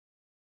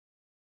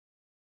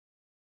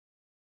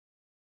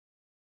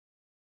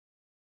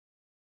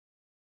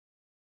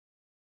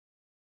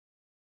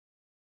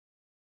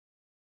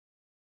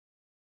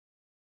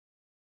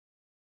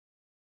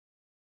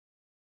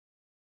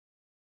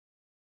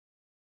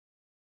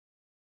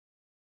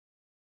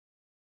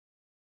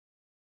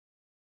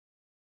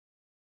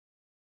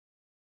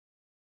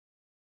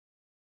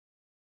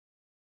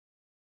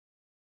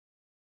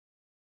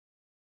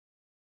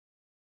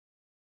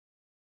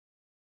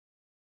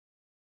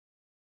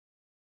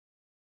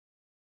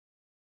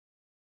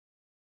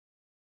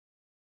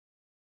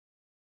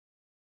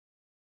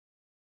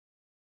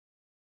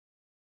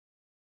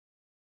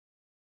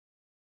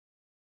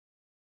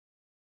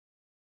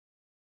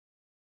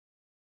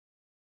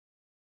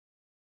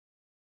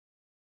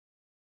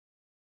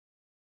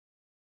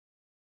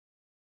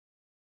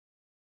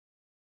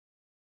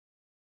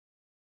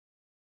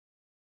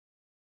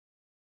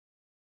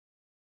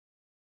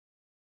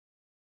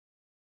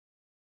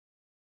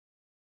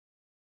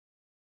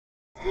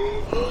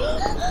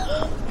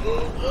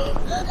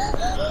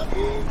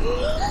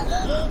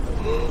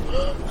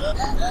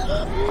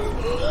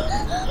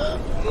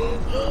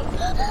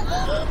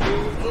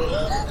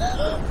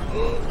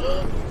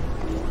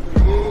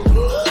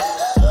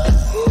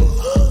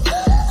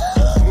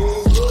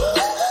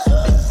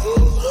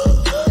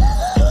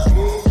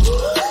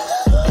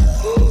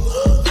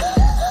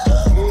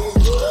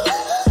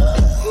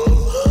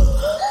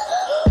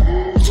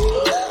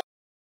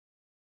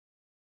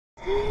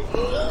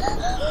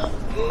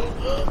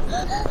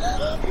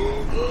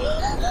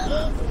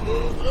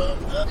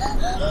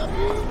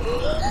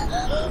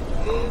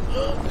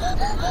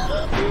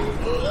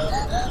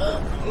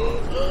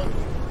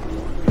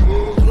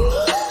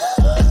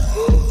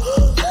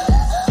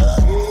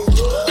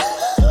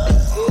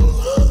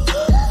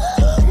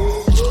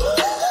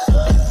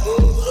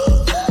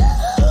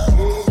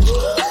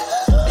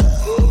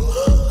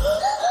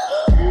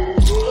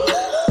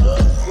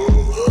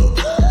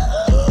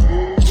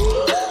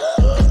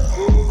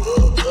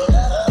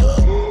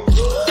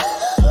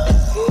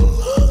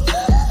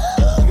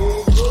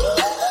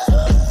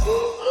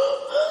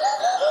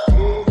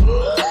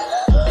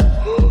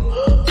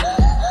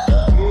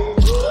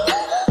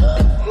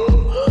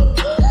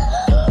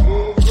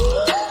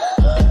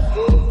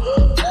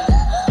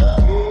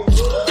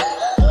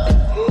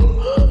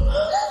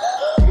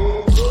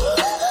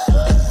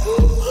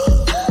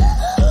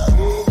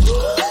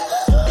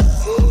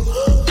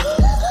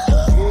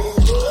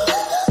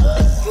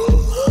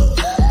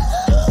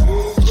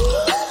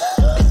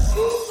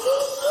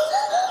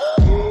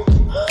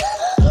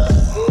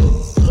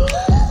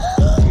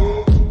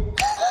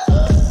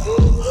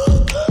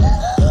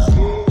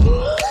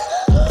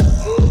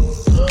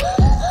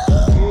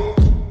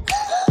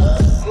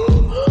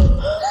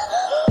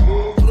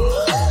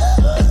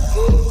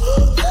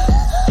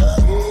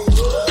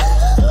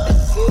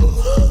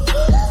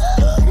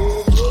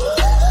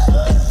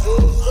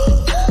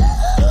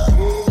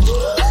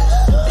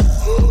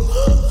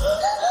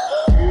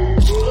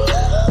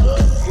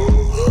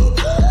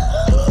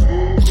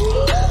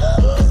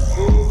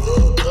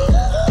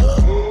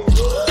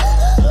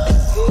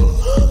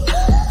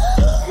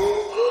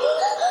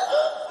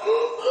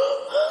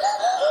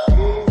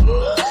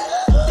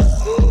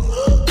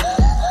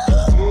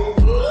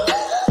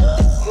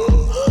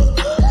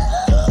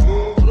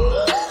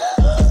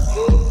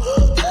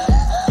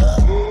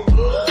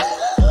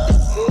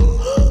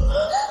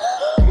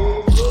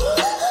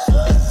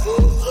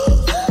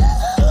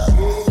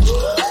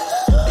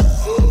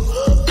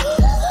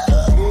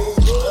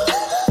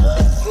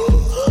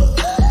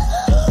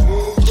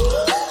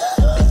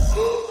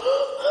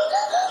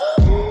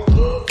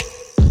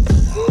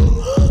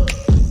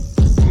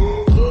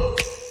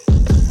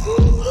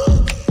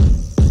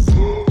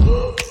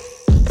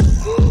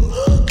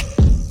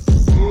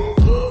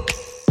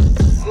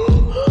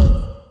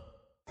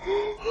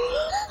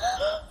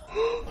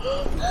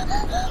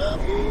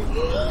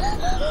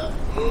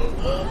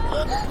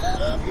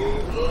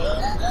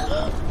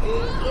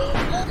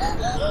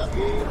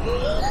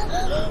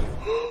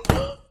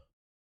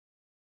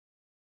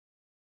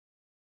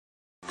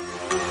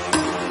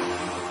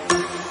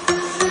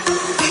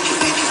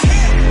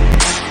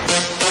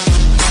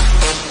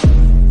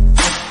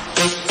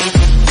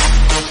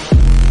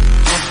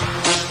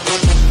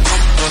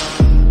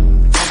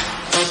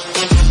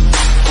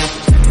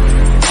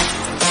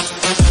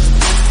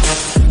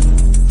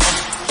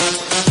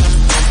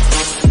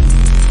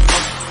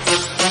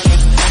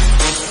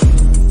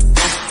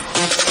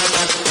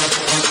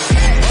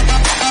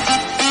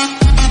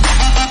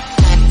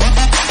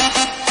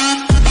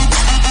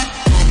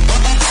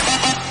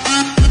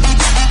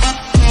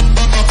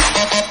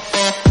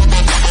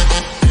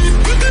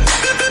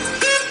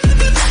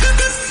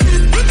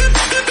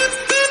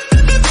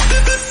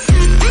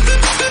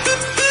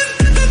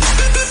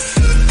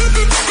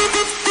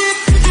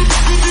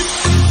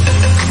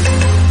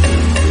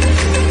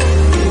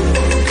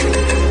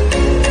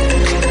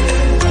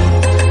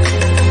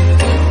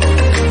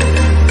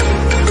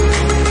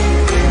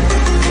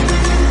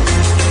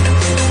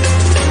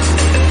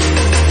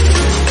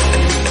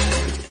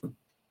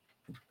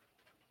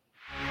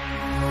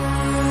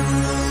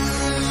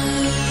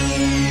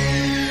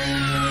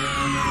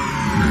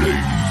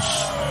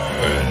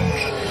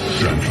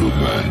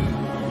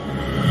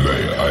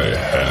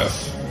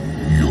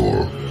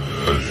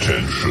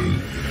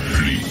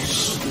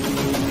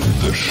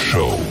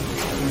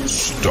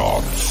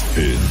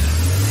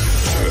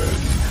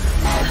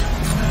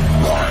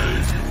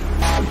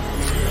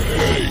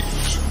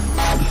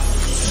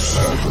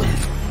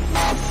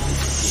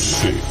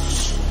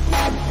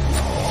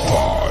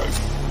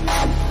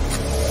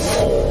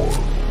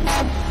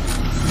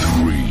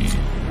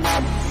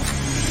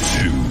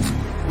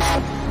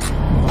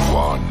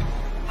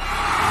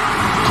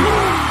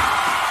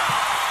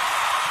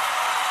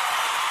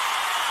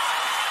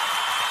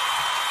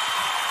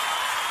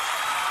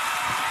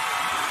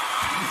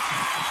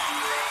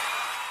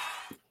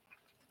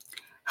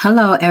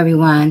Hello,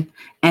 everyone,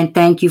 and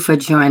thank you for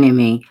joining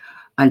me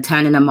on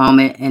Turning a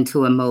Moment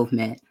into a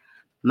Movement.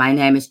 My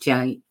name is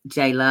J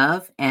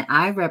Love, and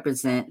I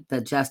represent the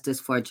Justice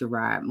for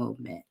Gerard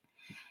movement.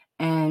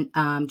 And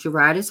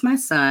Gerard is my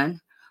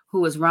son,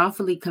 who was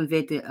wrongfully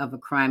convicted of a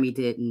crime he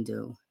didn't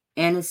do.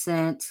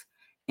 Innocent,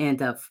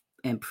 ended up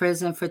in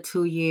prison for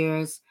 2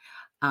 years,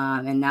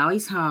 and now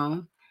he's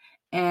home.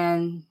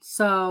 And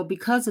so,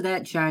 because of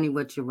that journey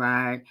with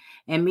Gerard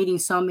and meeting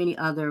so many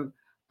other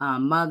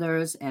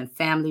mothers and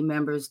family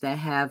members that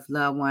have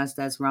loved ones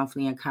that's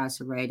wrongfully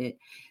incarcerated,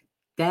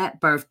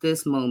 that birthed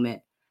this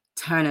movement,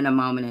 turning a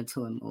moment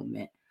into a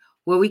movement,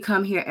 where we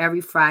come here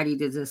every Friday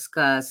to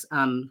discuss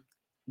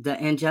the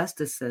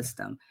injustice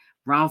system,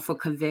 wrongful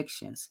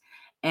convictions,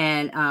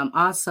 and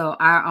also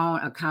our own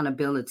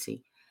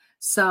accountability.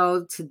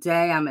 So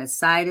today I'm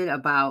excited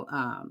about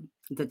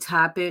the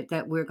topic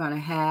that we're going to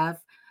have,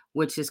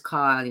 which is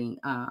called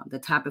the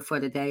topic for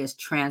today is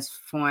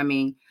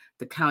transforming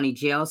the county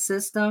jail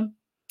system.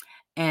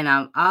 And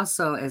I'm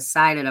also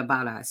excited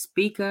about our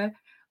speaker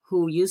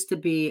who used to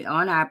be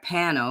on our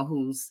panel,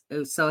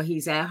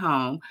 he's at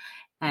home,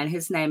 and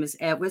his name is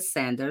Edward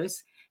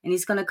Sanders. And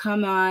he's going to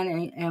come on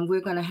and we're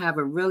going to have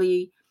a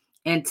really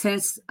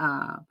intense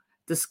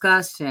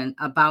discussion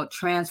about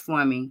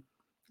transforming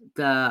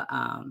the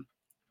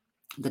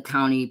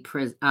county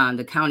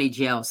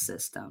jail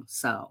system.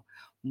 So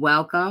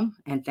welcome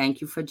and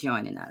thank you for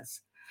joining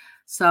us.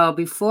 So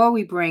before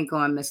we bring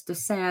on Mr.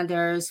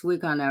 Sanders, we're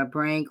going to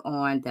bring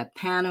on the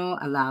panel,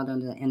 allow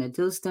them to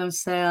introduce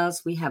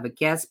themselves. We have a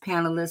guest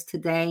panelist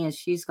today, and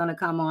she's going to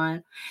come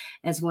on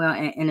as well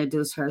and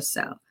introduce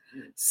herself.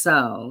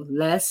 So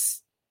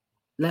let's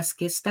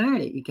get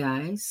started, you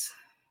guys.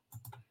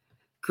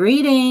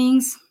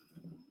 Greetings.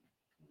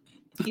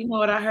 You know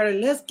what I heard?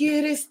 Let's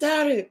get it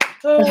started.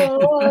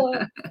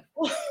 Oh.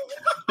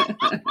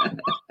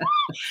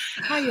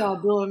 How y'all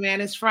doing,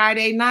 man? It's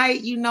Friday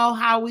night. You know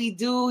how we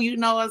do. You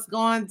know what's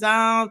going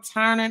down,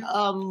 turning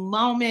a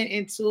moment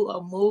into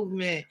a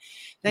movement.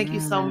 Thank you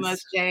so much,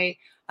 Jay,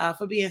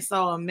 for being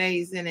so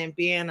amazing and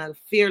being a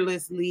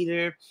fearless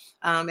leader,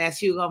 as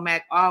Hugo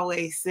Mack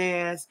always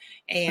says.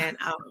 And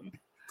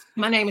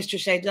my name is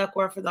Trisha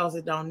Duckworth. For those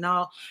that don't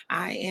know,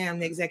 I am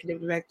the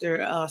executive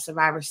director of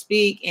Survivor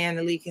Speak and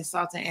the lead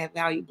consultant at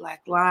Value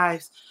Black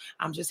Lives.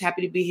 I'm just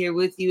happy to be here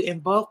with you.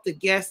 And both the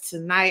guests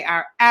tonight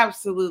are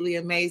absolutely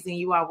amazing.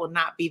 You all will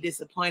not be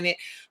disappointed.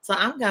 So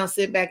I'm going to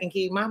sit back and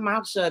keep my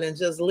mouth shut and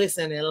just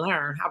listen and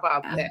learn. How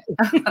about that?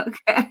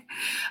 Okay.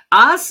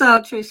 Also,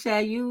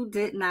 Trisha, you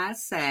did not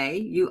say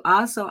you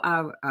also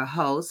are a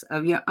host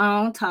of your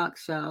own talk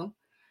show.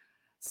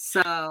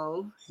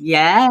 So,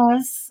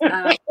 yes.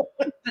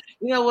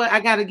 You know what? I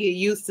got to get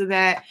used to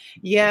that.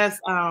 Yes,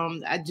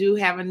 I do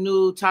have a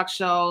new talk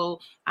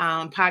show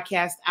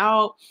podcast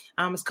out.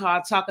 It's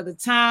called Talk of the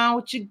Town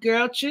with your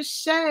girl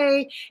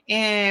Trisha.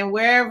 And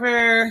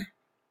wherever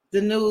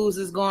the news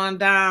is going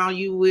down,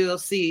 you will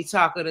see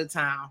Talk of the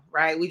Town,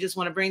 right? We just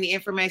want to bring the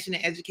information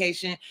and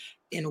education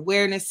and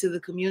awareness to the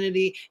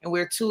community. And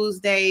we're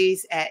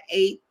Tuesdays at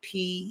 8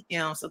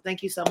 p.m. So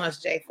thank you so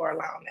much, Jay, for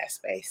allowing that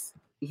space.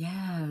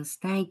 Yes,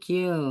 thank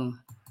you.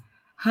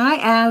 Hi,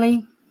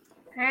 Allie.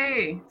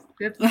 Hey,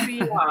 good to see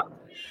you all.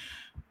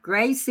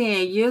 Great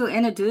seeing you.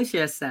 Introduce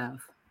yourself.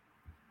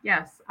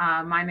 Yes,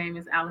 my name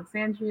is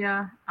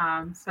Alexandria.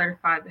 I'm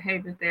certified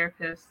behavior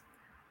therapist,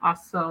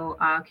 also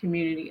a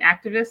community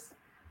activist.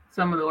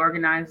 Some of the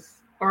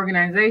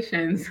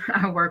organizations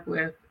I work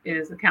with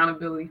is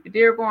Accountability for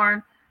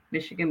Dearborn,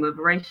 Michigan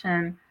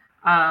Liberation,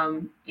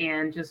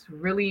 and just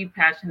really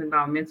passionate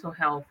about mental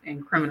health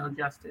and criminal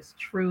justice,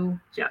 true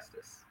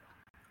justice.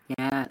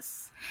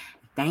 Yes.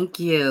 Thank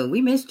you.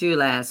 We missed you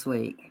last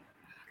week.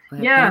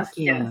 Yes, thank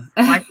you.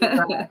 Yes.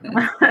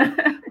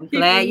 I'm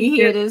glad you're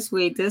here this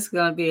week. This is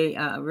going to be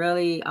a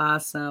really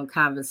awesome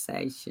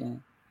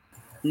conversation.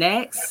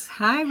 Next,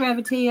 hi,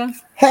 Revatia.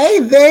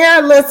 Hey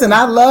there. Listen,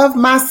 I love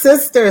my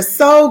sister.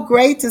 So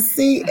great to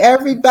see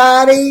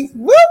everybody.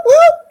 Whoop,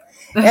 whoop.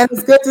 And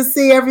it's good to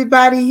see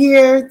everybody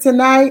here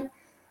tonight.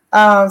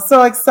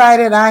 So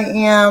excited. I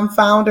am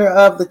founder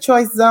of the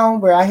Choice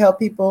Zone, where I help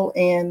people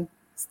and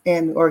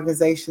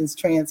organizations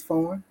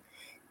transform.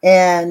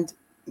 And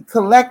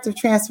collective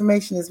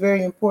transformation is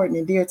very important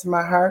and dear to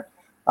my heart.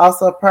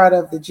 Also a part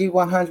of the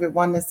G100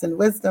 Oneness and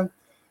Wisdom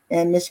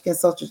and Michigan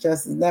Social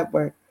Justice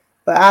Network.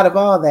 But out of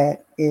all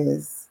that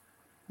is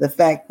the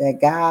fact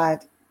that God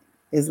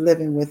is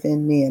living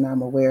within me and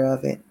I'm aware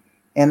of it.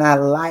 And I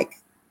like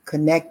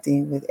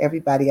connecting with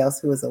everybody else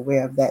who is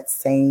aware of that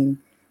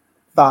same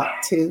thought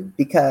too,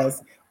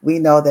 because we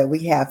know that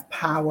we have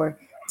power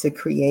to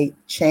create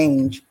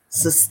change.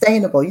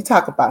 Sustainable. You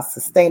talk about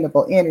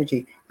sustainable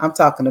energy. I'm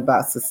talking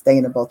about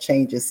sustainable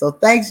changes. So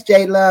thanks,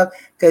 J Love,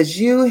 because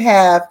you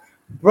have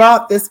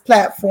brought this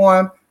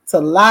platform to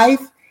life.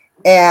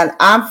 And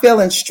I'm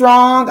feeling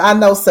strong. I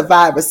know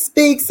Survivor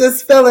Speaks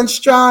is feeling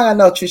strong. I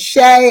know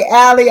Trisha,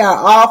 Allie are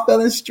all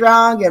feeling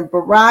strong. And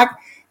Barack,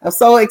 I'm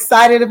so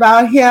excited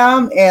about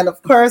him. And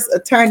of course,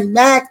 Attorney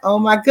Mack, oh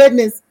my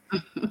goodness,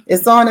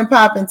 it's on and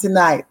popping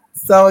tonight.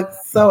 So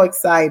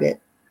excited.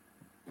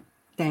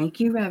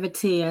 Thank you,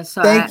 Revatia.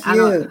 Thank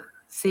you.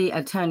 see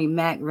Attorney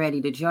Mack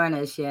ready to join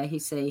us. Yeah, he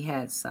said he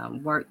had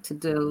some work to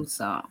do.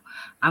 So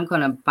I'm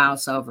going to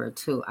bounce over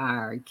to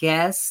our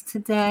guest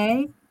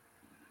today.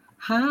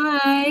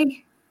 Hi.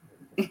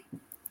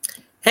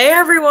 Hey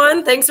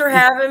everyone, thanks for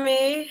having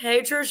me.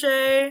 Hey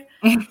Trisha.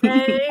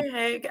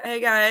 Hey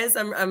guys.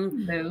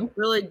 I'm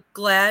really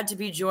glad to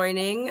be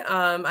joining.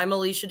 I'm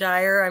Alicia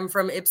Dyer. I'm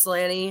from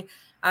Ypsilanti.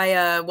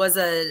 I was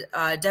a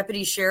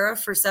deputy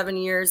sheriff for 7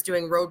 years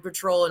doing road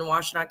patrol in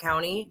Washtenaw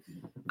County.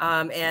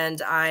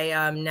 And I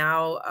am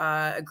now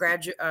a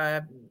graduate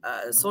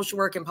social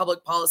work and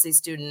public policy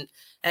student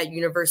at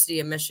University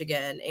of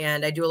Michigan.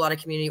 And I do a lot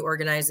of community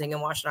organizing in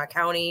Washtenaw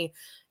County.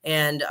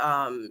 And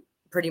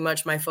pretty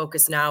much my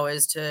focus now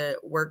is to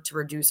work to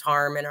reduce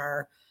harm in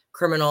our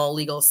criminal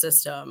legal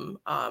system,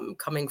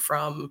 coming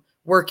from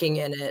working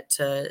in it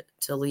to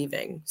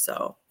leaving.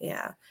 So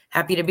yeah,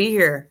 happy to be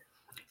here.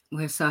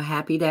 We're so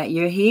happy that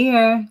you're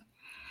here.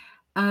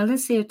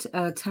 Let's see if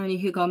Attorney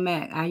Hugo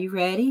Mack, are you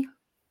ready?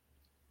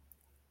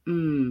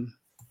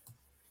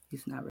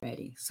 He's not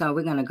ready. So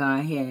we're going to go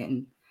ahead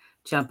and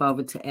jump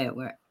over to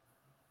Edward.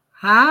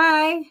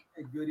 Hi.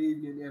 Hey, good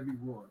evening,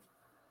 everyone.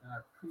 I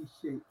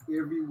appreciate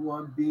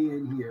everyone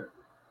being here.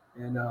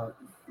 And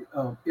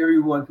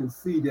everyone can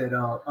see that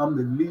I'm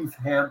the least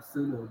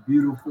handsome or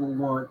beautiful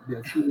one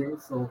that's here.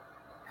 So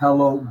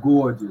hello,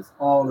 gorgeous,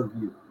 all of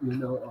you. You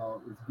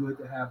know, it's good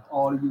to have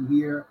all of you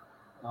here.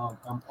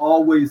 I'm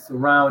always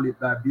surrounded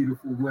by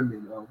beautiful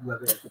women,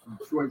 whether at the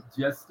Detroit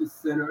Justice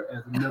Center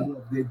as a member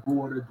of their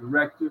board of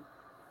directors,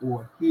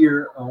 or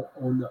here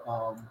on the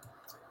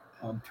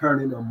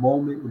turning a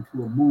moment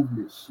into a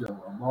movement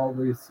show. I'm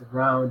always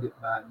surrounded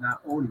by not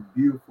only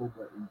beautiful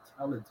but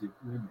intelligent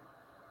women,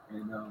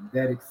 and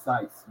that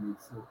excites me.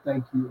 So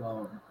thank you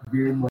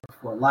very much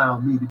for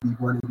allowing me to be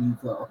one of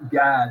these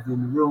guys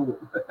in the room.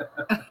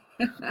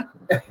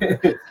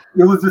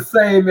 It was the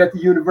same at the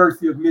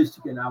University of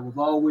Michigan. I was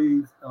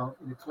always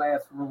in the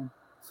classroom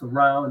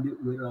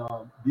surrounded with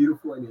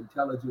beautiful and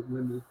intelligent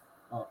women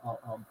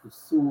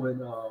pursuing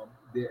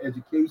their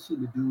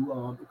education to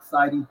do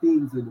exciting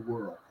things in the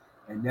world.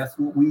 And that's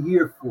what we're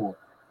here for.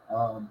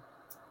 I'm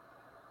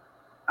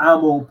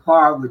on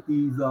par with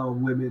these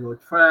women, or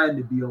trying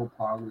to be on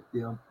par with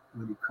them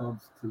when it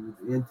comes to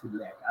the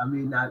intellect. I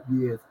may not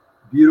be as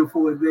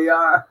beautiful as they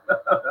are,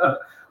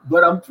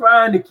 but I'm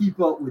trying to keep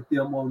up with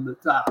them on the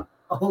top.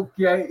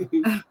 Okay.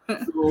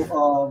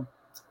 So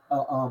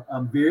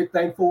I'm very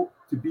thankful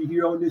to be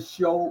here on this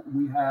show.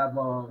 We have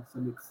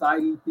some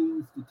exciting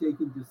things to take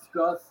and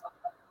discuss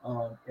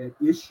at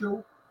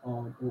issue,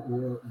 or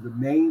the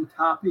main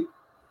topic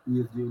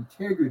is the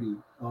integrity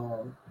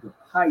of the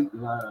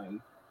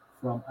pipeline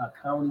from our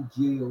county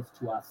jails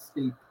to our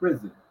state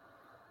prison.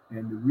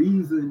 And the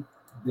reason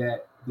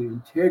that the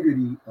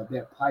integrity of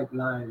that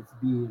pipeline is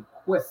being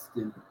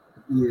questioned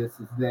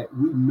is that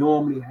we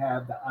normally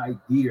have the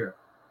idea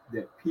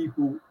that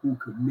people who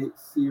commit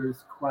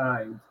serious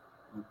crimes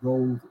are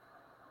those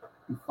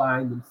who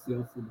find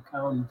themselves in the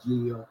county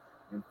jail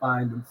and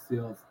find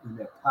themselves in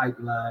that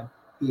pipeline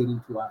heading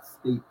to our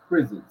state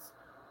prisons.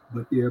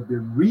 But there have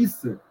been very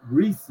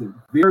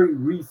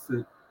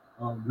recent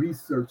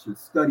research and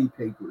study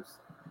papers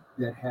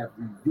that have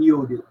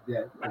revealed it,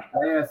 that the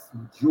vast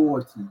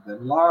majority, the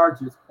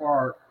largest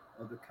part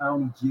of the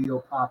county jail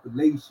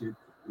population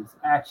is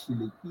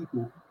actually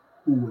people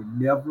who were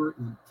never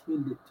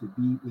intended to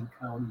be in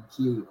county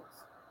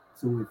jails.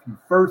 So if you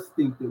first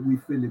think that we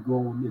finna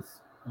go on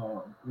this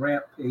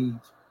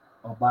rampage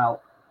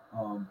about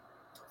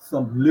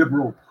some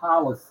liberal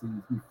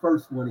policies, we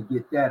first want to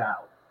get that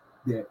out,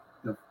 that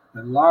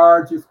the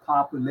largest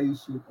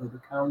population of the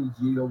county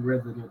jail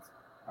residents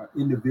are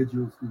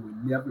individuals who were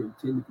never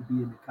intended to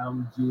be in the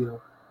county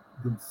jail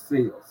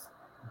themselves.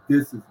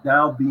 This is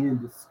now being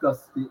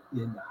discussed in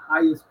the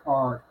highest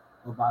part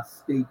of our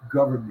state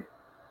government.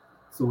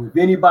 So if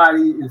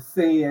anybody is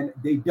saying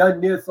they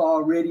done this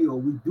already, or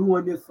we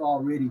doing this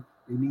already,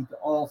 they need to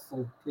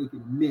also take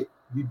and admit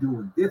you're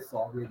doing this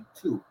already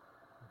too.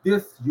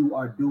 This you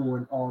are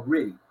doing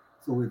already.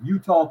 So if you're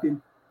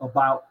talking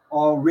about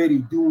already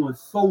doing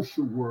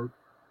social work,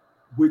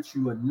 which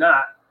you are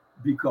not,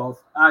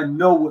 because I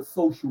know what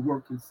social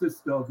work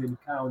consists of in the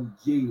county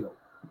jail,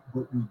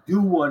 but we do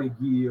want to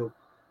give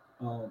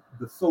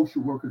the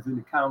social workers in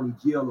the county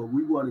jail, or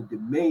we want to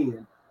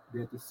demand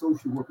that the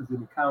social workers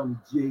in the county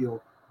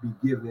jail be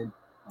given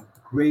a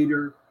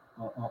greater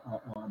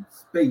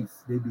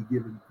space. They be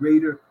given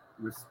greater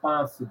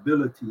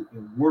responsibility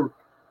and work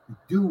to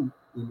do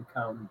in the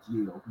county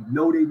jail. We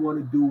know they want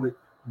to do it.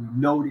 We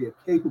know they're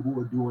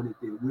capable of doing it.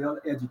 They're well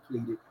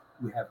educated.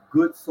 We have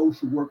good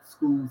social work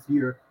schools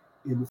here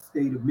in the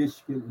state of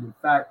Michigan. And in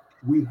fact,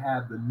 we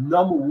have the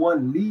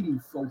 #1 leading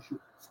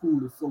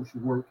school of social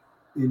work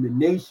in the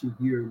nation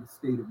here in the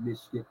state of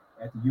Michigan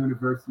at the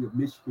University of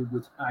Michigan,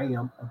 which I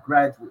am a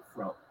graduate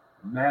from,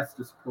 a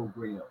master's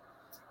program.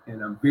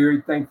 And I'm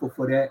very thankful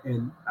for that.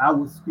 And I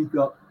will speak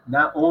up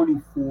not only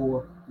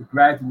for the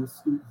graduate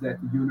students at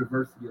the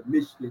University of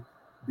Michigan,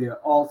 there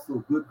are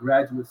also good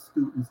graduate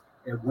students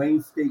at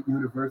Wayne State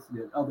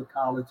University and other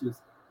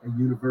colleges and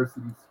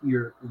universities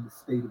here in the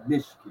state of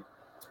Michigan.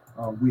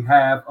 We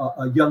have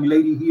a young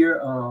lady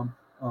here,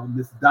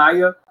 Ms.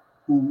 Dyer,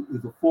 who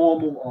is a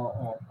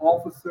formal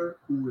officer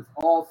who is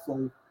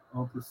also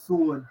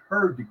pursuing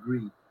her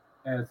degree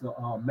as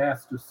a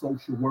master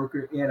social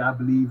worker, and I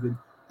believe in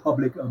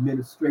public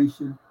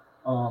administration.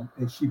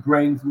 And she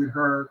brings with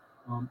her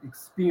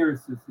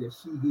experiences that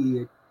she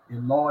had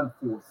in law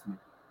enforcement,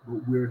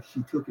 but where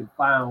she took and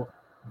found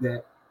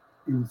that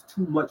it was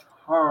too much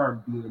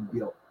harm being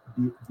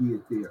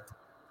did there.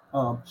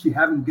 She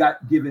haven't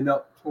given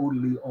up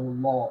totally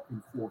on law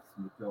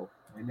enforcement though,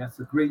 and that's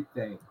a great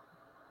thing.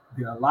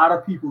 There are a lot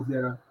of people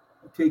that are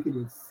taking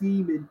and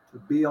seeming to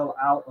bail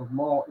out of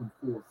law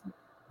enforcement.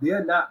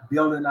 They're not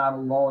bailing out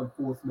of law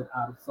enforcement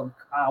out of some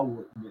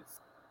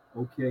cowardness.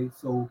 Okay,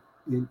 so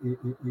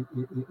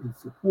in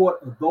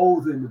support of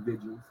those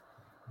individuals,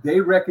 they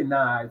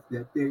recognize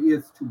that there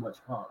is too much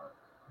harm.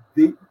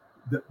 The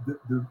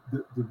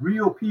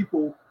real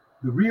people,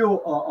 the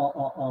real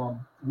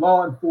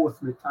law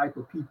enforcement type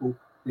of people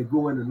that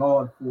go into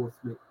law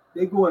enforcement,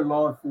 they go in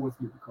law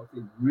enforcement because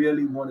they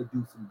really want to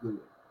do some good.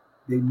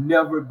 They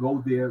never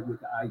go there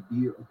with the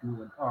idea of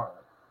doing harm.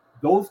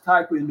 Those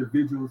type of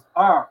individuals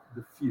are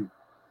the few.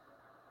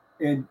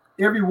 And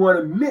everyone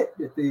admit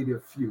that they're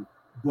the few,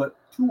 but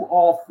too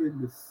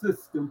often the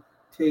system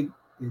take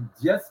and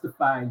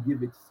justify and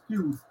give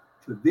excuse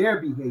to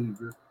their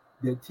behavior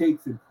that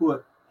takes and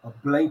put a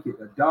blanket,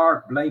 a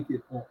dark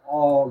blanket on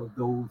all of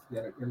those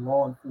that are in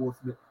law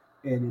enforcement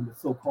and in the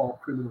so-called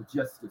criminal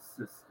justice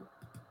system.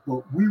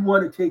 But we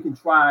want to take and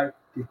try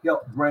to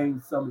help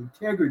bring some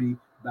integrity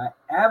by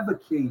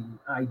advocating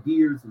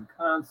ideas and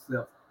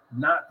concepts,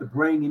 not to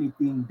bring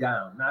anything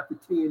down, not to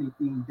tear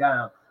anything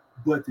down,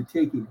 but to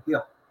take and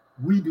help.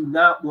 We do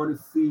not want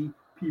to see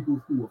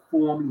people who are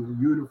formally in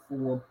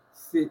uniform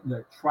sitting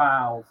at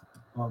trials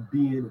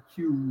being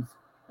accused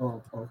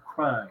of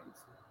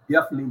crimes.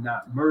 Definitely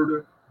not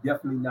murder,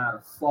 definitely not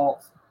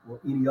assaults or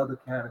any other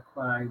kind of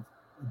crimes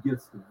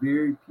against the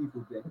very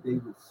people that they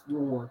were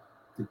sworn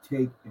to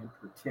take and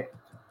protect.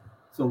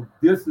 So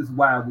this is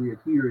why we are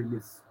here in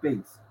this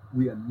space.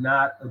 We are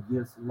not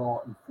against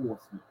law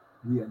enforcement.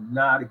 We are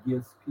not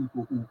against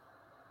people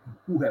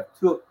who have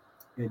took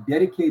and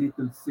dedicated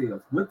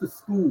themselves, went to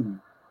school,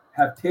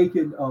 have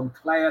taken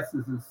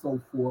classes and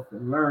so forth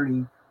and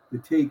learning to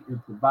take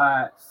and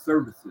provide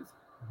services.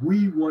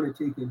 We want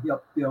to take and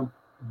help them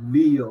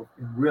live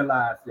and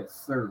realize that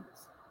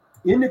service.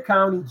 In the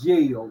county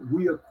jail,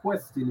 we are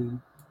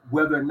questioning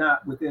whether or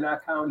not within our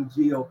county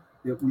jail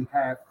that we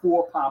have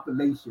 4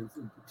 populations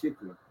in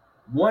particular.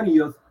 One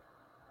is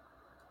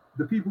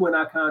the people in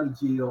our county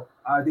jail,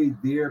 are they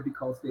there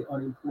because they're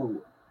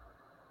unemployed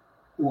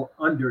or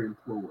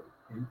underemployed?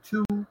 And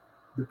 2,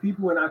 the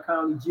people in our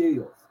county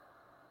jails,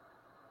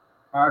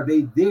 are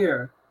they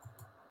there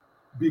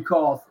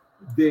because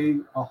they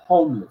are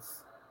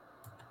homeless?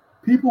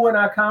 People in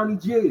our county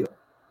jail,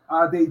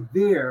 are they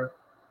there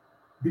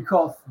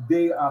because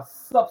they are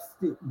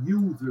substance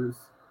users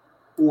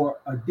or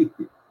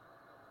addicted?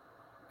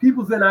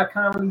 People in our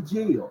county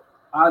jail,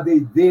 are they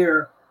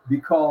there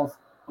because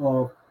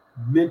of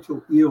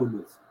mental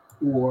illness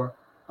or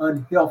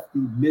unhealthy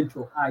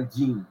mental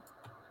hygiene?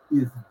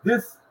 Is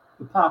this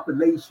the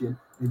population,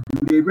 and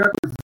do they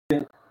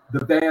represent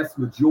the vast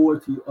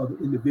majority of the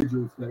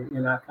individuals that are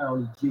in our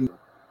county jail?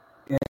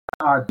 And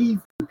are these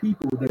the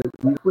people that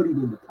we're putting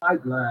in the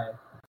pipeline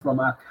from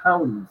our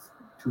counties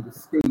to the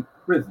state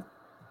prison?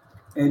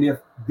 And if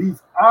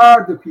these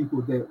are the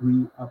people that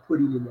we are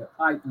putting in that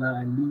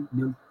pipeline, leading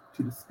them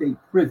to the state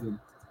prison,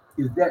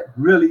 is that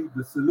really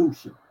the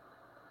solution?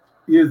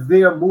 Is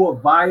there more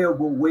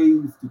viable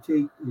ways to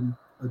take and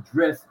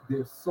address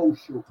their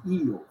social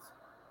ills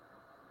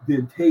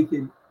than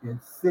taking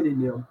and sending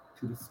them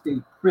to the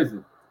state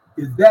prison?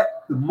 Is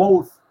that the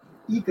most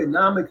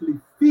economically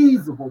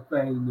feasible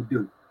thing to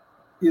do?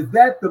 Is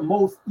that the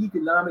most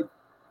economic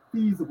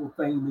feasible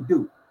thing to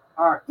do?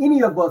 Are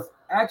any of us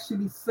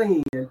actually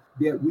saying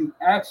that we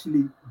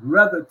actually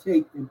rather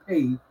take and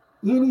pay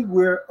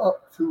anywhere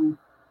up to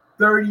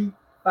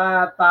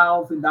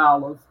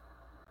 $35,000,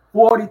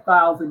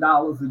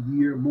 $40,000 a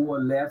year, more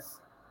or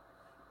less,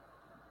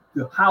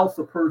 to house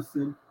a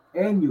person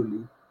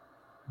annually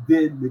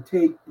than to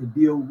take and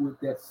deal with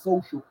that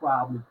social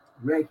problem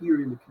right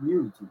here in the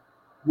community,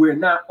 where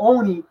not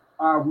only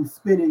are we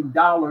spending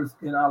dollars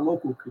in our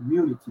local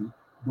community,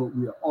 but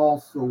we are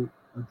also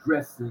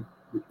addressing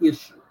the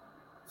issue.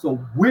 So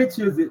which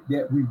is it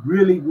that we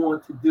really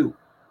want to do?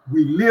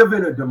 We live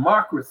in a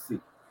democracy.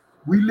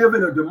 We live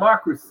in a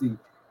democracy,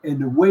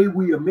 and the way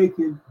we are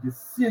making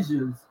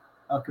decisions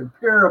are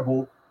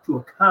comparable to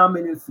a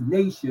communist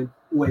nation,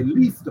 or at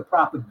least the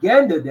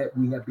propaganda that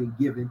we have been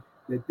given,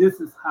 that this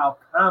is how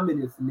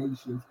communist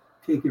nations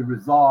take and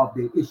resolve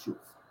their issues.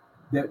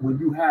 That when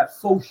you have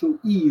social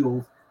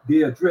ills,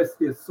 they address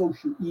their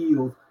social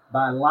ills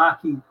by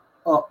locking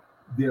up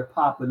their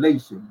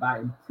population, by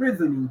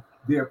imprisoning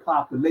their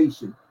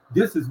population.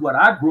 This is what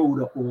I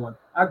grew up on.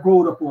 I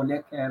grew up on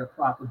that kind of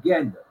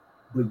propaganda.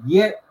 But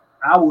yet,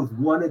 I was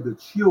one of the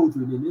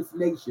children in this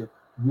nation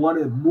one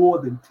of more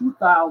than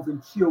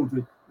 2,000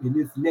 children in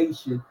this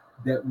nation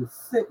that was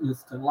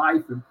sentenced to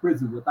life in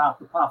prison without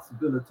the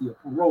possibility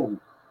of parole.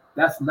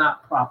 That's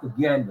not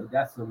propaganda.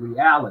 That's a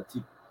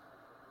reality.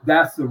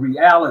 That's a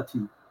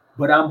reality.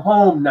 But I'm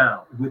home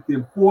now.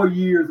 Within 4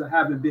 years of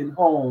having been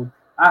home,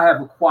 I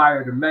have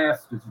acquired a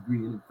master's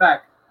degree. And in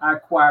fact, I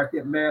acquired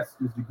that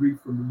master's degree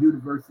from the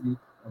University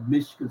of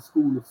Michigan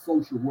School of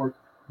Social Work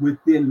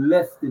within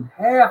less than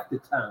half the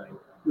time,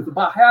 with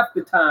about half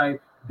the time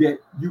that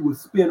you would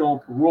spend on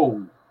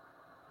parole.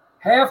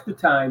 Half the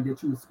time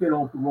that you would spend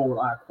on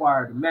parole, I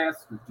acquired a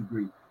master's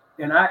degree.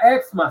 And I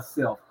asked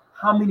myself,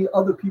 how many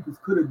other people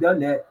could have done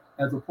that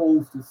as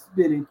opposed to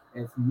spending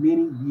as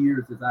many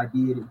years as I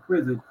did in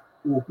prison,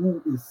 or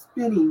who is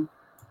spending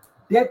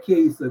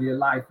decades of their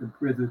life in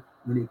prison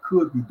when they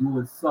could be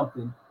doing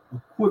something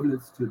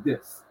equivalent to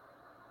this.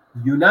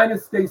 The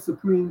United States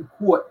Supreme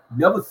Court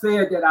never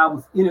said that I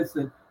was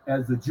innocent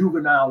as a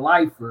juvenile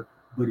lifer,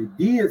 but it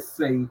did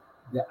say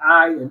that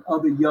I and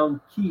other young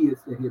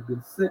kids that had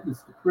been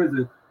sentenced to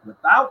prison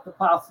without the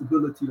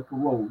possibility of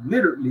parole,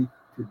 literally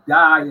to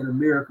die in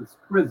America's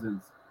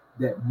prisons,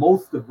 that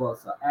most of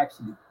us are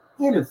actually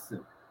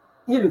innocent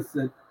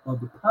of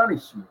the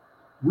punishment.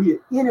 We are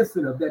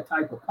innocent of that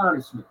type of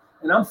punishment.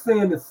 And I'm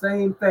saying the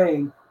same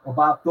thing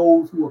about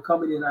those who are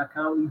coming in our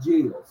county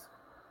jails,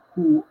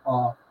 who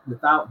are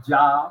without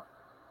job,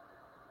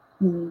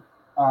 who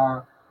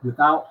are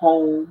without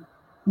home,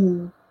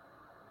 who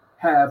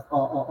have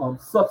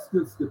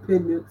substance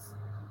dependence,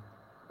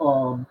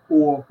 or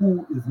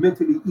who is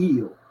mentally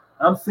ill.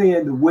 I'm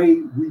saying the way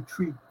we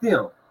treat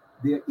them,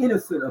 they're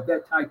innocent of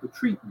that type of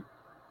treatment,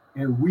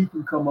 and we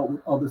can come up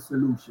with other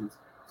solutions.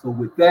 So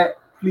with that,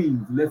 please,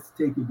 let's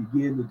take and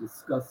begin to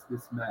discuss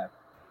this matter.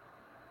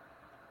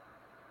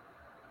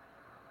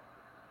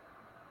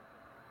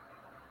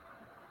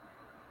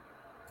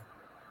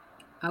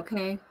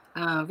 Okay,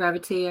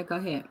 Rabatia, go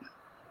ahead.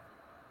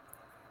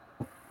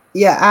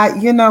 Yeah,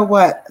 you know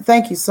what?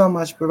 Thank you so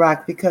much,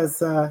 Barack,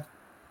 because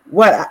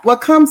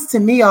what comes to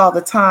me all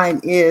the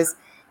time is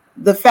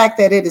the fact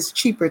that it is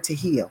cheaper to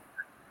heal.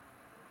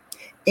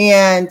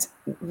 And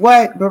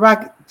what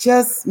Barack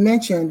just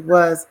mentioned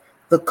was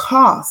the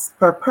cost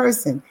per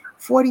person,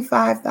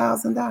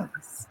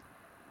 $45,000.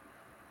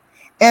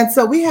 And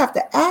so we have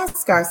to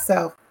ask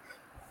ourselves,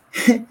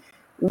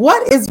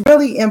 what is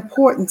really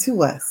important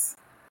to us?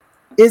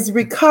 Is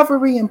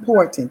recovery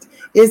important?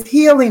 Is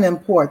healing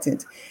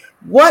important?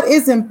 What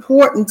is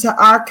important to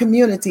our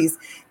communities?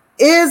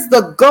 Is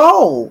the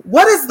goal?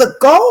 What is the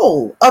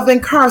goal of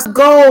incarceration?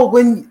 Goal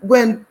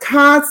when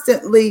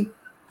constantly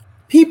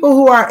people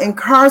who are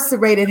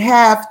incarcerated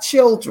have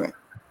children?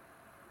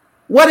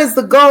 What is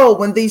the goal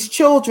when these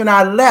children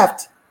are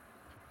left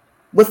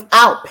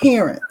without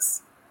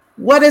parents?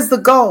 What is the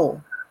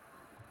goal?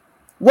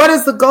 What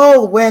is the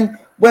goal when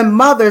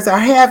mothers are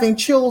having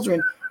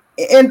children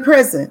in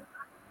prison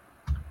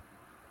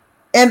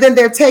and then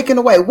they're taken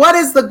away? What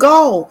is the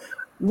goal?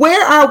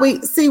 Where are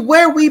we? See,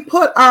 where we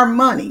put our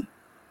money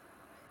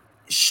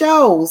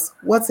shows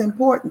what's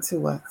important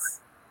to us.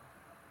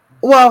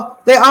 Well,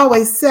 they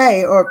always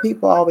say, or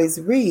people always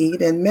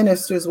read, and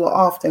ministers will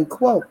often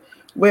quote,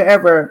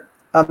 wherever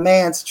a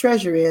man's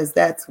treasure is,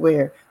 that's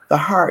where the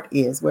heart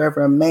is.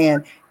 Wherever a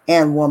man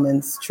and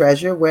woman's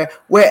treasure,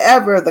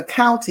 wherever the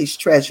county's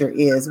treasure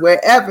is,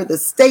 wherever the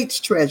state's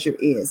treasure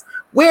is,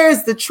 where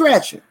is the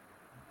treasure?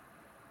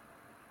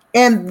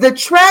 And the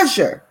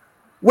treasure,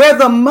 where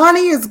the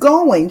money is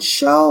going,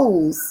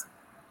 shows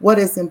what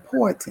is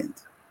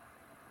important.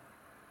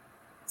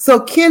 So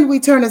can we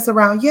turn this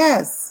around?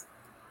 Yes.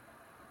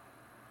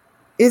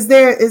 Is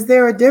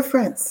there a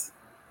difference?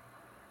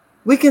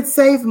 We can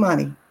save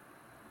money.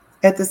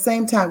 At the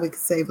same time, we can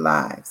save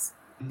lives.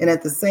 And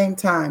at the same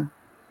time,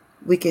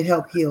 we can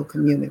help heal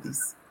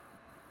communities.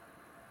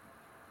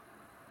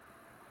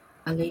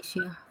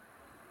 Alicia?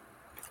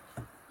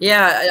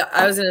 Yeah,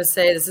 I was going to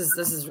say this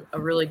is a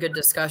really good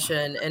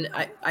discussion. And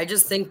I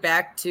just think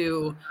back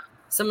to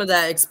some of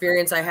that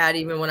experience I had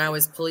even when I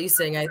was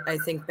policing. I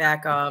think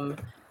back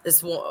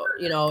this,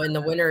 you know, in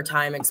the winter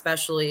time,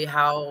 especially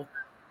how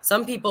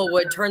some people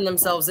would turn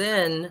themselves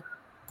in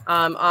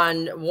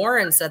on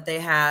warrants that they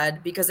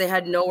had because they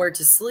had nowhere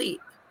to sleep.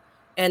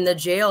 And the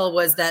jail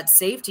was that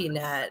safety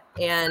net.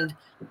 And,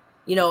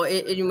 you know,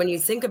 when you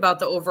think about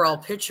the overall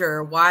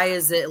picture, why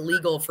is it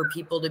legal for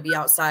people to be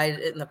outside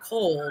in the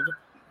cold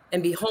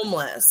and be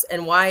homeless?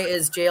 And why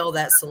is jail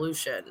that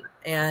solution?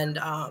 And,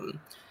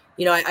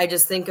 you know, I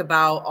just think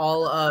about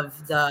all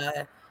of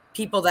the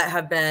people that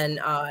have been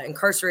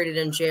incarcerated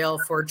in jail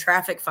for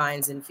traffic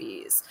fines and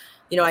fees.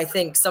 You know, I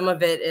think some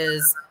of it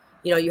is,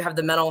 you know, you have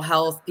the mental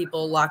health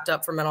people locked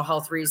up for mental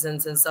health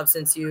reasons and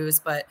substance use.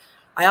 But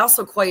I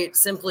also quite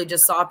simply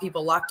just saw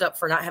people locked up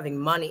for not having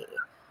money.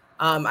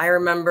 I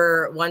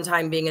remember one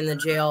time being in the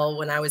jail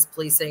when I was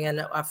policing,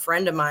 and a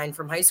friend of mine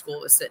from high school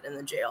was sitting in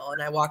the jail,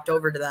 and I walked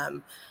over to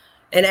them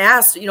and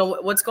asked, you know,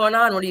 what's going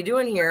on? What are you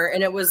doing here?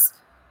 And it was,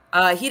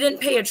 he didn't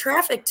pay a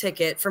traffic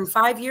ticket from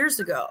 5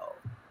 years ago,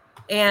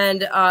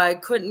 and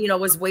couldn't, you know,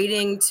 was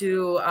waiting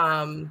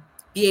to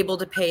be able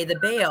to pay the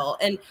bail.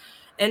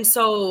 And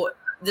so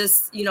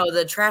this,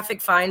 the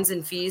traffic fines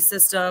and fees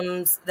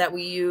systems that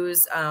we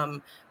use,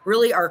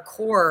 really our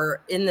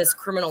core in this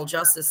criminal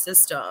justice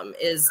system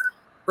is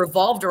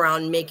revolved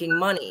around making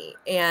money.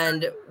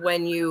 And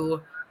when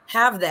you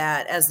have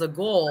that as the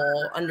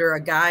goal under a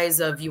guise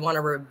of you want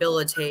to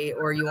rehabilitate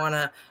or you want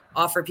to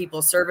offer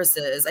people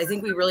services, I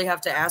think we really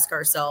have to ask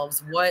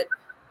ourselves,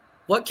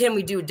 what can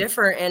we do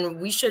different?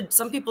 And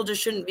some people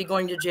just shouldn't be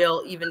going to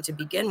jail even to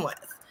begin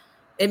with.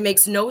 It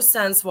makes no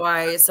sense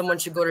why someone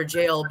should go to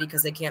jail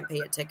because they can't pay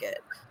a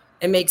ticket.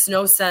 It makes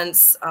no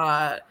sense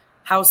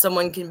how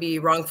someone can be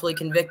wrongfully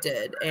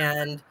convicted.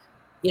 And,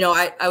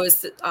 I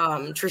was,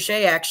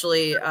 Trisha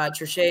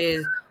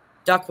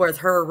Duckworth,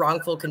 her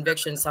wrongful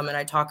conviction summit,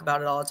 I talk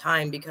about it all the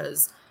time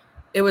because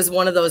it was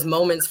one of those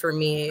moments for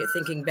me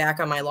thinking back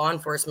on my law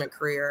enforcement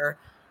career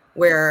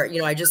where,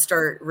 I just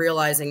start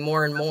realizing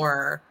more and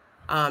more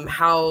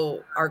how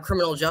our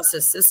criminal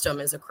justice system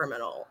is a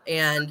criminal.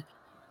 And,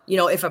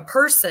 if a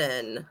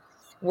person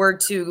were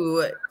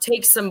to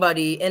take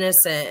somebody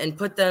innocent and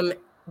put them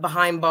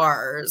behind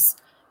bars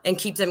and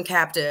keep them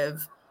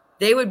captive,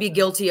 they would be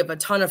guilty of a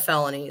ton of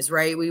felonies,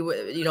 right? We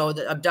would,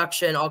 the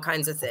abduction, all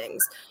kinds of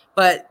things.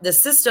 But the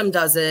system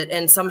does it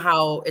and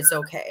somehow it's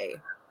okay.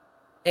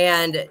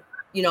 And,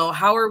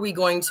 how are we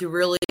going to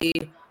really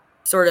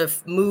sort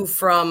of move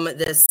from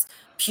this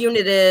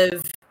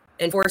punitive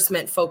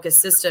enforcement focused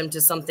system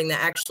to something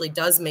that actually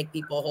does make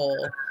people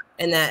whole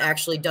and that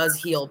actually does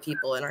heal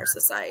people in our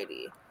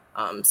society?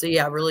 So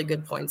yeah, really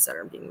good points that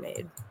are being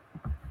made.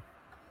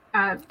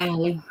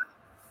 Allie?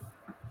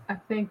 I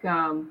think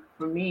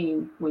for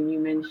me, when you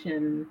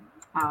mention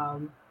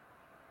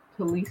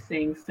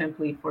policing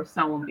simply for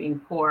someone being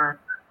poor,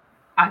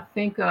 I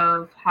think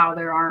of how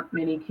there aren't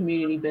many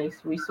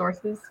community-based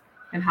resources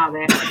and how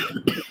that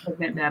could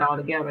prevent that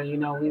altogether.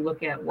 We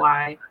look at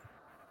why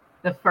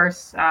the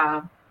first,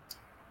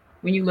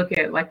 when you look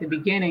at like the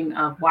beginning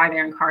of why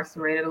they're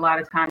incarcerated, a lot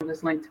of times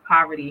it's linked to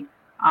poverty.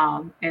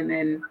 And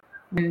then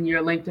when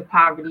you're linked to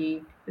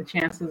poverty, the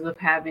chances of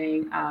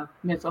having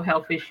mental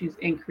health issues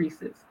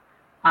increases.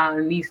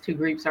 And these two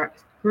groups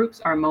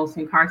are most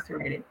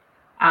incarcerated.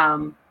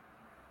 And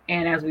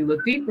as we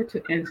look deeper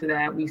into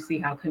that, we see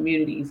how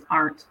communities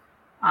aren't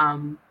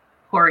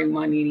pouring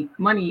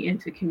money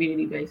into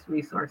community-based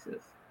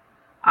resources.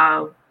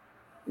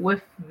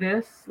 With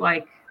this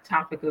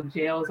topic of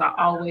jails, I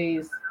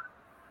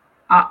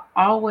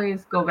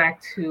always go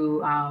back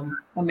to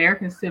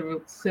American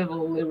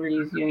Civil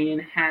Liberties Union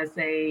has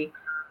a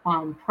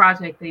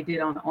project they did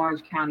on the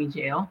Orange County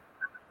Jail,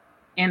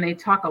 and they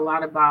talk a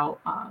lot about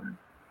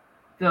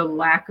the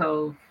lack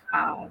of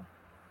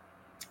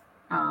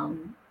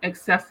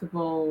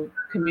accessible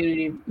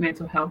community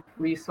mental health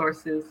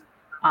resources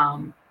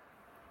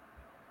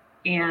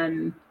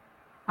and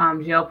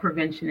jail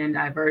prevention and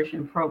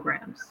diversion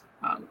programs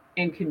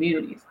in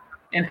communities,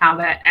 and how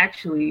that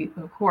actually,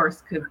 of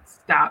course, could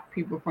stop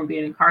people from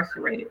being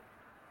incarcerated,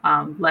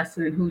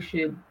 lessen who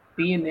should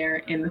be in there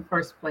in the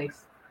first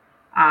place.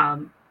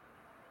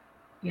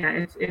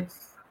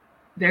 It's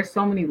there's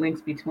so many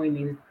links between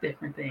these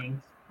different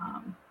things.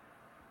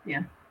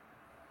 Yeah.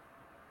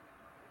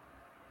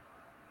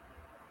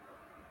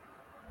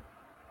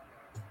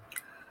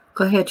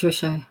 Go ahead,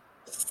 Trisha.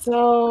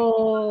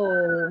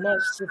 So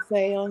much to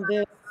say on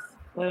this,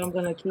 but I'm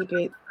going to keep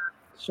it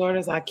short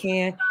as I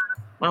can.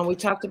 We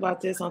talked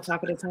about this on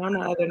Talk of the Town the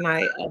other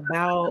night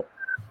about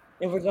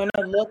if we're going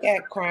to look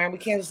at crime, we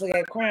can't just look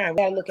at crime.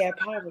 We got to look at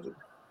poverty.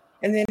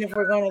 And then if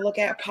we're going to look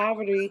at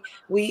poverty,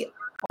 we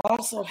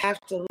also have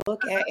to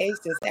look at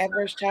ACEs,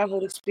 adverse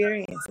childhood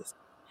experiences,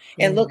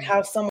 and look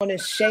how someone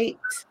is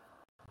shaped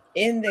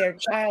in their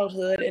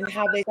childhood and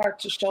how they start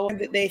to show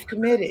that they've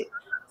committed.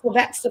 So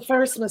that's the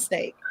first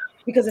mistake.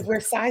 Because if we're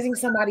sizing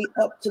somebody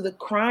up to the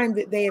crime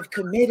that they have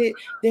committed,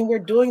 then we're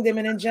doing them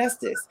an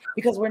injustice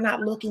because we're not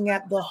looking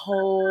at the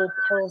whole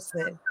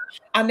person.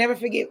 I'll never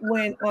forget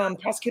when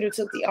prosecutor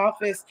took the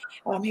office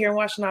here in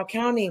Washtenaw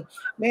County.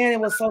 Man, it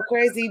was so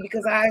crazy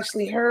because I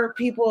actually heard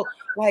people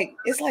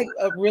it's like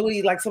a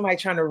really like somebody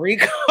trying to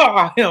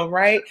recall him,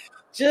 right?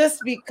 Just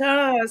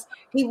because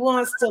he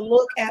wants to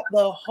look at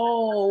the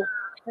whole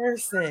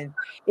person.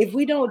 If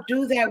we don't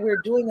do that,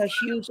 we're doing a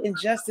huge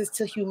injustice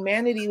to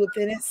humanity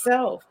within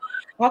itself.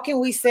 How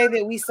can we say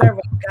that we serve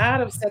a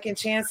God of second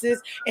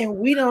chances and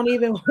we don't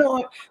even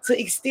want to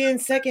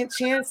extend second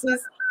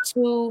chances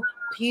to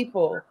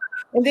people?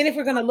 And then if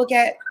we're going to look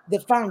at the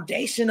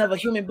foundation of a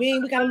human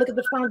being, we got to look at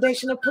the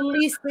foundation of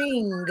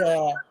policing.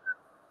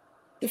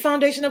 The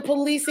foundation of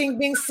policing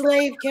being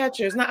slave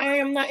catchers. Now, I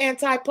am not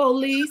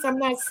anti-police. I'm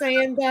not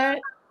saying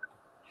that.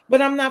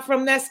 But I'm not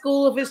from that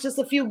school if it's just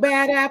a few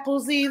bad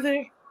apples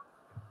either.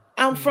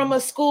 I'm from a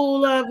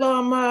school of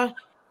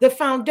the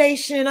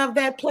foundation of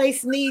that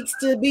place needs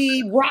to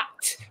be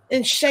rocked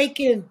and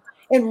shaken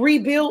and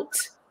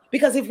rebuilt.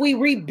 Because if we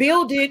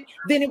rebuild it,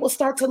 then it will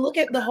start to look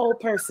at the whole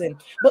person.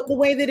 But the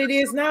way that it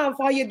is now, if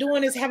all you're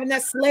doing is having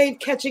that slave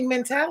catching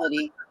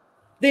mentality,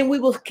 then we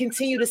will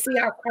continue to see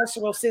our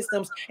carceral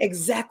systems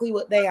exactly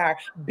what they are,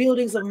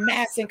 buildings of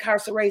mass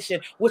incarceration,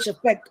 which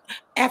affect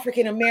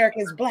African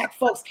Americans, Black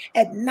folks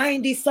at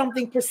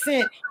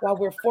 90-something%, while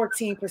we're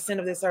 14%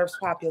 of this earth's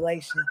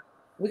population.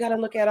 We got to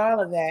look at all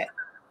of that.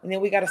 And then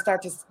we got to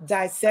start to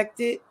dissect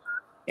it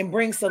and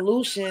bring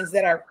solutions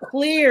that are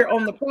clear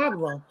on the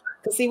problem.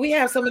 Because see, we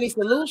have so many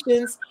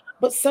solutions,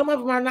 but some of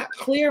them are not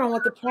clear on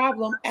what the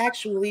problem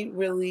actually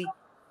really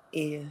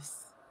is.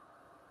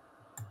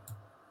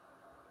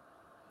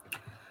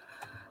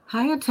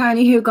 Hi,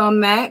 Attorney Hugo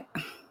Mack.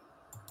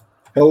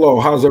 Hello,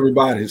 how's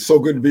everybody? It's so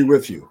good to be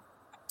with you.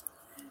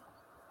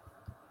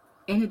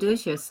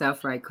 Introduce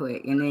yourself right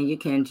quick, and then you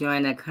can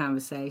join the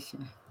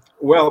conversation.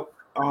 Well,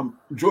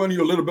 joining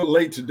you a little bit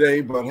late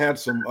today, but had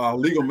some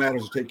legal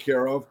matters to take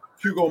care of.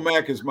 Hugo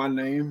Mack is my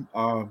name.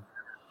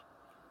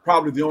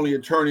 Probably the only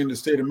attorney in the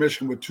state of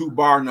Michigan with 2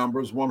 bar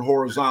numbers, one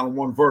horizontal,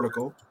 one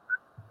vertical.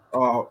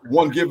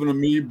 One given to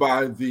me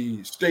by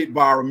the State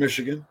Bar of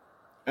Michigan,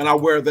 and I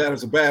wear that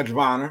as a badge of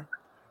honor.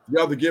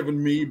 The other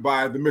given me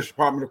by the Michigan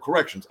Department of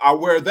Corrections. I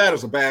wear that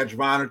as a badge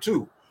of honor,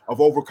 too, of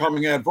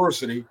overcoming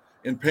adversity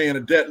and paying a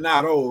debt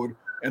not owed,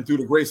 and through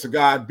the grace of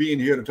God, being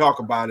here to talk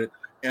about it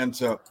and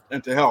to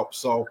help.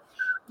 So,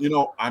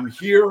 I'm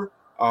here.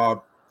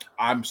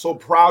 I'm so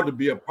proud to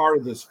be a part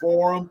of this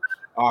forum.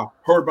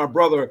 Heard my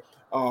brother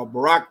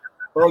Barack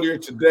earlier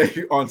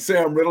today on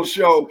Sam Riddle's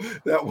show.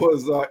 That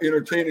was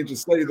entertaining, to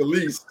say the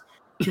least.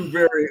 2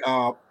 very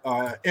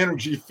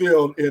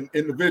energy-filled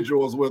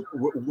individuals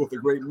with a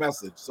great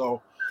message.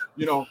 So,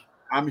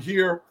 I'm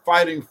here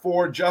fighting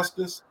for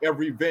justice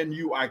every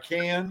venue I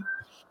can,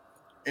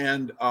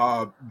 and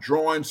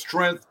drawing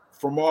strength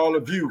from all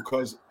of you,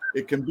 because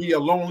it can be a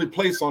lonely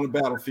place on the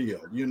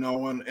battlefield,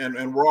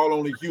 and we're all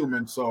only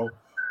human. So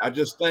I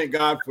just thank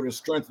God for the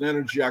strength and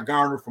energy I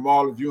garner from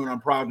all of you, and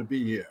I'm proud to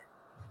be here.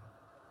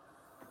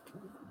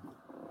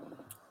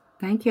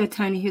 Thank you,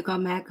 Attorney Hugo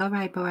Mack. All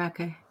right,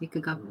 Baraka, you can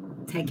go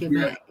take it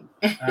back.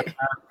 I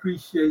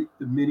appreciate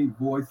the many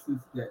voices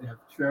that have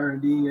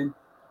churned in.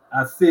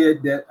 I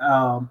said that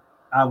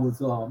I was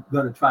going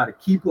to try to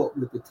keep up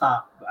with the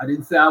top. I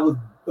didn't say I was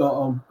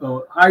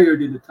higher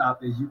than the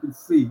top. As you can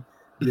see,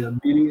 there are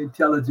many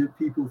intelligent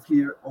people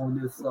here on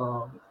this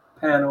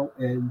panel,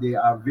 and they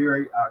are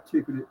very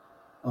articulate,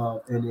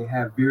 and they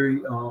have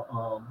very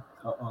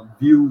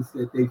views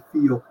that they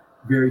feel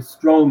very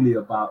strongly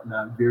about, and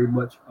I very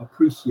much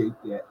appreciate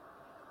that.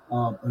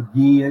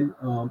 Again,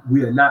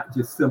 we are not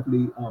just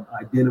simply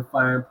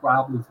identifying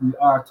problems, we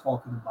are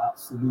talking about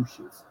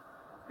solutions.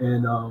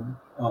 And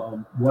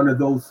one of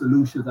those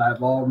solutions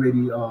I've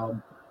already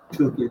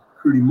took it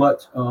pretty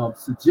much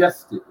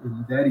suggested,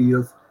 and that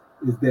is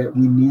that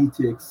we need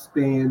to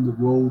expand the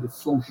role of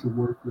social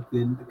work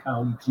within the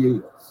county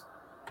jails.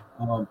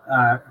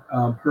 I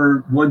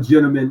heard one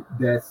gentleman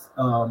that's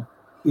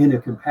in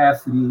a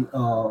capacity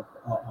of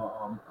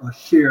a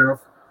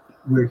sheriff,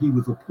 where he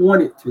was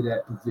appointed to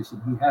that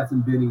position. He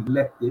hasn't been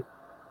elected.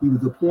 He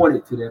was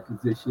appointed to that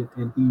position,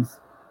 and he's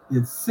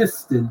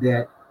insisting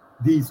that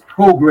these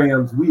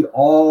programs, we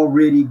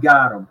already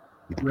got them.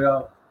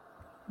 Well,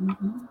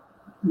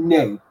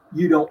 nay,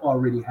 you don't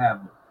already have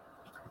them.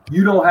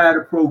 You don't have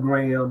a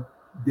program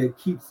that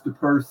keeps the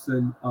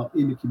person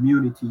in the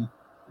community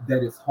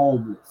that is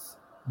homeless.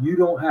 You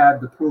don't have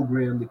the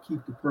program to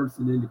keep the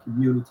person in the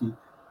community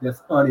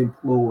that's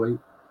unemployed,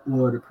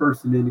 or the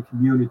person in the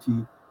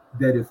community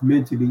that is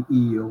mentally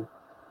ill.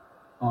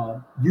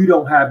 You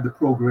don't have the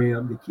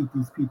program to keep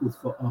these people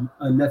from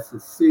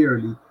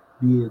unnecessarily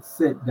being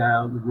sent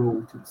down the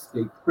road to the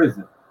state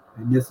prison.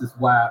 And this is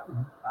why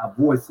our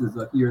voices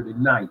are here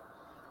tonight.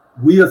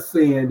 We are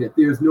saying that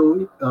there's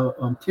no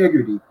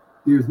integrity.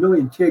 There's no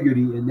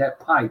integrity in that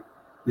pipe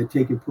that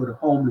they can put a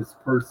homeless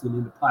person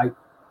in the pipe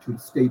to the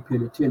state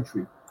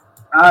penitentiary.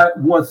 I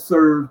once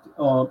served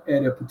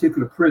at a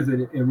particular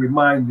prison, and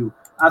remind you,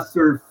 I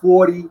served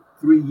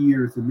 43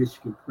 years in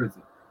Michigan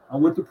prison. I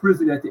went to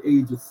prison at the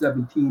age of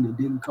 17 and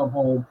didn't come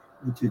home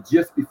until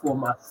just before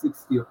my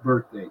 60th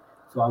birthday.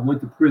 So I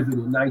went to prison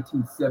in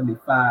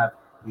 1975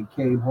 and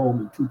came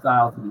home in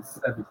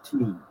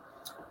 2017.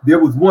 There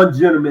was one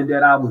gentleman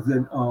that I was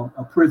in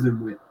a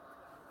prison with,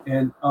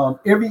 and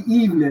every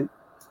evening,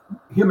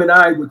 him and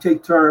I would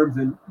take turns,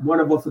 and one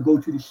of us would go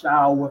to the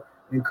shower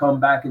and come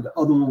back, and the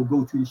other one would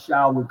go to the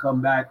shower and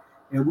come back,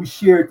 and we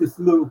shared this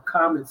little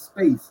common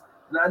space.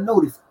 And I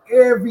noticed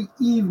every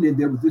evening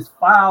there was this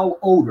foul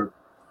odor,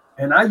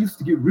 and I used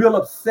to get real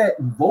upset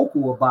and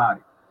vocal about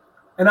it.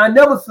 And I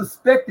never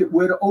suspected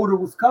where the odor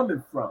was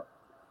coming from.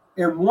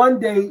 And one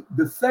day,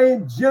 the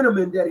same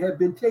gentleman that had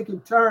been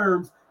taking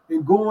turns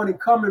and going and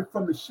coming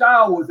from the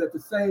showers at the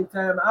same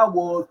time I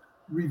was,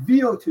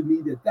 revealed to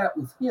me that that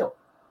was him.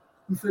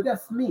 He said,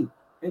 "That's me,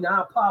 and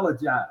I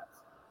apologize."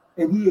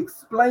 And he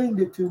explained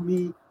it to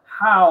me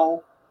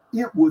how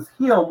it was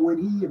him when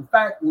he, in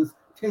fact, was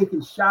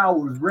taking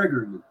showers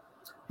regularly.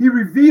 He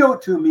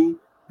revealed to me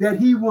that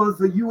he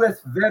was a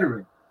U.S.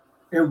 veteran,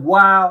 and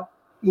while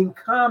in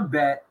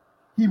combat,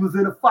 he was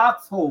in a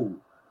foxhole,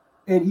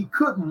 and he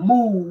couldn't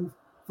move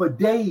for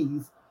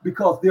days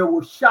because there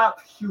were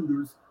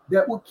sharpshooters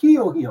that would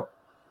kill him.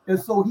 And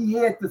so he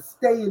had to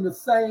stay in the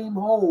same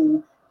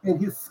hole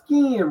and his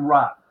skin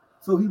rot.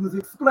 So he was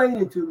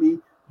explaining to me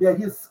that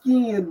his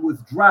skin was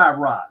dry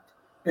rot.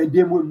 And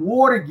then when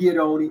water get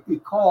on it,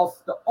 it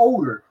causes the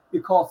odor.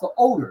 It causes an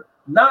odor.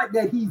 Not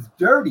that he's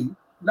dirty,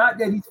 not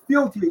that he's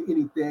filthy or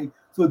anything.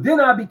 So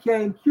then I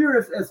became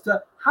curious as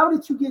to how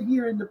did you get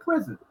here in the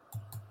prison?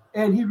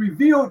 And he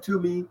revealed to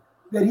me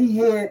that he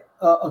had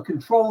a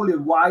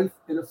controlling wife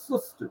and a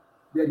sister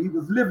that he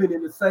was living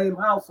in the same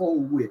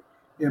household with.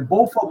 And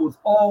both of them was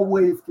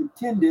always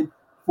contending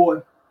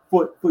for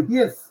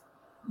his,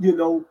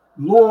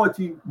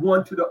 loyalty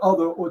one to the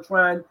other or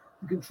trying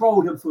to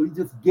control him. So he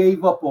just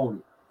gave up on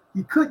it.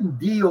 He couldn't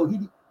deal.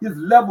 His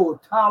level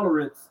of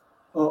tolerance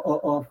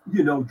of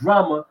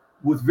drama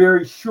was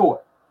very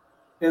short.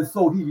 And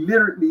so he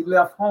literally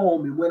left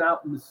home and went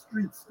out in the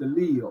streets to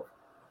live.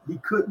 He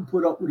couldn't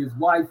put up with his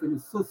wife and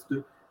his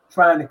sister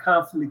trying to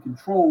constantly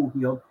control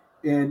him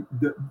and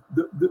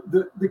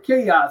the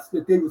chaos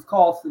that they was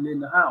causing in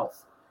the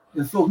house.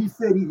 And so he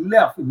said he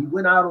left and he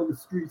went out on the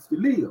streets to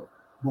live.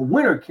 But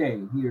winter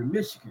came here in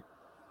Michigan,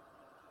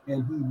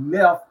 and he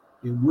left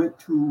and went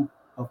to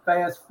a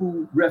fast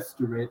food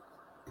restaurant,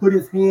 put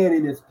his hand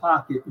in his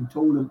pocket and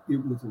told him it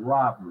was a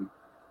robbery,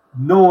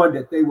 knowing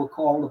that they would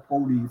call the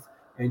police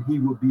and he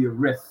would be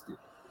arrested.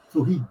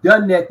 So he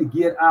done that to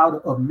get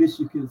out of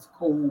Michigan's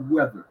cold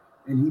weather,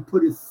 and he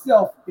put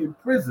himself in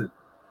prison.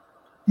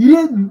 He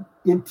didn't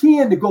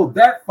intend to go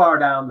that far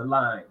down the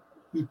line.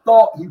 He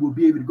thought he would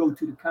be able to go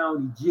to the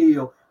county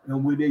jail,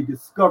 and when they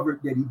discovered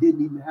that he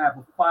didn't even have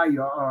a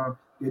firearm,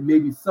 that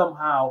maybe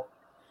somehow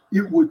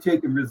it would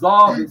take and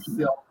resolve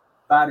itself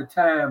by the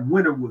time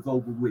winter was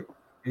over with,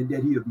 and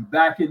that he'll be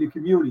back in the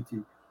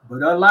community.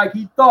 But unlike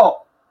he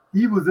thought,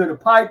 he was in a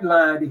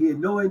pipeline that had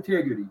no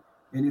integrity,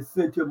 and it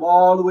sent him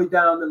all the way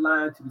down the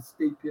line to the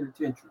state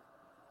penitentiary.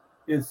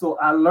 And so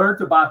I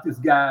learned about this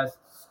guy's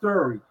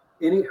story,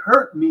 and it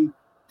hurt me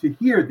to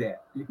hear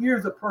that.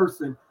 Here's a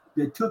person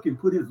that took and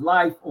put his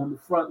life on the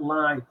front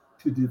line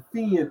to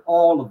defend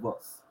all of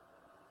us.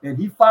 And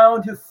he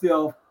found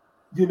himself,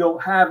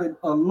 having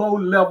a low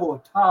level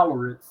of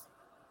tolerance,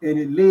 and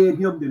it led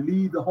him to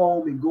leave the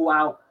home and go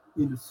out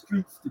in the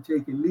streets to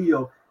take and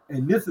live.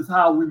 And this is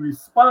how we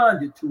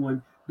responded to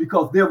him,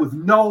 because there was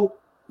no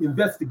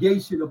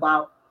investigation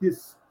about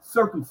his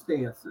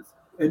circumstances.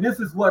 And this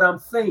is what I'm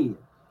saying.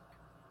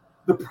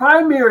 The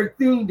primary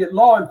thing that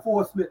law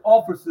enforcement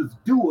officers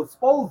do or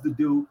supposed to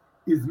do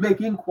is make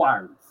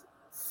inquiries,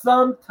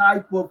 some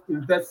type of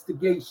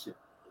investigation.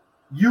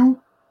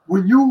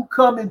 When you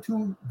come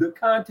into the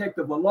contact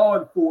of a law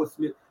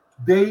enforcement,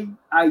 they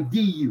ID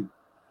you.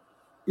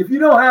 If you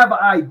don't have an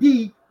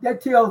ID,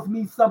 that tells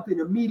me something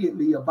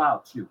immediately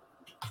about you.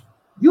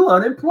 You're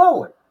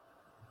unemployed.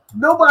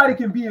 Nobody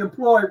can be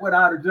employed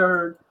without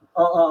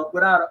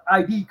without an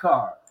ID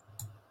card.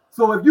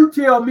 So if you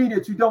tell me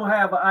that you don't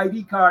have an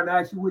ID card and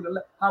I ask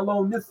you how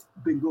long this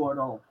has been going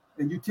on,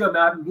 and you tell me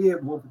I haven't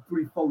had one for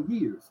 3-4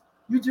 years,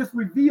 you just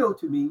revealed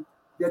to me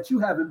that you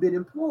haven't been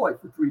employed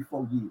for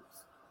 3-4 years.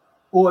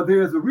 Or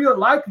there's a real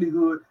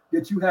likelihood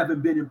that you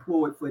haven't been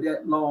employed for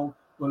that long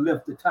or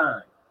length of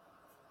time.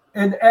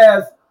 And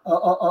as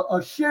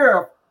a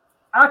sheriff,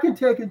 I can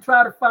take and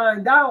try to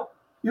find out,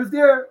 is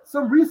there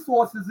some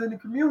resources in the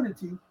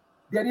community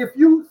that if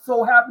you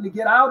so happen to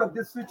get out of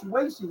this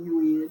situation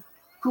you're in,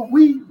 could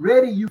we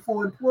ready you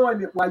for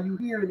employment while you're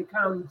here in the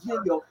county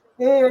jail?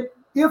 And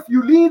if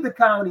you leave the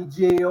county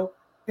jail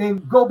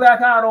and go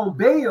back out on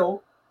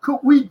bail, could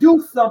we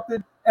do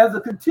something as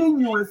a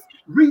continuous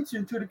reach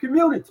into the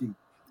community?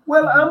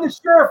 Well, I'm the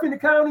sheriff in the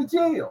county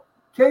jail.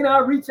 Can I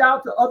reach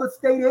out to other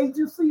state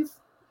agencies?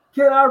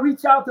 Can I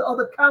reach out to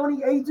other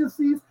county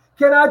agencies?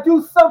 Can I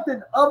do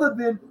something other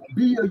than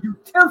be a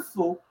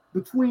utensil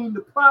between the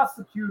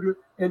prosecutor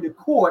and the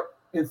court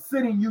and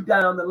sending you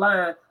down the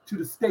line to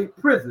the state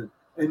prison?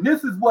 And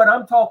this is what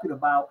I'm talking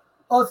about,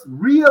 us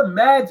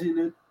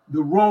reimagining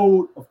the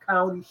role of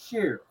county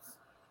sheriffs.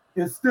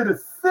 Instead of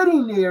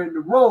sitting there in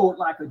the road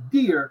like a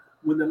deer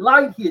when the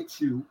light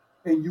hits you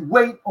and you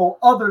wait on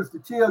others to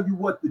tell you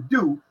what to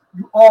do,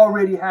 you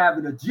already have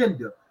an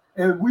agenda.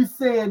 And we're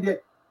saying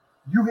that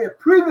you had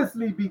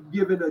previously been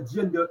given an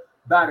agenda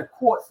by the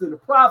courts and the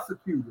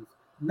prosecutors.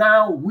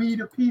 Now we,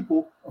 the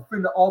people, are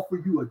going to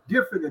offer you a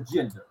different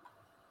agenda.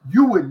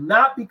 You would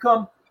not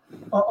become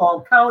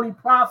county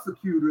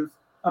prosecutors.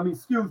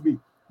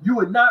 You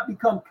would not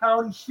become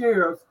county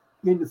sheriffs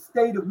in the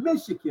state of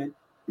Michigan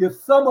if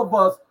some of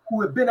us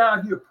who have been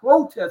out here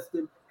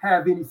protesting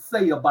have any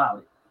say about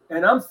it.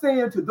 And I'm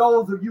saying to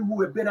those of you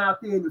who have been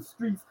out there in the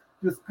streets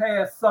this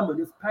past summer,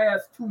 this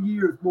past 2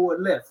 years, more or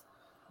less,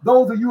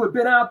 those of you who have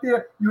been out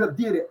there, you have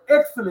did an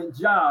excellent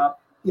job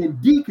in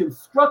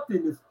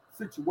deconstructing this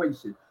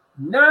situation.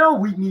 Now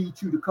we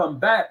need you to come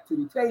back to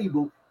the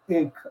table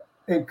and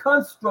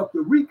construct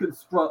or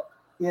reconstruct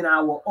in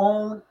our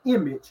own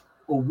image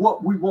of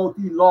what we want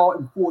the law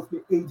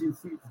enforcement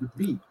agencies to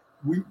be.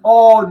 We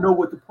all know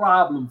what the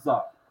problems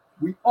are.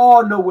 We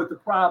all know what the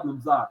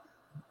problems are.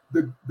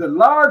 the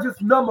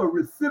largest number of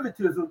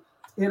recidivism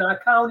in our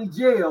county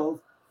jails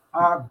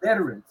are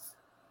veterans.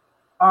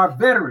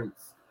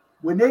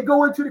 When they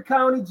go into the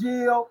county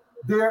jail,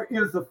 there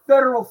is a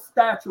federal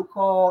statute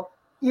called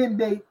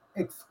Inmate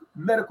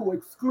Medical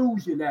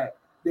Exclusion Act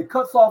that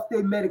cuts off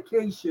their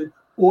medication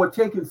or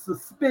taken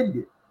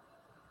suspended.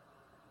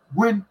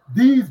 When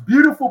these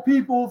beautiful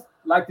peoples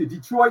like the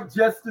Detroit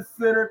Justice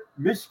Center,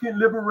 Michigan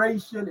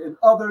Liberation, and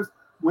others,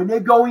 when they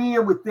go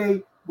in with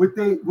they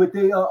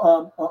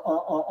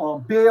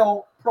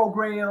bail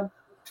program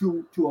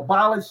to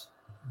abolish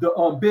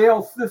the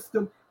bail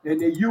system,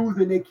 and they're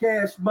using their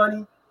cash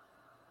money,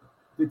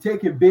 they're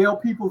taking bail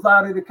peoples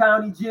out of the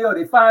county jail,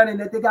 they're finding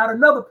that they got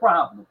another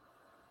problem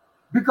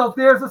because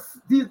there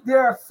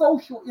are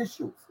social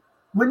issues.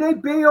 When they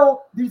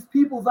bail these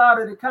peoples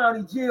out of the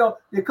county jail,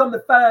 they come to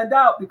find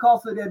out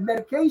because of their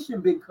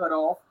medication being cut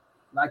off,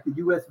 like the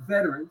U.S.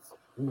 veterans,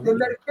 their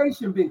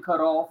medication being cut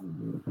off.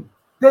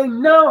 They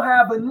now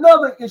have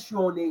another issue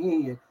on their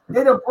hand.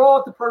 They done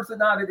brought the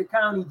person out of the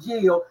county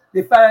jail.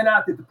 They find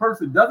out that the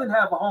person doesn't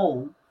have a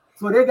home,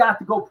 so they got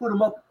to go put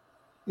them up.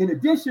 In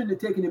addition to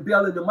taking and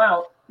bailing them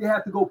out, they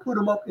have to go put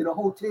them up in a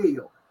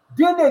hotel.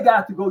 Then they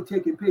got to go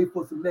take and pay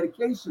for some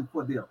medication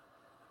for them.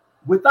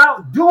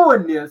 Without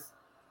doing this,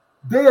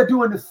 they are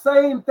doing the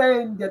same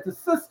thing that the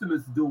system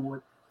is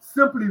doing,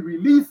 simply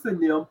releasing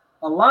them,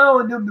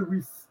 allowing them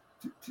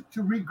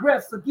to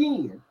regress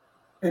again.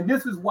 And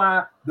this is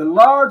why the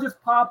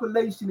largest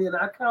population in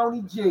our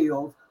county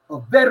jails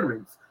are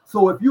veterans.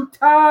 So if you're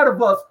tired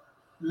of us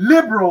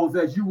liberals,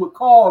 as you would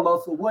call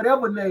us, or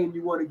whatever name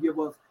you want to give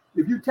us,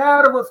 if you're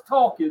tired of us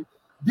talking,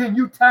 then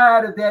you're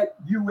tired of that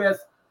U.S.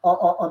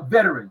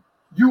 Veteran.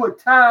 You are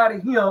tired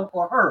of him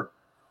or her.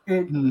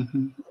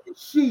 And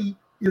she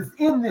is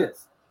in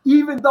this.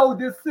 Even though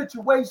this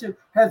situation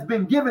has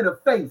been given a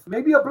face,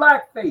 maybe a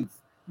black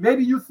face,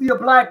 maybe you see a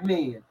black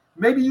man,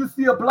 maybe you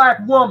see a black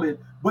woman,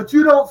 but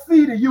you don't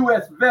see the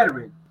U.S.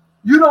 veteran.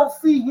 You don't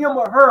see him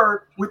or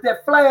her with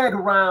that flag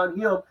around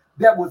him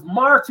that was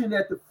marching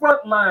at the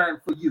front line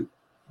for you.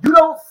 You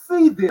don't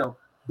see them,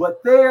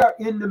 but they're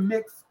in the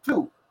mix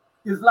too.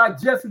 It's like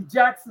Jesse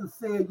Jackson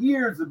said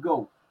years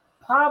ago,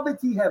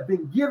 poverty has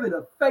been given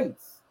a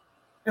face.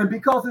 And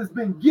because it's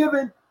been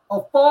given a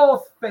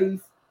false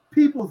face,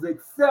 people's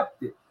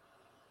accept it.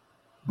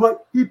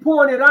 But he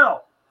pointed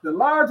out the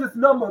largest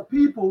number of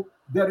people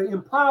that are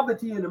in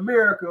poverty in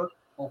America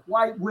are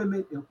white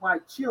women and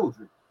white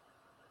children.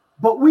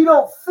 But we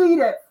don't see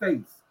that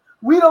face.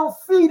 We don't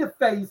see the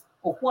face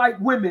of white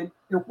women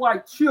and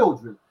white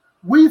children.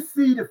 We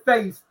see the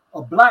face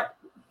of black,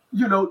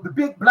 the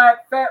big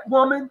black fat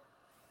woman.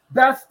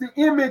 That's the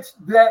image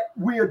that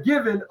we are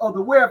given of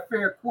the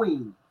welfare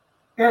queen.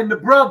 And the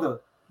brother,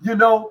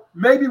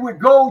 maybe with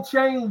gold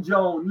change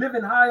on,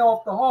 living high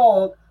off the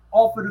hog,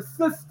 off of the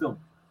system.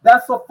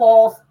 That's a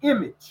false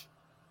image.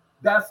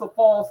 That's a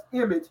false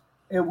image,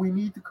 and we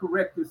need to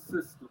correct this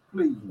system,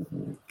 please.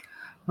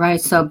 Right.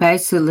 So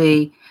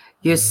basically,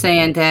 you're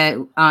saying that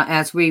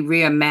as we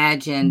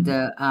reimagine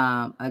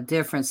a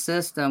different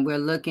system, we're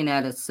looking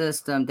at a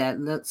system that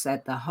looks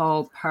at the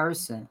whole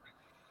person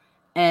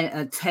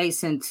and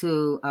takes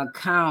into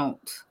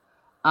account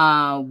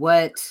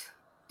what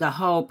the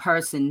whole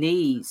person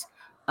needs,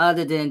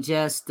 other than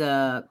just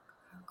the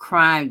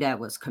crime that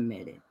was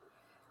committed.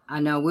 I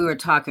know we were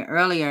talking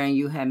earlier and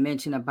you had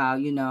mentioned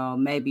about,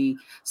 maybe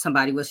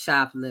somebody was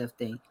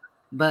shoplifting,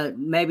 but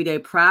maybe their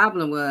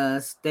problem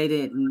was they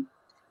didn't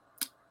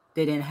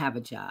have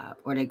a job,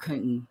 or they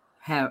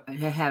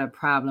had a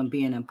problem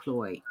being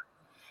employed.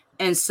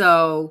 And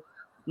so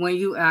when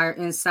you are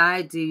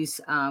inside these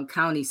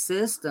county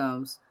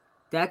systems,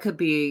 that could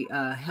be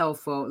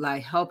helpful,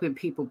 like helping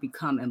people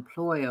become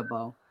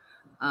employable.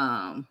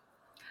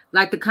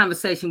 Like the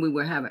conversation we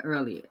were having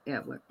earlier,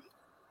 Edward.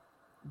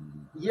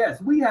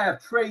 Yes, we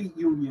have trade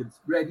unions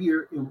right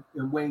here in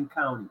Wayne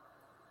County.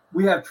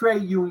 We have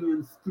trade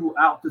unions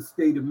throughout the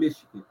state of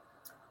Michigan.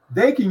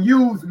 They can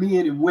use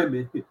men and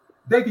women.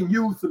 They can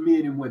use some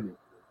men and women.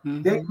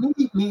 Mm-hmm. They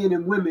need men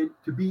and women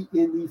to be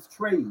in these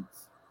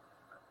trades.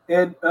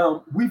 And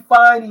we're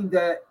finding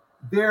that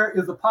there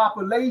is a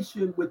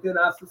population within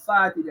our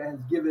society that has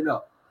given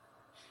up.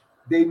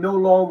 They no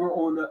longer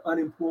on the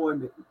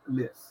unemployment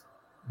list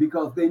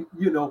because they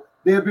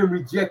have been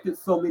rejected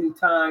so many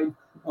times,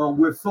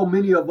 where so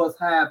many of us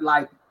have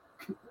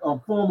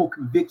formal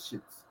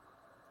convictions.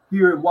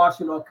 Here in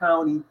Washtenaw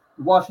County,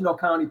 the Washtenaw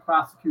County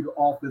Prosecutor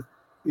Office,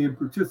 in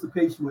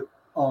participation with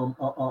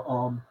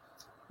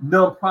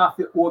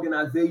nonprofit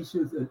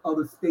organizations and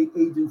other state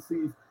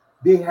agencies,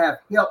 they have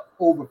helped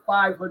over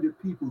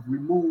 500 people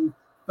remove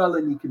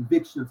felony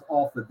convictions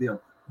off of them,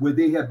 where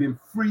they have been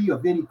free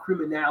of any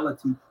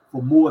criminality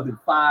for more than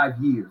 5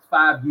 years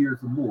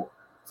or more.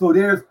 So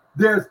there's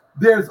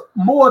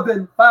more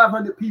than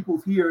 500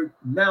 people here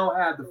now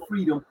have the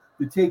freedom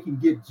to take and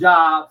get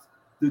jobs,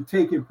 to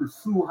take and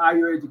pursue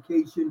higher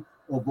education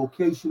or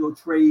vocational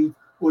trades,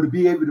 or to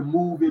be able to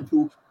move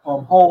into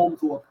homes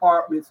or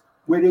apartments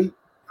where they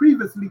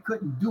previously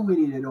couldn't do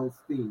any of those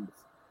things.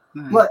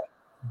 Right. But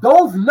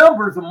those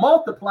numbers are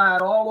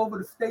multiplied all over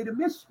the state of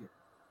Michigan.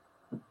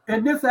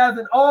 And this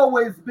hasn't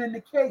always been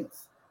the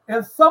case.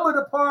 And some of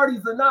the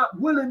parties are not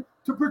willing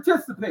to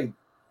participate.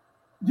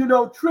 You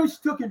know,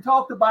 Trish took and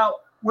talked about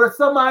where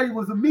somebody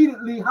was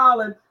immediately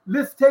hollering,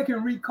 let's take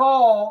and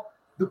recall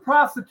the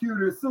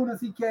prosecutor as soon as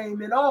he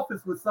came in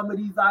office with some of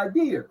these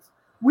ideas.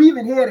 We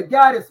even had a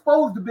guy that's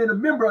supposed to have been a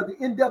member of the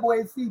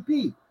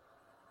NAACP.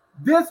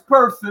 This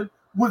person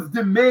was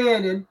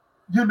demanding,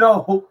 you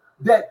know,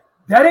 that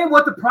ain't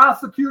what the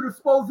prosecutor's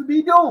supposed to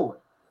be doing.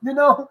 You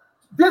know,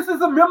 this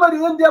is a member of the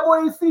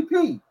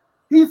NAACP.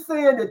 He's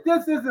saying that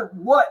this isn't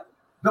what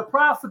the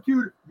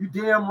prosecutor, you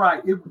damn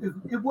right,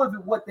 it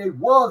wasn't what they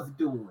was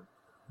doing.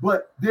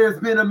 But there's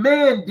been a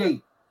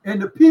mandate,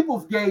 and the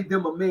peoples gave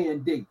them a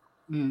mandate.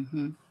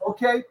 Mm-hmm.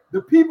 Okay?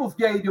 The peoples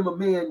gave them a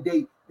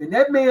mandate, and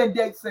that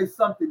mandate says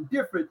something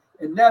different,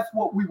 and that's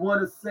what we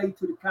want to say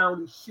to the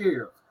county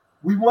sheriffs.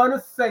 We want to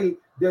say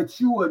that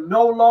you are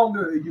no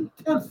longer a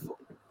utensil.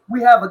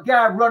 We have a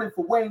guy running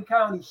for Wayne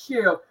County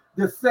Sheriff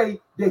that say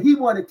that he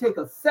want to take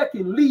a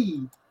second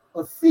lead,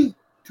 a seat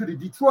to the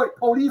Detroit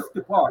Police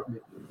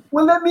Department.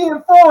 Well, let me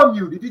inform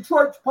you, the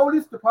Detroit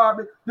Police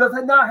Department does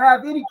not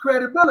have any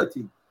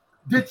credibility.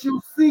 Did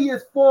you see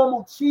his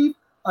former chief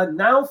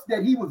announce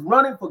that he was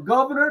running for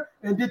governor?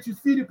 And did you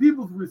see the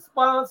people's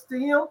response to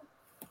him?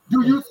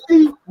 Do you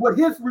see what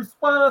his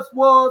response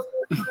was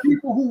to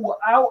people who were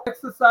out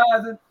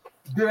exercising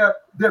their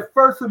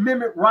First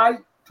Amendment right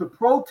to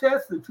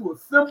protest and to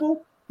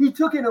assemble? He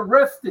took and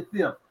arrested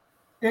them.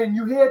 And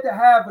you had to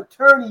have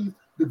attorneys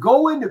to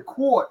go into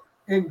court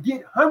and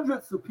get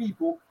hundreds of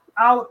people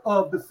out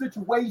of the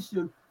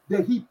situation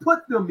that he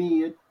put them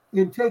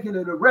in taking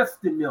and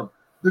arresting them.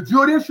 The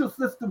judicial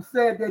system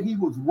said that he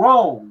was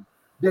wrong,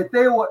 that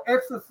they were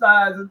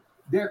exercising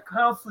their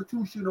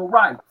constitutional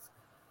rights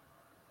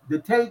to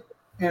take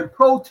and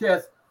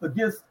protest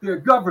against their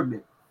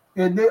government.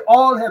 And they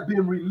all have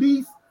been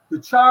released. The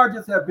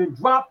charges have been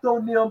dropped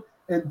on them.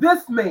 And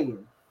this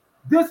man,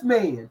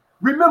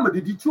 remember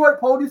the Detroit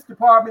Police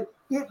Department,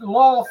 it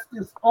lost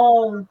its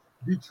own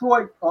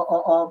Detroit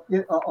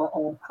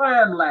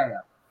crime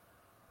lab.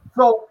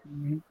 So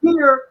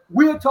here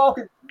we're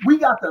talking, we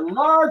got the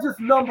largest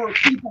number of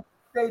people in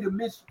the state of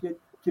Michigan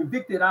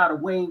convicted out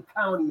of Wayne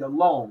County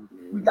alone.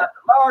 We got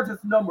the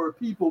largest number of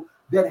people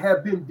that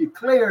have been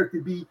declared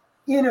to be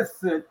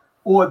innocent,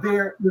 or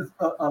there is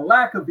a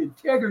lack of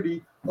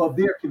integrity of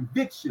their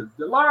convictions,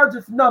 the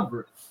largest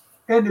number.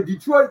 And the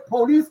Detroit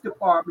Police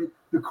Department,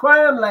 the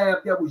crime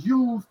lab that was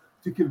used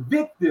to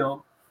convict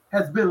them,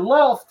 has been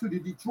lost to the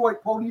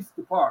Detroit Police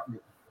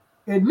Department.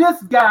 And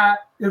this guy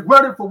is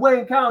running for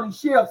Wayne County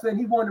Sheriff, saying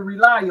he want to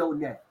rely on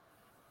that.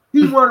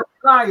 He want to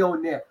rely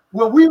on that.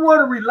 Well, we want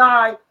to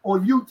rely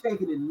on you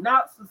taking and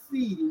not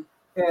succeeding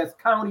as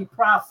county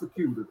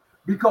prosecutor,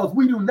 because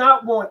we do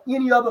not want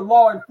any other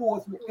law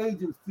enforcement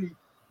agency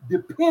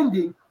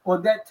depending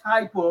on that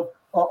type of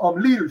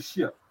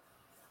leadership.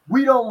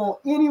 We don't want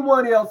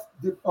anyone else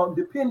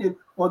dependent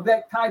on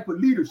that type of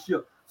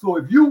leadership. So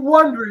if you're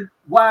wondering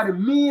why the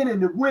men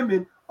and the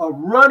women are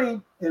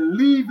running and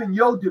leaving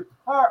your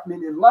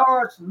department in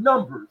large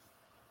numbers,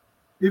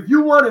 if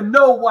you want to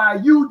know why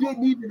you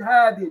didn't even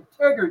have the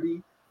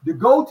integrity to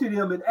go to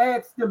them and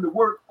ask them to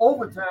work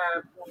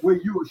overtime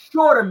where you were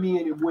shorter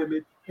men and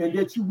women, and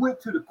that you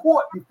went to the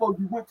court before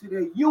you went to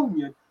their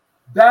union,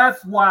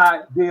 that's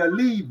why they're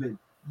leaving.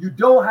 You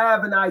don't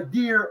have an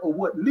idea of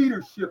what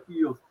leadership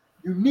is.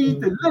 You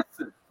need to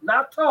listen,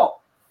 not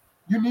talk.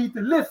 You need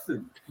to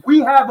listen. We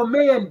have a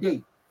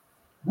mandate.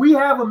 We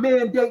have a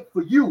mandate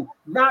for you,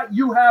 not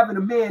you having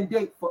a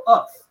mandate for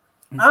us.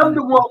 I'm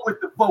the one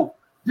with the vote.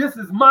 This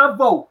is my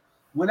vote.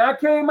 When I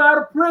came out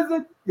of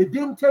prison, it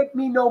didn't take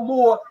me no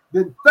more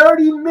than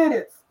 30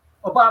 minutes.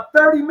 About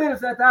 30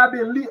 minutes after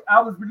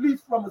I was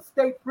released from a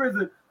state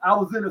prison, I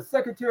was in a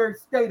Secretary of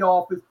State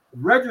office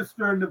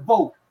registering to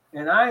vote.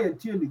 And I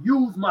intend to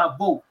use my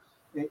vote.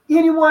 And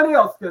anyone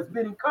else that's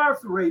been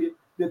incarcerated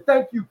that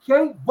think you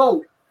can't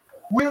vote,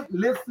 quit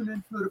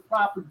listening to the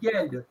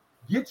propaganda.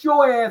 Get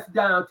your ass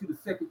down to the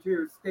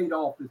Secretary of State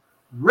office.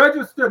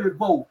 Register to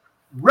vote.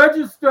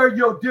 Register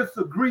your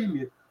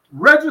disagreement.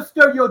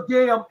 Register your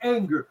damn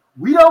anger.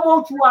 We don't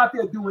want you out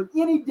there doing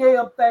any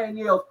damn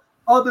thing else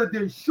other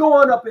than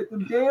showing up at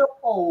them damn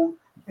polls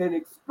and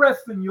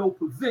expressing your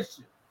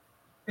position.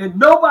 And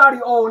nobody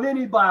owes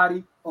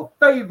anybody a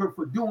favor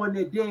for doing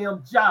their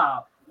damn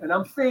job. And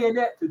I'm saying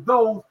that to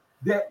those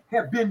that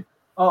have been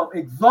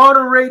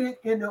exonerated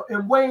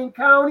in Wayne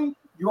County.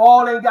 You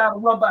all ain't got to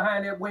run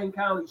behind that Wayne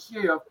County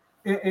sheriff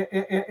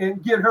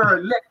and get her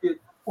elected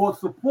or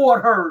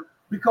support her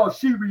because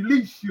she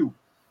released you.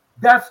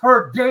 That's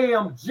her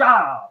damn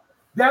job.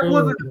 That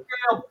wasn't a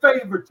damn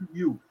favor to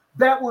you.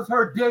 That was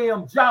her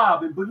damn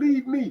job. And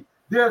believe me,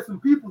 there are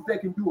some people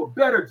that can do a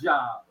better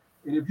job.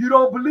 And if you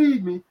don't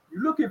believe me,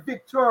 you look at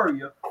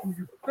Victoria, who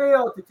you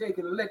failed to take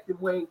an election in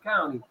Wayne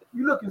County.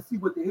 You look and see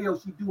what the hell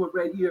she's doing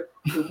right here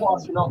in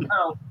Washington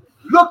County.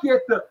 Look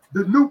at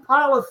the new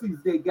policies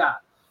they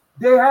got.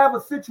 They have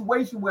a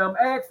situation where I'm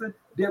asking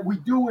that we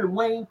do in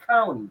Wayne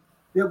County.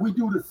 that we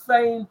do the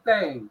same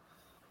thing.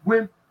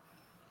 When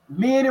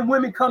men and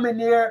women come in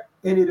there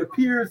and it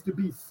appears to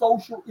be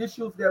social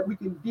issues that we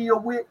can deal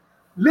with,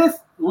 let's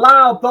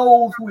allow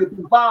those who have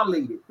been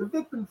violated, the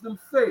victims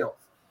themselves,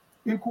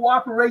 in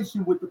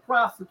cooperation with the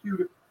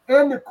prosecutor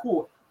and the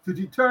court, to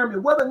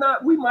determine whether or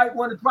not we might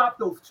want to drop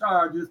those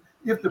charges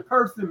if the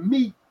person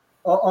meet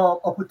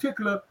a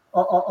particular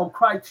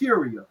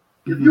criteria.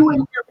 If you in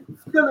here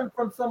stealing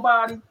from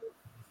somebody,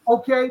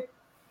 okay,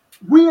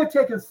 we are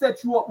taking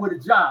set you up with a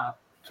job.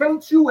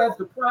 Can't you, as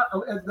the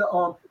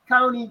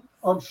county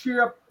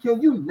sheriff,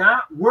 can you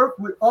not work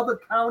with other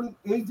county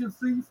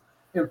agencies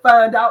and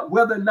find out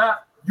whether or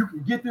not you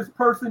can get this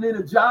person in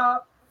a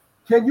job?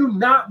 Can you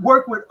not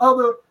work with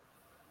other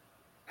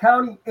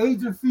county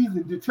agencies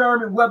and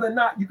determine whether or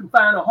not you can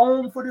find a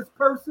home for this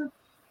person?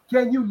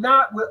 Can you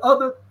not, with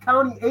other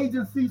county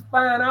agencies,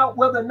 find out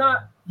whether or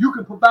not you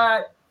can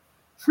provide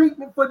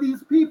treatment for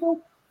these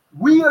people?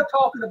 We are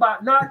talking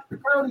about not the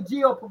county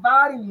jail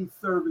providing these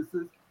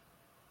services.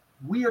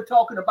 We are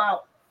talking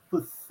about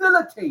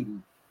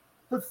facilitating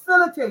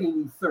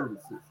these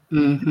services.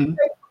 Mm-hmm. You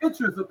take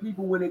pictures of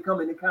people when they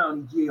come into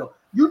county jail.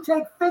 You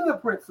take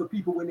fingerprints of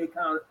people when they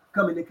come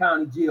into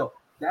county jail.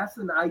 That's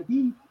an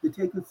ID to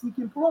take and seek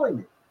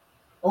employment.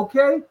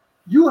 Okay?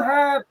 You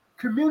have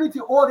community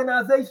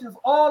organizations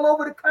all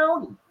over the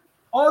county.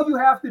 All you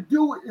have to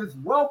do is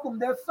welcome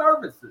their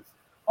services.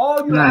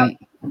 All you have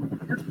to do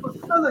is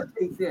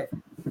facilitate that.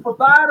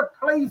 Provide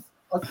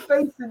a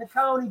space in the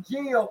county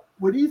jail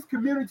where these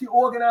community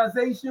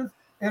organizations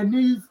and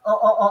these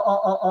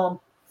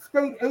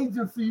state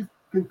agencies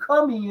can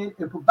come in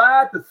and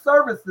provide the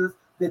services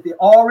that they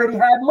already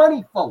have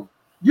money for.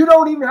 You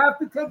don't even have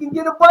to take and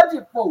get a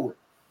budget for it.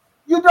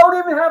 You don't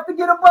even have to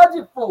get a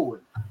budget for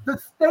it. The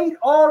state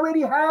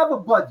already have a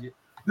budget.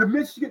 The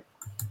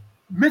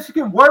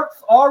Michigan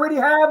Works already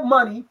have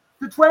money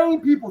to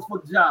train people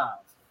for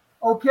jobs.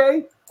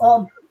 Okay,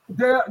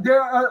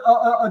 there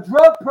are a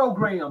drug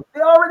program.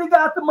 They already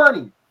got the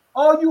money.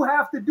 All you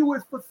have to do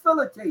is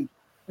facilitate.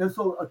 And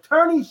so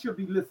attorneys should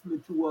be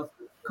listening to us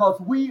because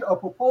we are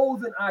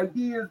proposing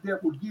ideas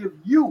that will give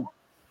you,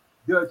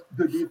 the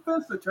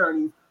defense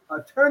attorneys,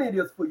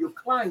 alternatives for your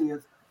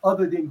clients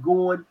other than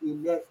going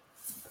in that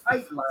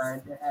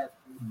pipeline that has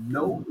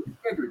no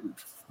integrity.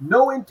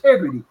 No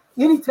integrity.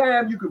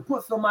 Anytime you can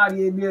put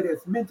somebody in there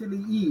that's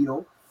mentally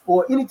ill,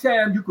 or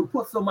anytime you can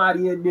put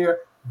somebody in there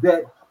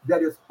that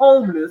is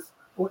homeless,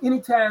 or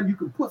anytime you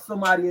can put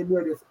somebody in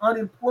there that's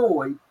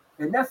unemployed,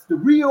 and that's the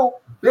real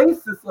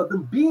basis of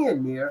them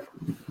being there,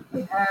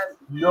 it has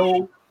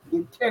no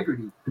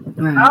integrity.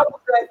 Right.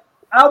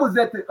 I was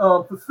at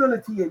the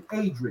facility in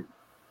Adrian.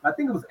 I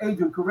think it was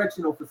Adrian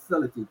Correctional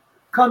Facility.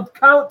 Come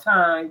count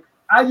time,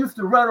 I used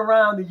to run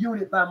around the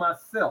unit by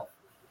myself.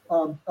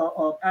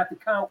 At the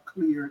count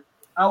cleared,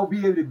 I would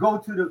be able to go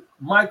to the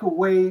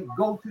microwave,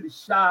 go to the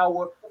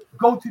shower,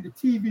 go to the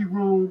TV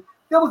room.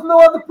 There was no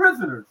other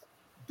prisoners.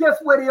 Guess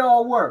where they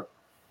all were?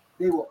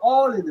 They were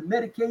all in the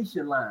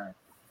medication line.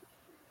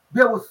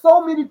 There were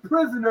so many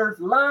prisoners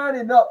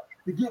lining up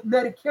to get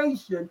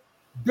medication.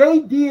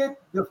 They did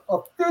the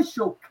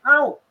official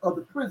count of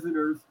the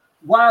prisoners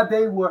while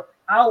they were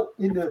out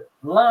in the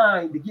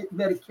line to get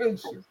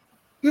medication.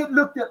 It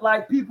looked at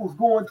like people's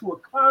going to a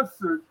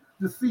concert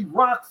to see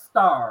rock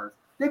stars.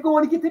 They're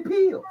going to get the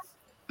pills.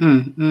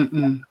 That's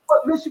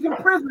what Michigan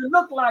prison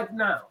look like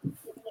now.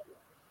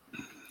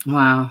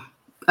 Wow.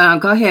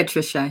 Go ahead,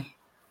 Trisha.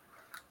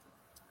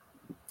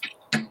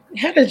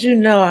 How did you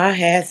know I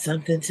had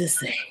something to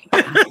say?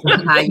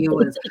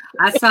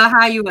 I saw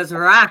how you was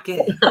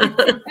rocking.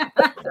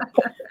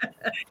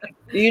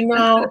 You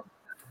know,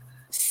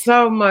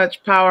 so many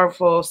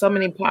powerful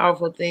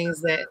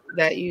things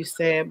that you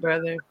said,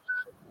 brother.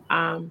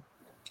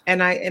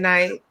 And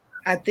I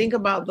think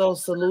about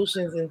those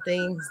solutions and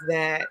things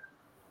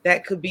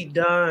that could be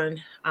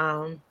done.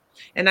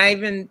 And I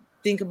even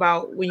think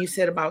about when you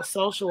said about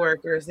social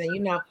workers,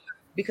 and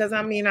because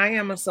I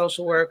am a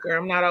social worker.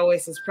 I'm not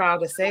always as proud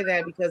to say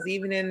that, because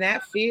even in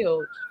that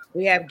field,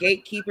 we have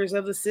gatekeepers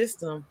of the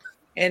system.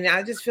 And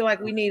I just feel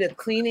like we need a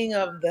cleaning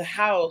of the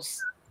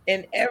house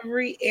in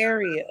every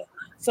area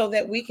so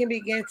that we can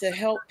begin to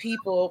help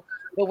people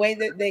the way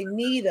that they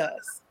need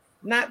us,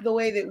 not the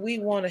way that we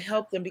want to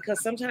help them,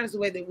 because sometimes the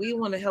way that we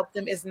want to help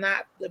them is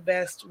not the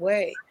best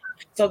way.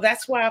 So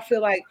that's why I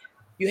feel like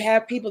you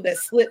have people that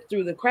slip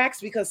through the cracks,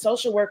 because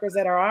social workers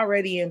that are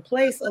already in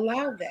place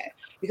allow that,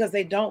 because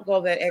they don't go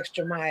that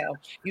extra mile.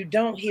 You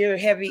don't hear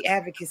heavy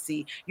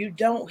advocacy. You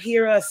don't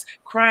hear us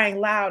crying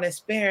loud and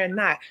sparing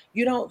not.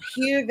 You don't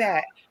hear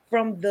that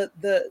from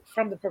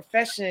the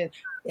profession,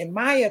 in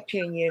my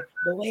opinion,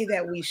 the way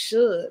that we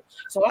should.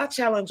 So I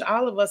challenge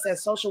all of us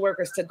as social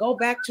workers to go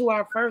back to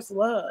our first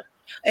love.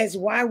 as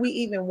why we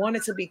even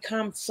wanted to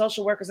become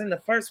social workers in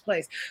the first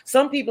place.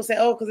 Some people say,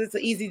 oh, because it's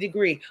an easy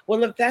degree.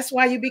 Well, if that's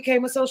why you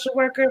became a social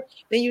worker,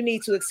 then you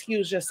need to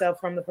excuse yourself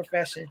from the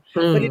profession.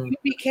 But if you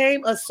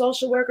became a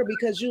social worker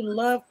because you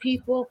love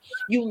people,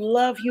 you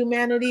love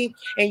humanity,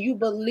 and you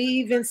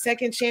believe in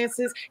second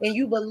chances, and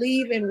you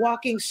believe in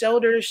walking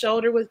shoulder to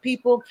shoulder with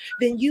people,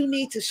 then you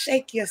need to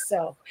shake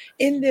yourself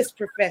in this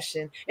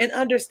profession and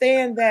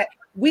understand that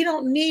we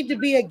don't need to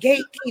be a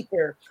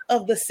gatekeeper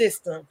of the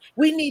system.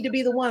 We need to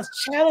be the ones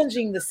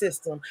challenging the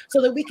system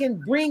so that we can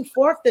bring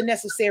forth the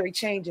necessary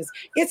changes.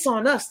 It's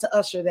on us to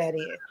usher that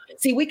in.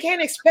 See, we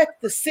can't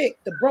expect the sick,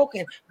 the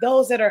broken,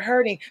 those that are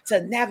hurting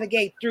to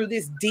navigate through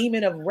this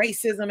demon of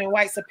racism and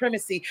white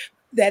supremacy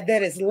that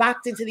is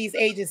locked into these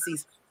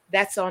agencies.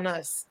 That's on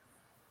us.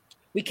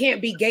 We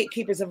can't be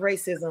gatekeepers of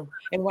racism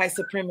and white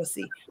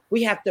supremacy.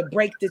 We have to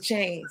break the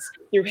chains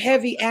through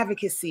heavy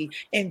advocacy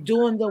and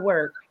doing the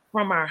work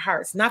from our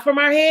hearts, not from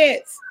our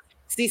heads.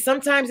 See,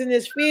 sometimes in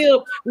this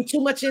field, we're too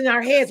much in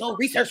our heads. Oh,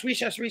 research.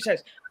 Let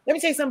me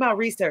tell you something about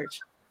research.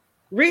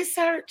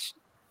 Research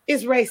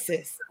is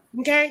racist,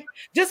 okay?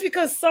 Just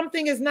because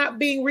something is not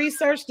being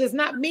researched does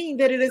not mean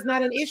that it is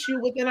not an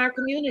issue within our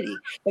community.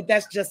 But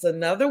that's just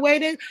another way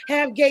to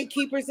have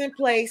gatekeepers in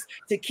place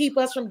to keep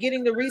us from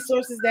getting the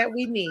resources that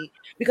we need.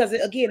 Because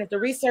again, if the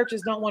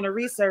researchers don't want to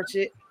research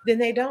it, then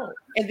they don't.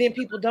 And then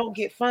people don't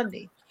get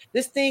funding.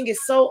 This thing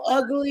is so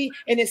ugly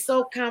and it's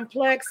so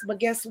complex, but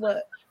guess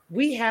what?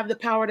 We have the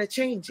power to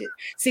change it.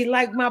 See,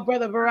 like my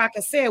brother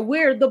Baraka said,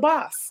 we're the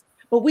boss,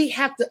 but we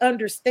have to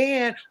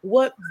understand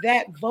what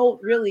that vote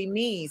really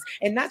means.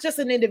 And not just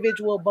an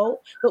individual vote,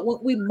 but when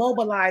we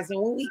mobilize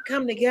and when we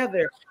come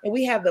together and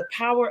we have the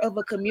power of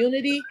a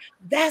community,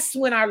 that's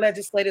when our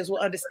legislators will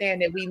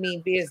understand that we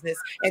mean business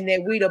and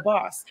that we the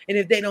boss. And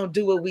if they don't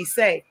do what we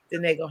say,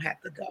 then they're going to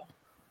have to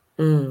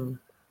go.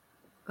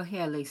 Go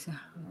ahead, Lisa.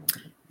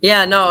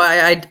 Yeah, no,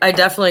 I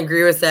definitely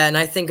agree with that. And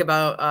I think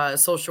about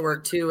social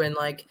work too. And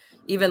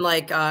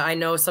I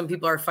know some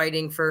people are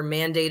fighting for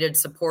mandated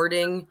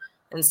supporting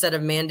instead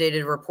of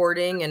mandated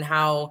reporting, and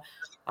how,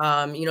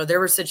 there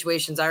were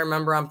situations I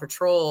remember on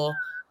patrol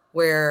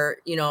where,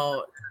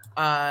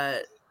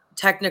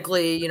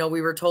 technically,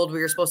 we were told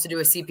we were supposed to do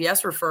a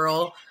CPS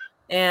referral,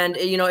 and,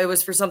 it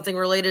was for something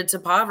related to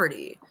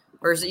poverty,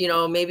 or,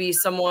 maybe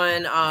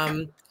someone,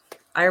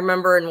 I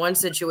remember in one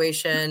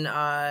situation,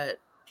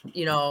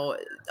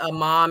 a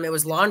mom, it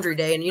was laundry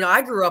day, and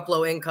I grew up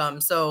low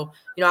income, so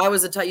I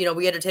was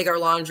we had to take our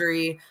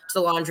laundry to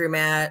the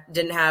laundromat,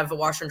 didn't have a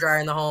washer and dryer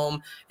in the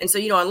home, and so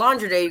on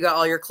laundry day you got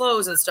all your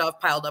clothes and stuff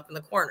piled up in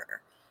the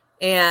corner,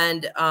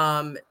 and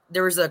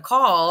there was a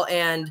call,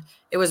 and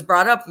it was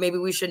brought up maybe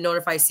we should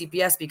notify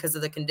CPS because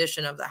of the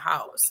condition of the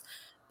house.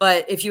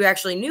 But if you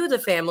actually knew the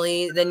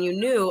family, then you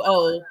knew,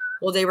 oh,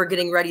 well, they were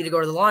getting ready to go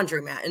to the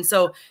laundromat. And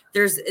so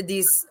there's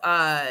these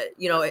I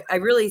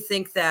really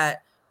think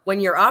that when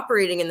you're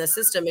operating in the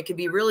system, it could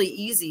be really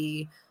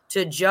easy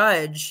to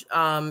judge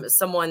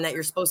someone that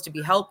you're supposed to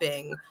be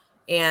helping.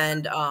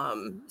 And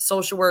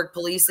social work,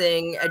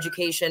 policing,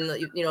 education,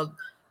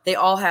 they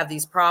all have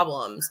these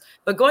problems.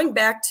 But going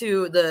back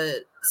to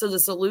the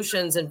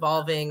solutions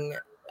involving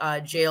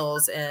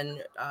jails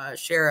and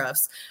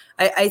sheriffs,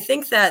 I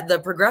think that the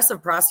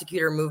progressive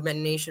prosecutor movement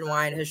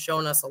nationwide has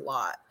shown us a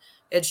lot.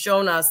 It's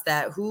shown us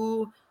that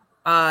who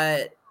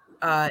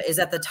is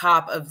at the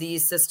top of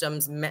these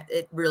systems,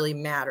 it really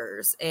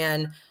matters.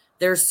 And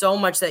there's so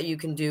much that you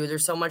can do.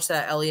 There's so much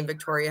that Ellie and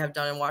Victoria have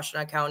done in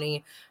Washtenaw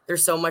County.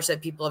 There's so much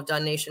that people have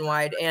done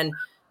nationwide. And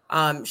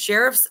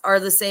sheriffs are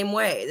the same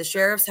way. The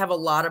sheriffs have a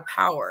lot of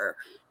power.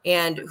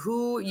 And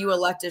who you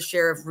elect as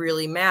sheriff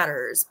really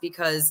matters,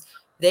 because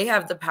they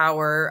have the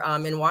power.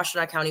 In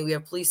Washtenaw County, we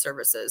have police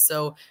services.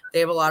 So they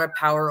have a lot of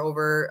power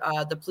over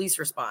the police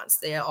response.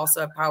 They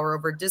also have power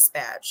over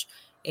dispatch,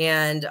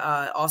 and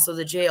also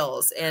the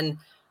jails.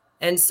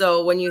 And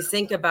so when you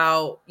think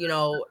about,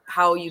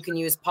 how you can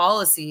use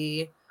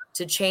policy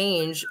to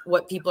change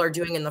what people are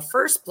doing in the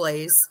first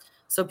place,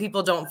 so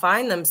people don't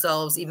find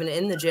themselves even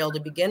in the jail to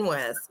begin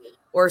with,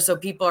 or so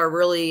people are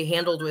really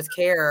handled with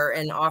care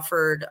and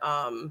offered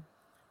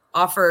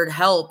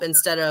help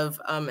instead of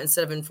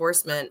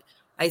enforcement.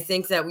 I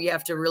think that we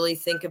have to really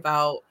think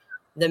about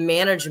the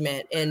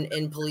management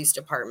in police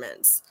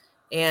departments,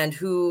 and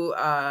who,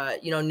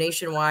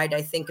 nationwide.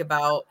 I think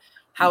about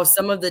how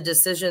some of the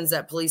decisions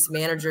that police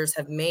managers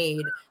have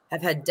made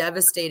have had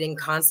devastating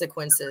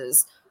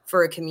consequences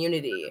for a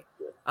community.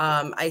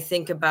 I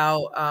think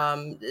about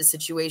the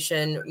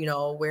situation,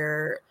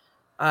 where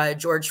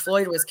George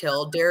Floyd was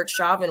killed. Derek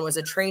Chauvin was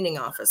a training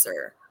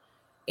officer.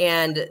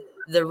 And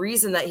the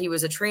reason that he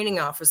was a training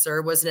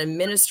officer was an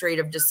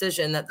administrative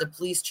decision that the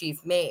police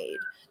chief made.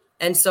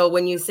 And so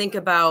when you think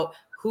about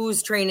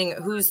who's training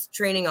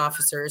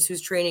officers,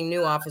 who's training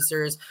new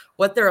officers,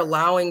 what they're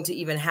allowing to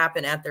even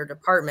happen at their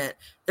department,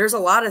 there's a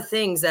lot of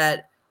things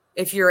that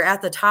if you're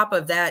at the top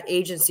of that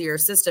agency or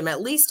system,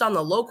 at least on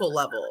the local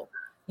level,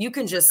 you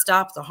can just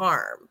stop the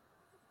harm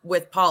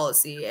with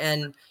policy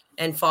and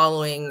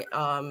following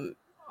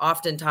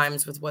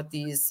oftentimes with what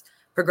these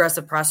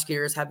progressive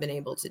prosecutors have been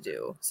able to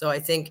do. So I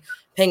think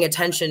paying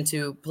attention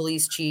to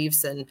police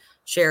chiefs and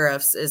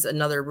sheriffs is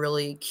another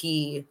really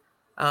key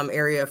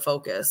area of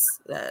focus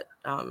that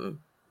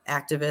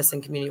activists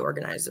and community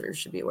organizers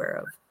should be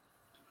aware of.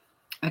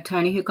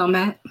 Attorney Hugo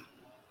Mack?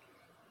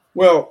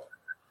 Well,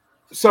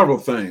 several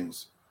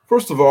things.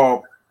 First of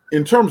all,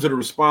 in terms of the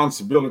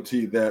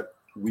responsibility that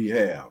we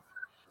have,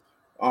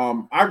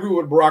 I agree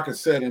with what Baraka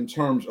said in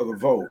terms of the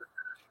vote,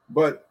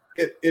 but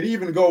it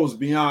even goes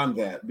beyond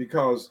that,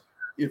 because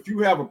if you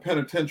have a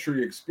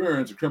penitentiary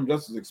experience, a criminal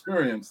justice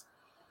experience,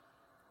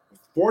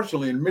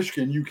 fortunately in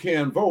Michigan, you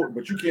can vote,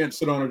 but you can't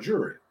sit on a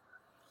jury.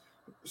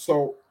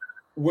 So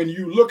when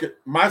you look at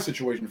my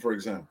situation, for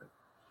example,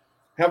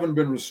 having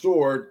been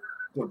restored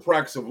to the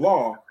practice of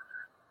law,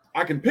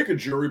 I can pick a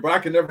jury, but I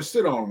can never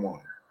sit on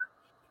one.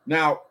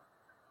 Now,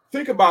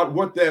 think about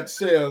what that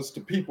says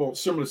to people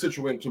similarly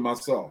situated to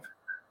myself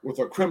with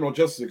a criminal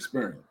justice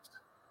experience,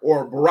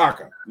 or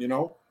Baraka,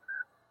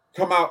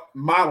 come out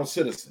model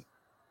citizen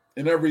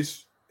in every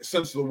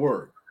sense of the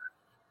word.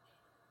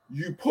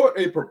 You put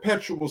a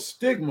perpetual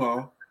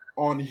stigma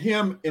on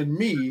him and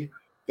me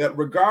that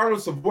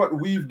regardless of what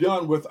we've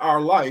done with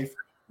our life,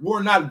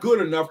 we're not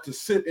good enough to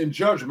sit in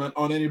judgment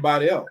on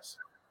anybody else.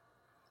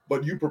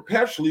 But you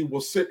perpetually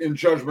will sit in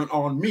judgment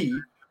on me,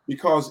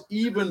 because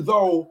even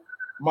though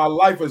my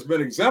life has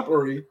been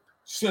exemplary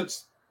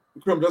since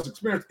the criminal justice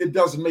experience, it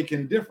doesn't make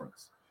any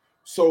difference.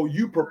 So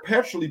you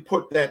perpetually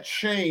put that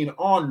chain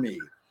on me.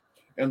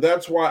 And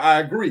that's why I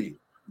agree.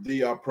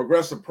 The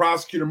progressive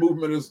prosecutor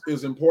movement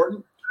is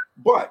important,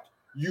 but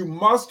you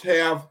must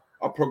have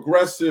a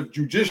progressive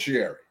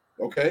judiciary,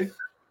 okay?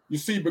 You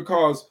see,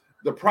 because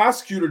the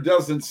prosecutor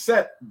doesn't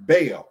set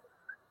bail.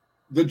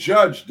 The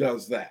judge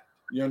does that.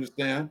 You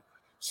understand?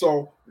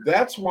 So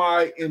that's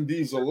why in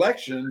these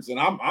elections, and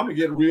I'm going to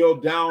get real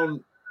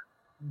down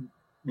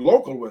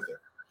local with it.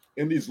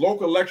 In these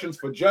local elections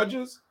for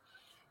judges,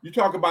 you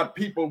talk about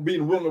people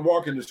being willing to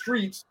walk in the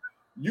streets.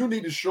 You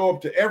need to show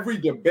up to every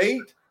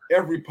debate,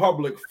 every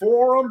public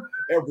forum,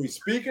 every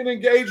speaking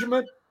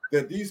engagement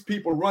that these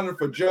people running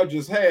for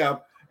judges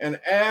have, and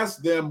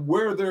ask them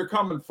where they're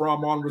coming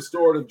from on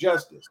restorative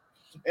justice.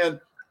 And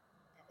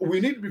we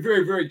need to be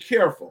very, very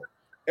careful.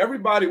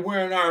 Everybody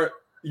wearing our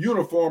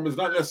uniform is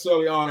not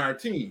necessarily on our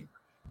team.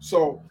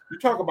 So you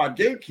talk about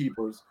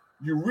gatekeepers,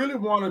 you really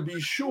want to be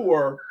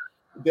sure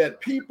that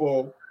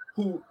people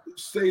who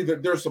say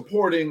that they're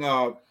supporting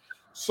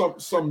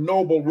some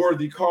noble,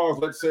 worthy cause,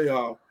 let's say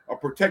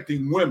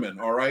protecting women,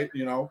 all right,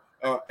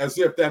 as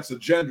if that's a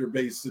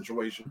gender-based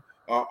situation.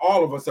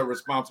 All of us are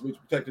responsible to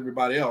protect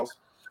everybody else.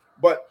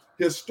 But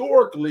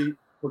historically,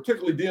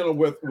 particularly dealing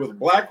with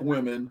Black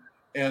women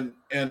and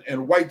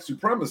white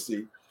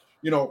supremacy,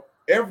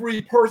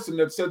 every person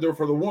that said they're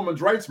for the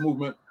women's rights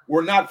movement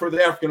were not for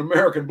the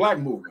African-American Black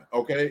movement,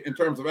 okay, in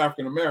terms of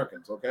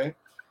African-Americans, okay?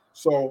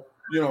 So,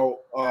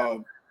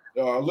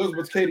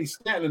 Elizabeth Cady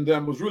Stanton and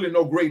them was really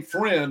no great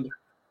friend,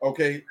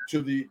 okay,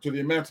 to the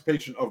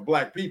emancipation of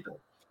Black people.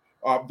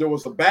 There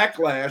was a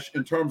backlash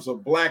in terms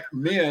of Black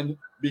men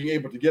being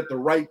able to get the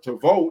right to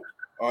vote,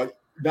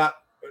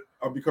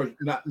 because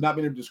not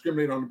being able to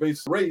discriminate on the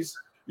basis of race.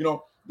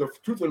 The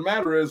truth of the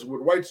matter is,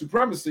 with white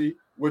supremacy,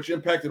 which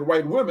impacted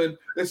white women,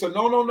 they said,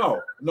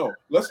 no.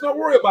 Let's not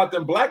worry about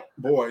them Black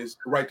boys'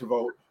 right to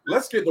vote.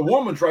 Let's get the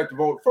woman's right to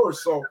vote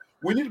first. So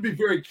we need to be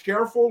very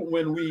careful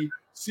when we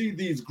see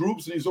these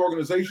groups and these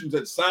organizations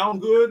that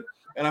sound good.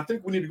 And I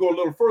think we need to go a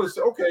little further and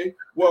say, okay,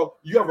 well,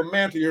 you have a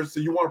mantle here, so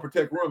you want to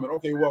protect women.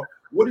 Okay, well,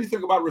 what do you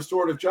think about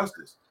restorative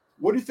justice?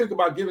 What do you think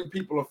about giving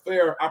people a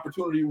fair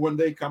opportunity when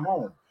they come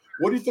home?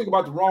 What do you think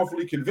about the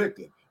wrongfully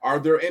convicted? Are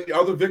there any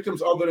other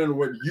victims other than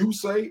what you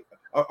say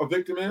a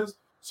victim is?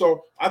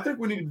 So I think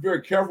we need to be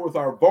very careful with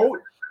our vote,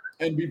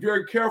 and be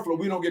very careful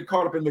that we don't get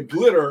caught up in the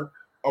glitter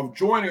of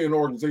joining an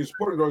organization,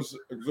 supporting an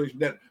organization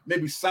that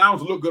maybe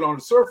sounds look good on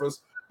the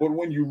surface, but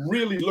when you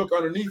really look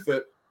underneath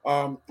it,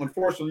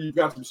 unfortunately, you've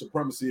got some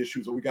supremacy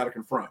issues that we got to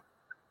confront.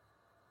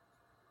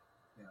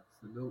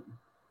 Absolutely.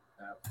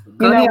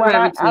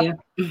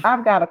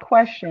 I've got a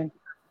question,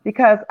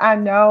 because I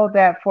know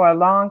that for a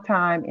long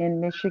time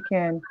in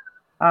Michigan,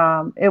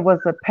 it was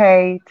a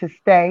pay to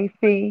stay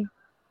fee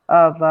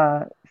of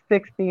 $60,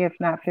 if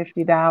not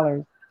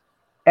 $50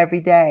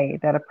 every day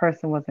that a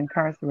person was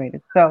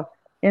incarcerated. So,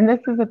 and this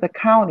is at the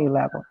county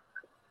level.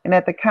 And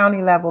at the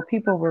county level,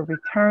 people were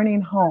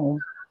returning home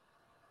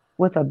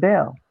with a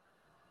bill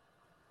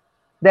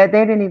that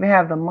they didn't even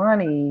have the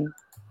money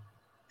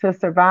to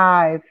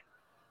survive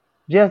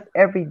just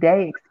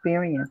everyday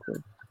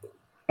experiences.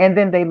 And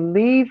then they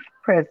leave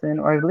prison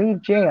or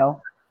leave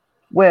jail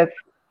with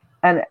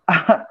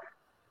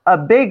a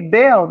big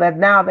bill that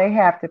now they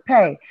have to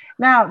pay.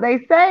 Now,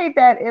 they say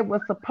that it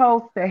was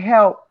supposed to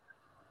help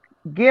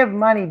give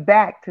money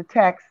back to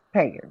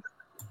taxpayers.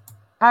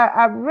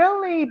 I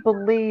really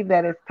believe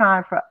that it's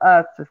time for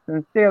us to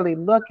sincerely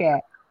look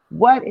at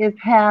what is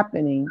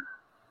happening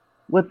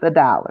with the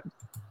dollars.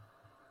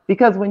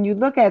 Because when you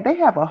look at, they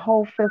have a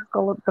whole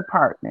fiscal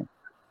department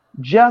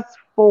just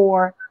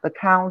for the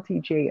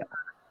county jail.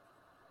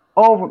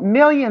 over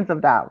millions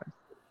of dollars.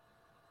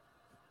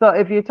 So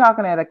if you're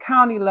talking at a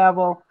county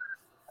level,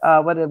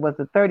 whether it was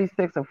a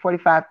 36 or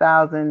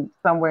 45,000,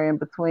 somewhere in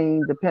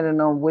between,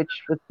 depending on which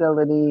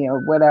facility or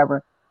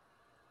whatever,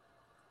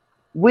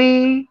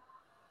 we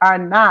are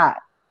not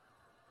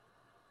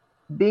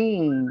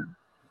being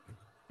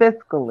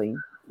fiscally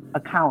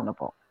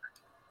accountable.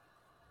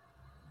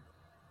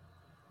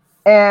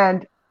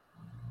 And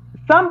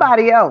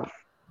somebody else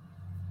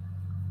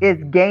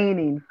is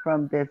gaining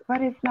from this,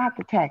 but it's not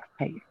the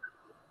taxpayer.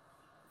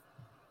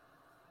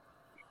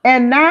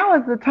 And now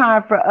is the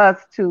time for us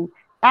to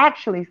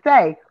actually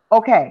say,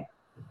 okay,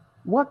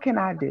 what can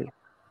I do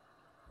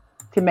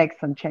to make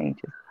some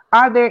changes?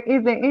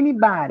 Is there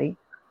anybody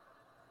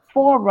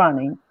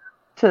forerunning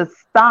to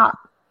stop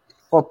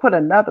or put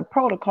another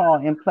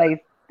protocol in place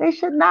they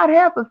should not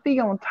have a fee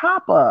on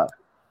top of?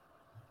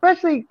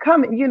 Especially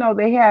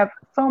they have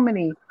so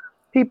many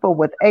people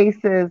with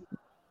ACEs,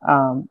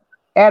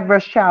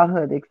 adverse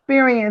childhood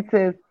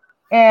experiences,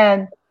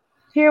 and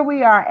here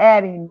we are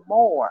adding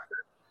more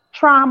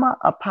trauma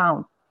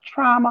upon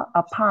trauma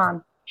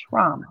upon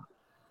trauma.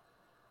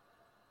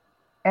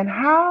 And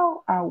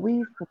how are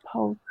we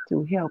supposed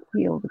to help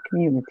heal the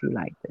community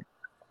like this?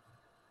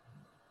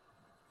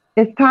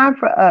 It's time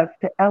for us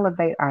to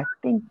elevate our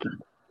thinking.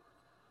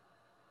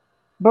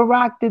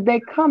 Barack, did they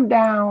come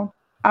down?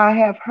 I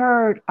have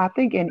heard, I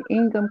think in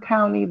Ingham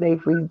County,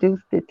 they've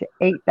reduced it to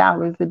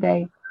 $8 a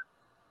day.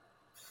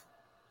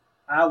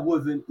 I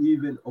wasn't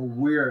even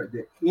aware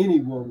that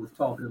anyone was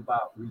talking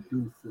about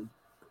reducing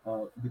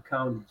the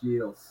county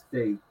jail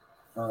stay.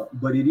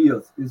 But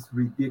it's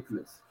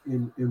ridiculous.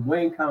 In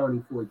Wayne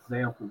County, for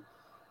example,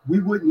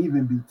 we wouldn't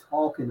even be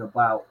talking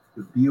about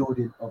the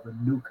building of a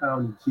new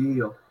county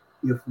jail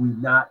if we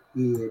not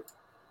had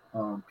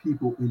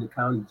people in the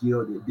county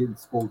jail that didn't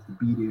supposed to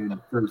be there in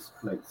the first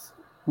place.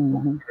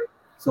 Mm-hmm. Okay?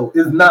 So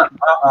it's not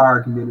my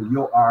argument or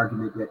your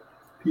argument that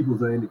people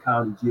are in the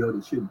county jail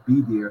that shouldn't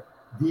be there.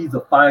 These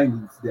are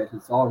findings that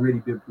has already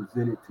been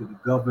presented to the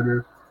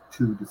governor,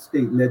 to the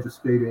state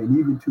legislator, and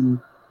even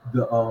to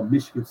the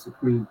Michigan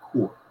Supreme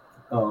Court.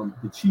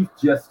 The Chief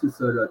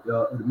Justice of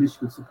the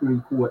Michigan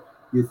Supreme Court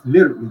is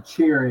literally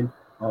chairing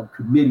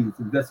committees,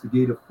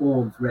 investigative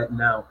forums right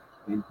now,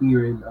 and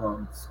hearing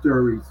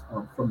stories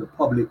from the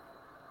public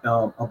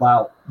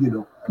about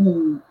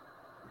who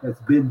has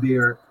been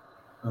there,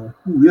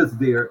 who is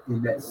there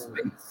in that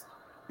space,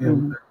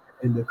 and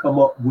to come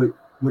up with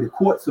the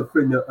courts are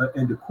finna,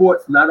 and the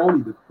courts, not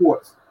only the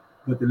courts,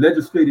 but the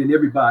legislature and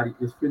everybody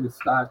is finna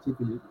start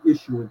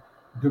issuing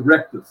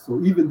directives. So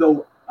even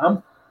though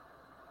I'm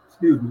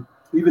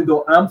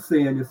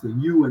saying this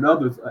and you and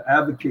others are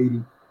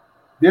advocating,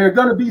 there are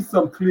going to be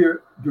some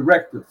clear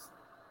directives,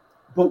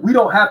 but we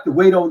don't have to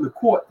wait on the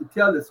court to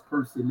tell this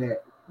person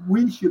that.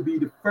 We should be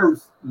the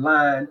first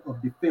line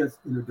of defense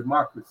in a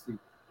democracy,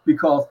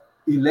 because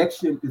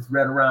election is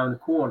right around the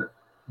corner.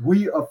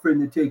 We are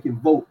finna take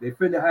and vote. They're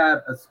finna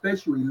have a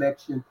special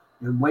election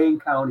in Wayne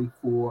County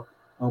for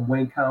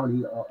Wayne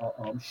County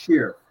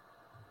sheriff.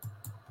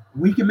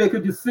 We can make a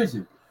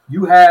decision.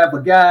 You have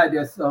a guy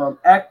that's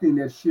acting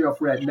as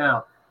sheriff right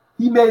now.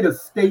 He made a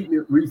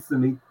statement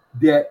recently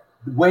that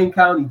the Wayne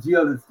County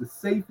jail is the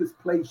safest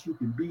place you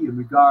can be in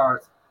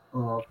regards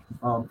of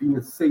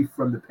being safe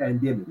from the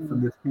pandemic,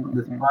 from this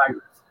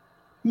virus.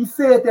 He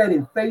said that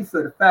in face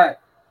of the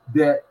fact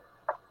that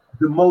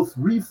the most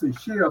recent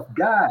sheriff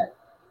died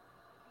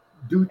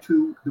due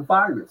to the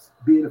virus,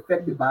 being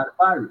affected by the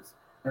virus.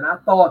 And I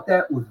thought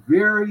that was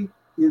very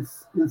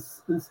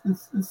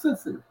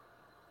insensitive.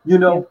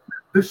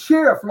 The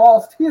sheriff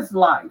lost his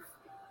life.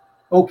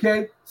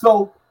 Okay,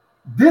 so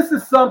this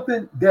is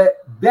something that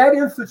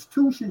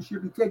institution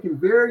should be taken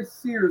very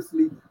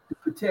seriously to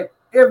protect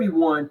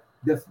everyone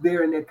that's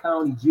there in that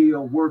county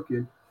jail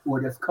working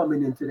or that's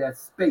coming into that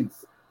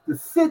space. To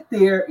sit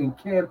there and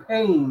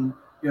campaign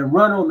and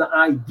run on the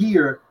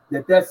idea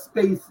that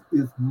space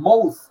is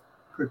most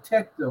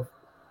protective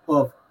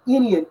of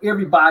any and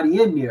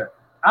everybody in there.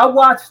 I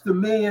watched the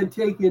man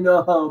taking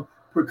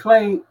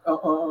proclaim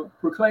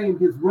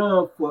his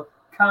run for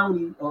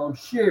county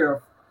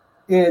sheriff,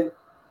 and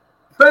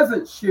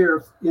present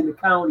sheriffs in the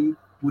county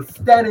was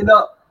standing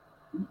up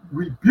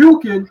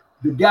rebuking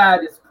the guy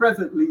that's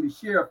presently the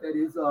sheriff at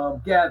his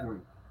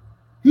gathering.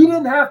 He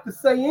didn't have to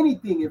say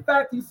anything. In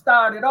fact, he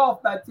started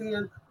off by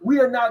saying, we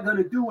are not going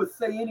to do or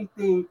say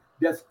anything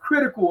that's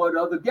critical of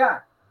the other guy.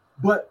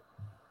 But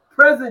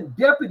present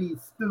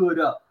deputies stood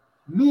up,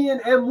 men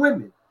and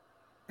women,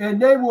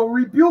 and they were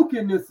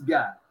rebuking this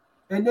guy,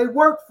 and they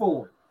worked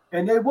for him,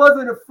 and they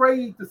wasn't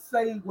afraid to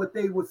say what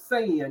they were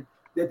saying,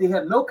 that they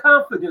had no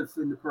confidence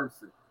in the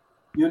person,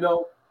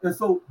 And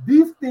so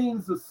these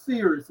things are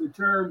serious in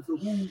terms of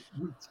who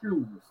we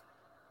choose.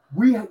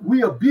 We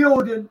are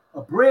building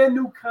a brand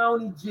new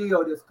county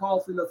jail that's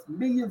costing us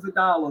millions of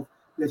dollars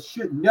that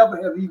should never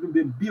have even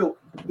been built.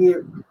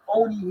 Here, we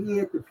only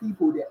had the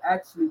people that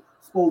actually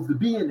supposed to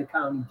be in the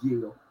county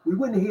jail. We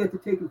wouldn't have had to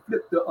take and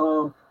flip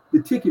the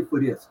ticket for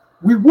this.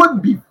 We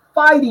wouldn't be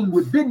fighting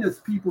with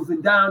business peoples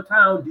in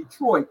downtown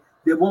Detroit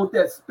that want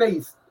that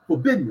space for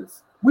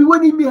business. We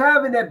wouldn't even be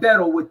having that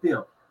battle with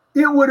them.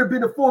 It would have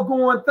been a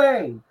foregone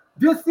thing.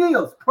 This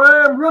is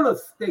prime real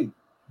estate,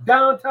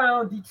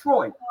 downtown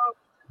Detroit.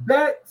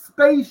 That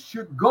space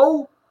should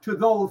go to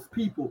those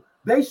people.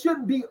 They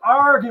shouldn't be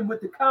arguing with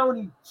the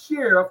county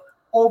sheriff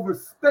over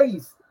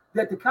space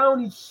that the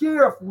county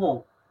sheriff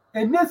wants.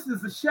 And this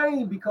is a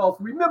shame because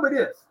remember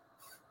this,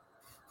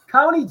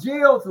 county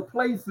jails are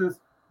places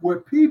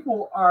where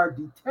people are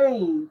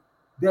detained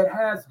that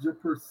has the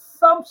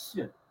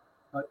presumption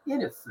of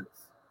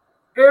innocence.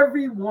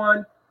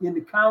 Everyone in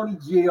the county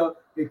jail,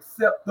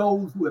 except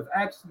those who have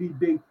actually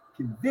been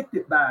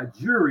convicted by a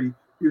jury,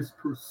 is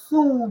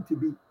presumed to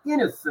be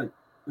innocent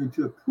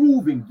until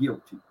proven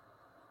guilty.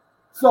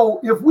 So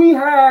if we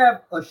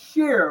have a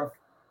sheriff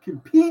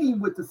competing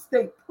with the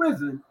state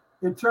prison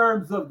in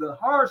terms of the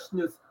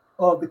harshness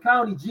of the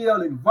county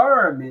jail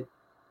environment,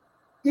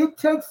 it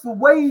takes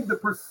away the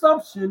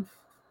presumption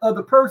of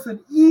the person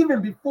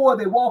even before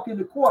they walk in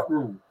the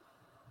courtroom.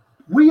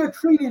 We are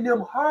treating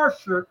them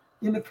harsher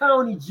in the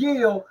county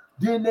jail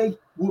than they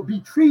will be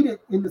treated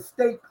in the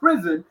state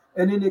prison,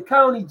 and in the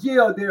county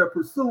jail they are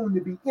presumed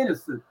to be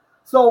innocent.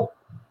 So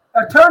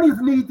attorneys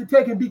need to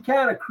take and be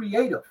kind of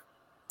creative.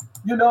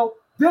 You know,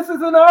 this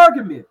is an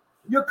argument.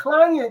 Your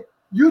client,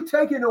 you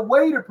taking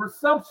away the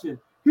presumption.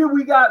 Here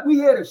we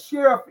had a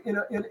sheriff in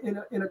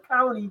a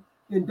county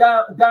in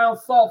down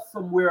south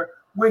somewhere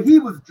where he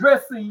was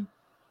dressing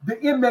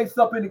the inmates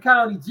up in the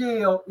county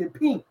jail in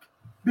pink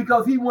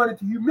because he wanted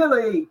to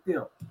humiliate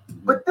them.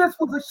 But this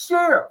was a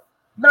sheriff,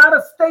 not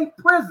a state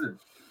prison.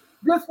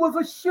 This was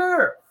a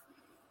sheriff.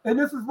 And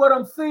this is what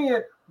I'm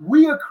saying.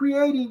 We are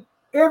creating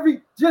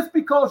just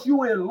because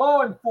you're in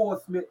law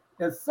enforcement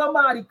and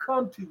somebody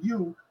come to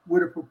you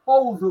with a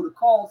proposal to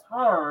cause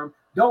harm,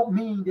 don't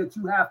mean that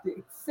you have to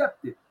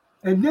accept it.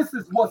 And this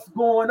is what's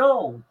going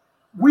on.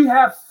 We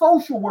have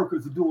social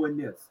workers doing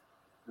this.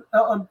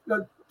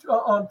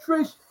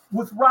 Trish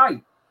was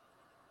right.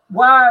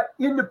 Why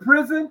in the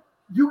prison,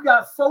 you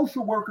got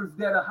social workers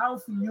that are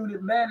housing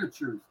unit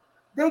managers.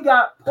 They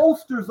got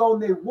posters on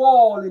their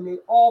wall in their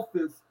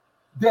office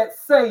that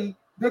say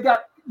they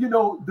got, you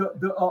know,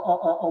 the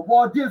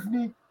Walt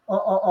Disney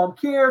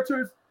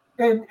characters,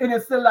 and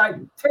it's like,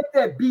 take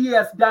that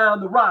BS down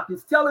the rock.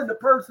 It's telling the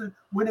person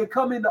when they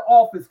come into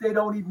office, they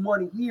don't even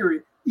want to hear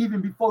it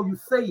even before you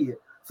say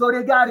it. So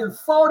they got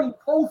insulting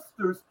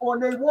posters on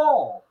their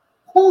wall.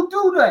 Who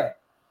do that?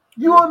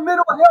 You're a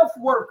mental health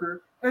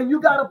worker and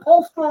you got a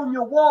poster on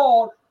your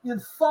wall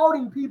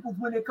insulting people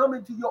when they come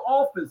into your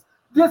office.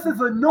 This is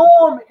a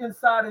norm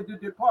inside of the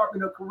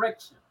Department of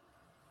Correction.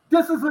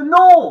 This is a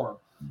norm.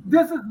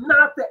 This is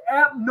not the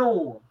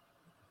abnorm.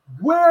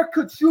 Where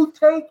could you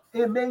take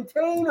and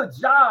maintain a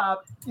job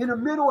in a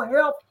mental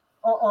health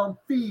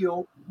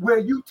field where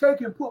you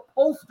take and put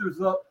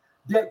posters up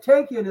that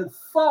take and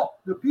insult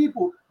the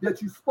people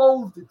that you're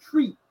supposed to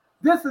treat?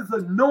 This is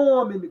a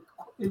norm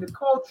in the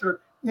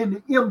culture in the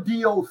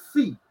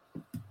MDOC.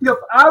 If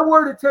I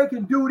were to take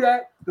and do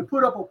that, to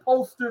put up a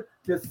poster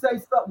that say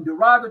something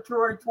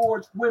derogatory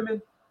towards women,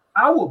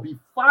 I will be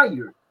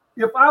fired.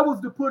 If I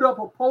was to put up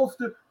a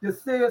poster that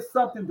says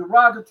something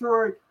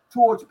derogatory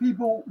towards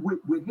people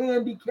with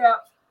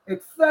handicaps,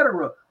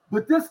 etc.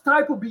 But this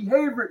type of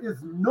behavior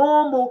is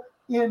normal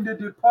in the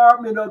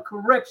Department of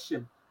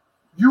Correction.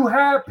 You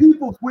have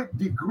people with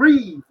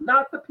degrees,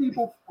 not the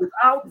people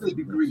without the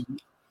degrees.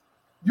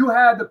 You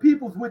have the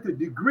people with the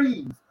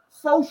degrees,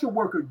 social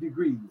worker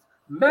degrees,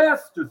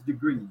 master's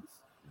degrees,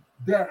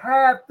 that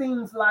have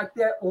things like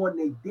that on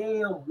their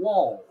damn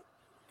wall,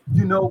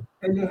 you know,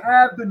 and they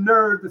have the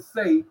nerve to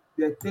say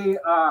that they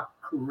are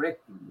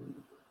correcting.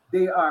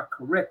 They are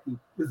correcting.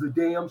 It's a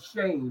damn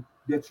shame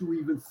that you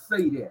even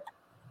say that.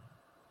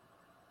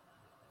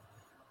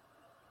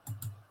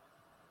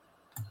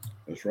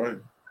 That's right.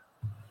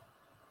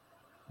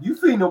 You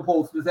seen them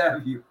posters,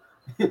 have you?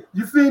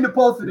 You seen the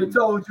poster that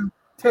told you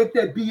take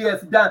that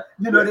BS down.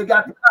 You know, they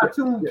got the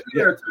cartoon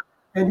character,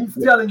 and he's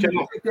telling you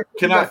to take that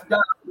BS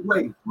down the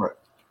way. Right.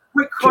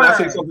 Can I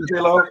say something,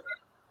 J-Lo?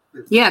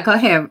 Yeah, go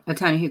ahead,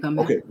 Attorney Hugo.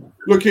 Okay,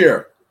 look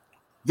here.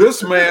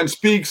 This man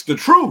speaks the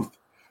truth.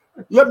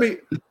 Let me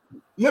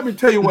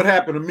tell you what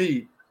happened to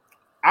me.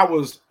 I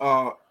was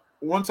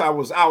once I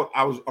was out,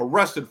 I was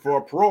arrested for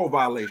a parole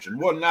violation.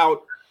 Wasn't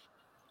out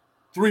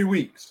 3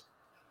 weeks.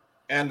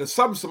 And the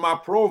substance of my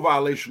parole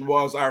violation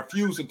was I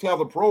refused to tell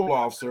the parole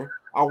officer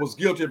I was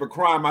guilty of a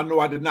crime I know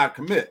I did not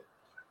commit.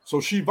 So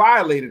she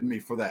violated me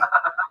for that.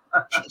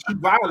 She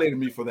violated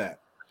me for that.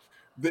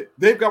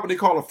 They've got what they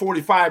call a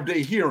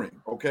 45-day hearing,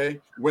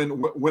 okay?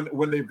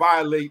 When they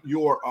violate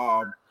your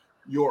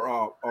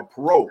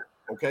parole,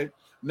 okay?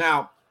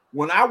 Now,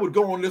 when I would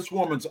go in this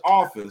woman's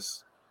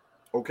office,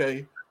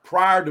 okay,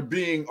 prior to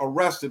being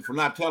arrested for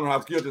not telling her I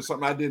was guilty of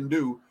something I didn't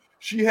do,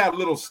 she had a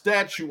little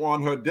statue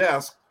on her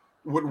desk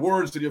with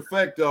words to the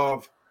effect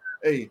of,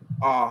 hey,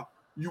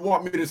 you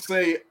want me to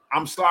say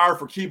I'm sorry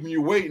for keeping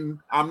you waiting?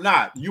 I'm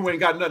not. You ain't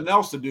got nothing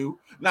else to do.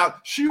 Now,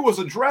 she was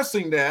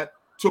addressing that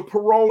to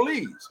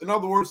parolees. In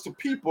other words, to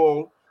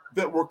people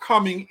that were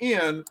coming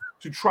in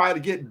to try to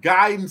get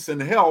guidance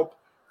and help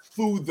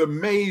through the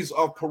maze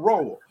of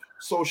parole.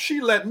 So she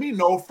let me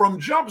know from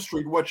Jump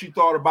Street what she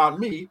thought about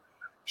me.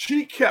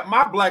 She kept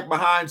my black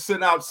behind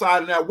sitting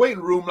outside in that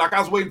waiting room like I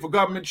was waiting for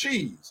government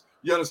cheese.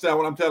 You understand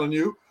what I'm telling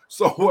you?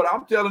 So what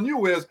I'm telling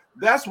you is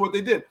that's what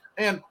they did.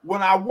 And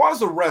when I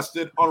was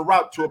arrested en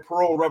route to a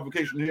parole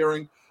revocation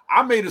hearing,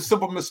 I made a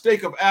simple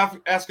mistake of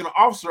asking an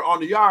officer on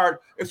the yard,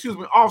 "Excuse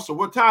me, officer,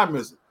 what time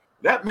is it?"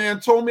 That man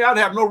told me I'd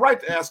have no right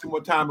to ask him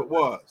what time it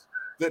was.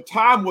 The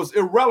time was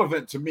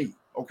irrelevant to me,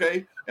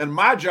 okay? And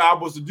my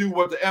job was to do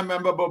what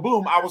the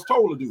bloom I was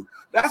told to do.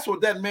 That's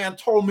what that man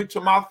told me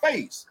to my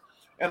face.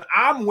 And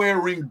I'm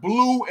wearing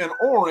blue and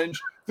orange.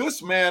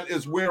 This man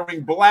is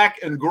wearing black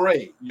and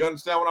gray. You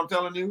understand what I'm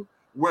telling you?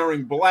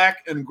 Wearing black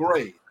and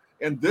gray.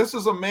 And this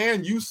is a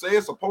man you say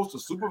is supposed to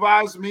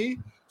supervise me,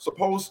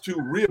 supposed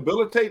to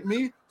rehabilitate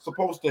me,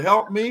 supposed to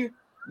help me.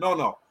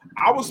 No.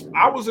 I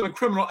was in a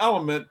criminal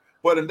element,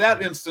 but in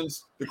that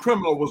instance, the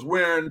criminal was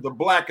wearing the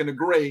black and the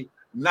gray,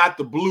 not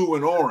the blue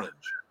and orange.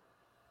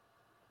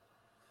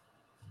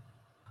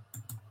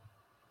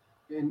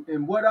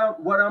 And what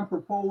I'm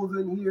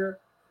proposing here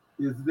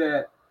is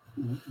that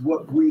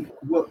what we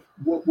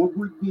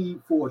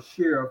need for a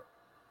sheriff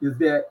is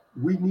that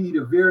we need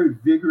a very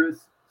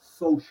vigorous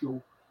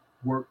social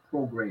work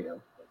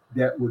program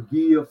that will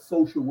give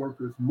social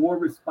workers more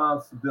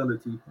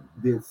responsibility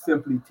than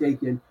simply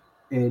taking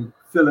and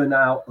filling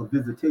out a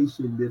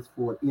visitation list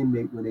for an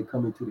inmate when they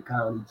come into the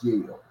county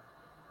jail.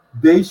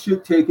 They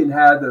should take and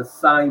have the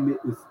assignment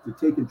is to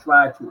take and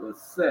try to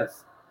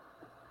assess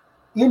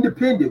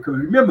independent, because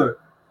remember,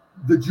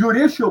 the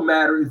judicial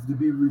matter is to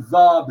be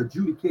resolved,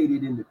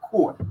 adjudicated in the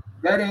court.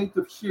 That ain't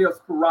the sheriff's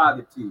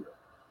prerogative.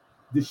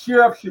 The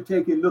sheriff should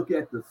take a look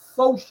at the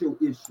social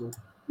issue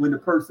when the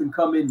person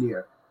come in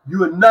there.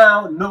 You are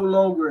now no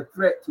longer a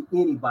threat to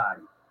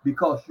anybody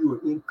because you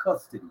are in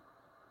custody.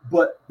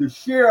 But the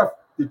sheriff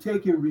to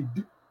take and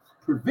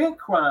prevent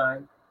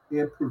crime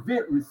and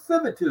prevent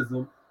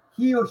recidivism,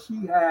 he or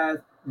she has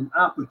an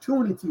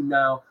opportunity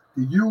now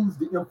to use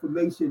the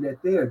information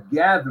that they are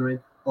gathering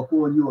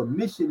upon your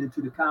admission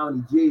into the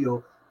county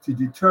jail to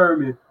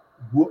determine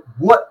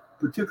what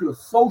particular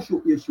social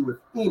issue, if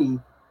any,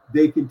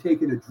 they can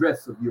take an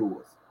address of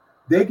yours.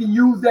 They can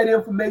use that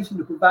information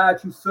to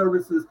provide you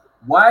services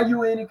while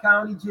you're in the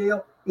county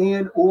jail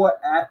and or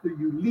after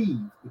you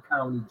leave the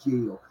county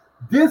jail.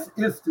 This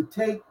is to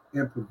take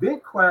and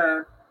prevent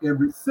crime and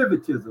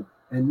recidivism.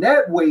 And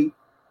that way,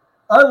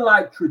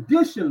 unlike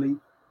traditionally,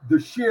 the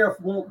sheriff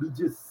won't be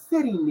just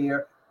sitting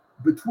there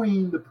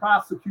between the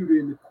prosecutor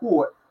and the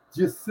court,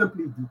 just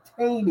simply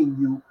detaining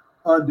you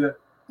under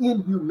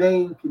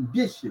inhumane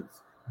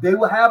conditions. They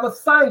will have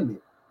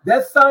assignment.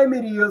 That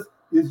assignment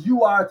is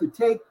you are to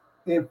take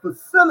and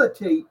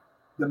facilitate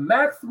the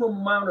maximum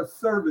amount of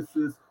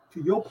services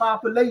to your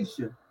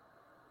population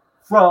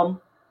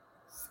from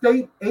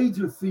state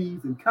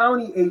agencies and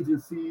county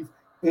agencies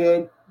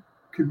and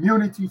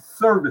community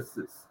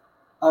services.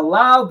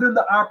 Allow them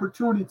the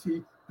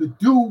opportunity to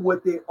do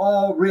what they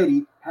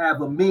already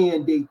have a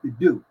mandate to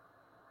do.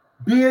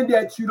 Being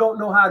that you don't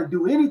know how to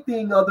do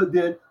anything other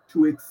than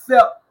to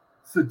accept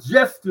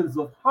suggestions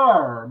of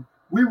harm,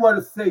 we want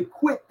to say,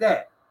 quit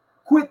that.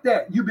 Quit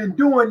that. You've been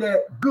doing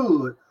that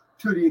good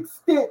to the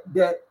extent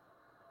that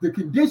the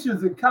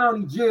conditions in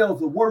county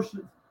jails are worse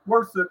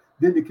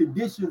than the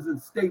conditions in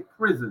state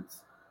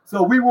prisons.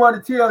 So we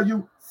want to tell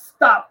you,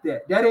 stop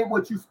that. That ain't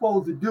what you're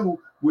supposed to do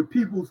with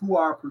people who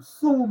are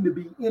presumed to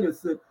be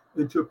innocent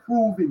until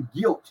proven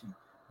guilty.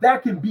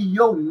 That can be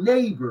your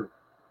neighbor,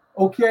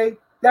 okay?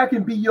 That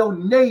can be your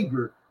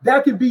neighbor.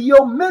 That can be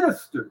your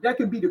minister. That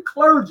can be the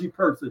clergy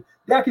person.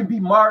 That can be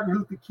Martin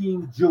Luther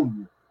King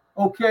Jr.,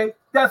 okay?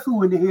 That's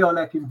who in the hell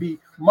that can be.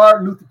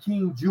 Martin Luther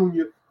King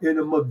Jr. in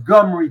a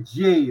Montgomery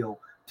jail,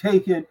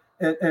 taking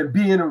and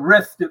being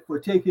arrested for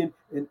taking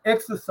and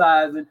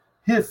exercising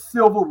his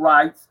civil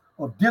rights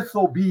of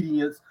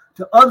disobedience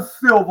to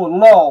uncivil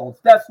laws.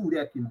 That's who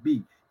that can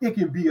be. It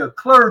can be a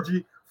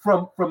clergy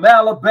from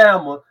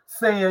Alabama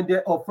saying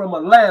that, or from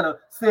Atlanta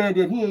saying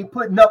that he ain't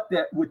putting up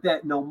with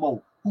that no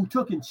more, who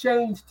took and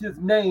changed his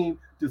name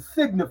to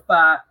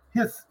signify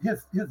his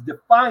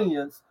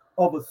defiance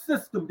of a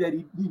system that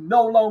he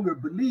no longer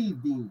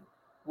believed in.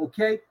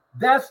 Okay?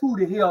 That's who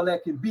the hell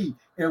that can be.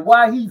 And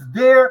why he's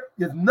there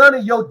is none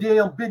of your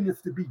damn business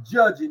to be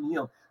judging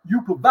him.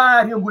 You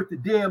provide him with the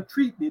damn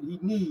treatment he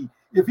needs.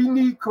 If he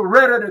need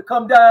Coretta to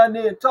come down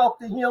there and talk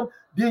to him,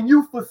 then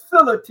you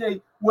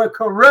facilitate where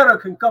Coretta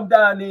can come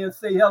down there and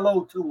say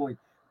hello to him.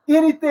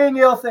 Anything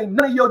else ain't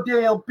none of your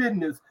damn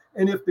business.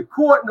 And if the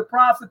court and the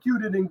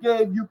prosecutor then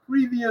gave you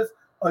previous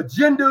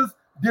agendas,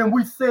 then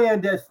we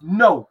saying that's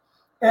no.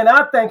 And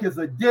I think it's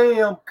a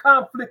damn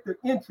conflict of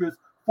interest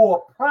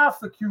for a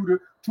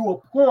prosecutor to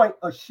appoint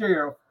a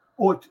sheriff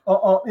or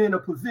in a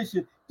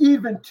position,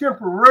 even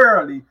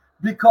temporarily,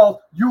 because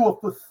you are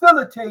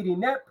facilitating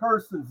that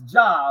person's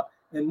job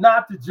and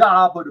not the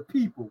job of the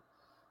people.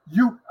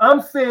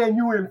 I'm saying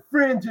you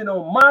infringing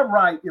on my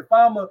right if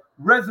I'm a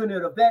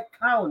resident of that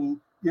county.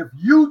 If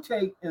you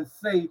take and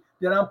say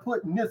that I'm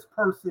putting this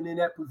person in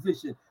that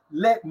position,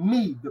 let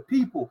the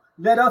people,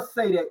 let us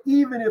say that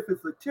even if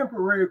it's a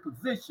temporary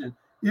position,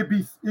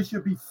 it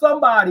should be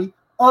somebody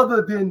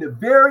other than the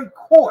very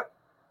court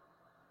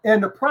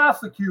and the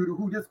prosecutor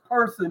who this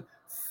person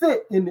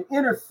sit in the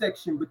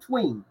intersection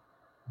between.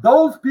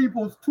 Those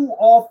people too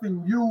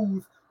often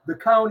use the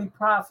county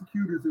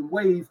prosecutors in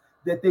ways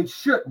that they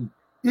shouldn't.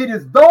 It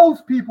is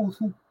those people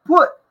who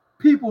put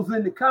people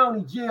in the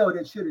county jail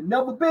that should have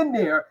never been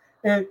there,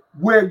 and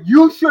where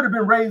you should have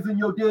been raising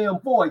your damn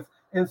voice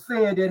and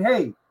saying that,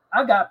 hey,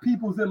 I got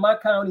peoples in my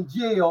county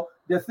jail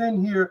that's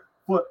in here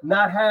for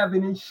not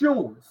having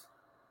insurance.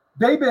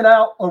 They've been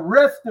out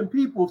arresting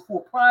people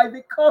for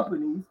private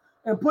companies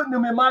and putting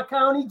them in my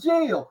county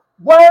jail.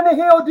 Why in the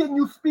hell didn't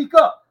you speak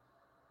up?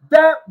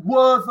 That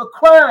was a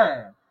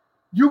crime.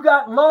 You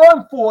got law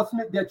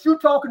enforcement that you're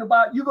talking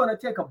about you're going to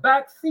take a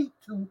back seat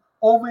to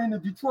over in the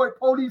Detroit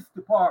Police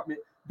Department.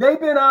 They've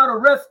been out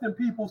arresting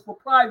people for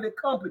private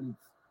companies.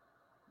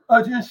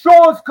 An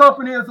insurance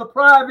company is a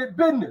private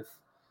business.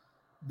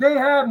 They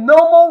have no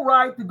more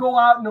right to go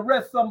out and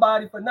arrest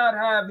somebody for not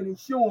having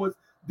insurance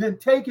than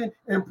taking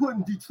and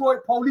putting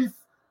Detroit police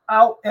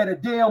out at a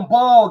damn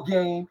ball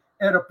game,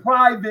 at a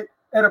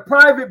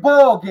private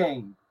ball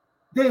game.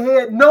 They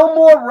had no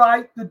more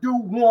right to do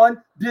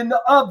one than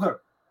the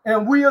other.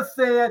 And we are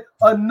saying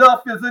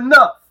enough is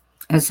enough.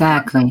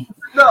 Exactly.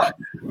 Enough.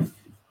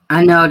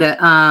 I know that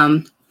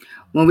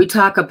when we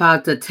talk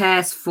about the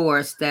task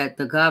force that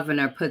the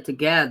governor put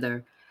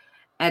together,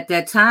 at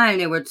that time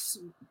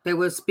they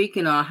were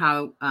speaking on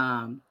how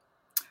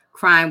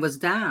crime was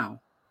down.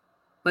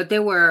 But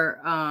there were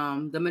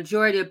the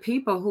majority of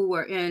people who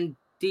were in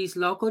these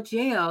local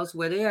jails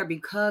were there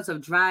because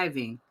of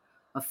driving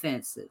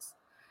offenses.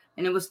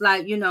 And it was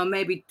like,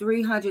 maybe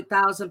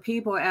 300,000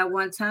 people at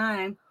one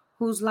time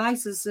whose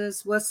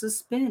licenses were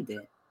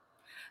suspended.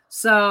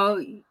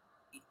 So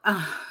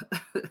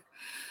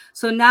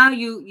so now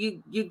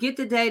you get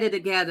the data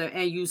together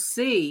and you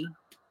see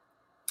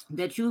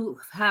that you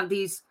have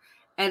these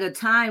at a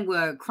time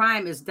where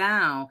crime is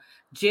down,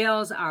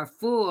 jails are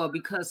full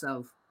because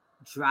of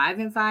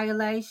driving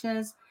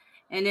violations.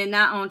 And then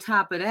not on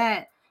top of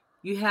that,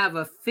 you have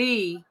a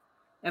fee.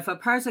 If a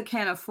person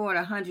can't afford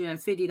a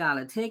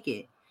 $150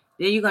 ticket,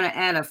 then you're going to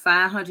add a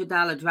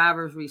 $500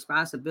 driver's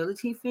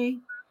responsibility fee.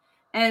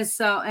 And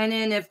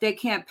then if they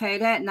can't pay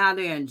that, now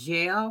they're in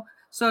jail.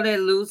 So they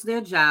lose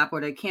their job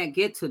or they can't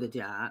get to the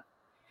job.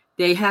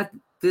 They have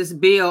this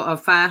bill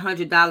of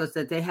 $500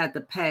 that they have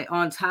to pay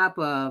on top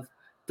of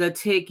the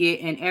ticket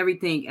and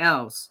everything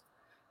else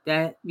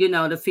that,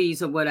 the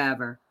fees or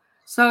whatever.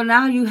 So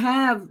now you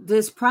have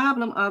this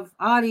problem of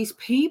all these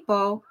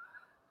people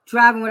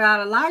driving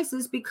without a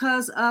license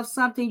because of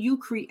something you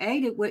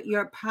created with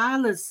your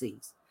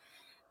policies.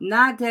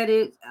 Not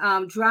that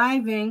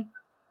driving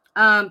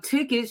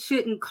tickets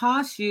shouldn't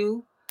cost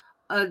you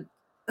a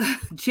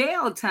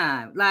jail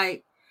time.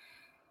 Like,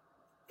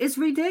 it's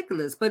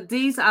ridiculous. But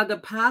these are the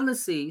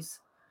policies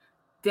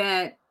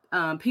that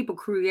people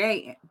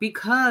create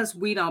because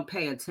we don't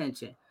pay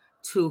attention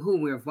to who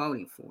we're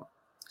voting for.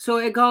 So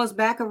it goes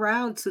back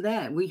around to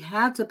that. We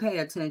have to pay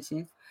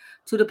attention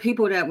to the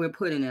people that we're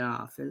putting in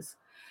office.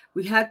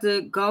 We have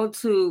to go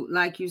to,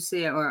 like you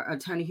said, or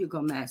Attorney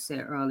Hugo Mack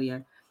said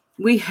earlier,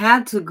 we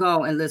had to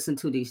go and listen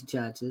to these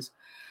judges.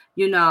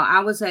 I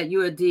was at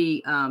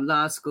UAD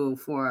law school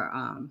for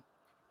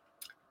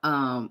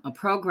a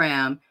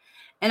program,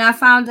 and I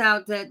found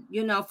out that,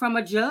 from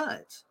a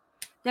judge,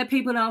 that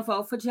people don't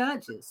vote for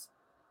judges.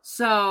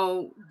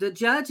 So the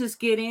judges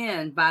get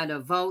in by the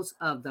votes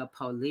of the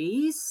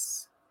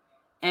police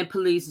and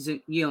police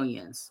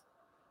unions.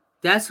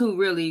 That's who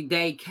really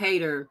they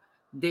cater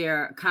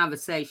their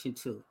conversation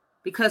to,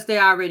 because they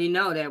already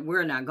know that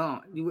we're not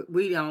going.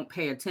 We don't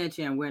pay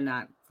attention and we're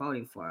not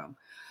voting for them.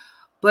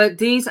 But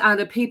these are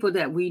the people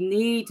that we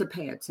need to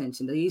pay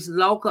attention to. These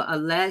local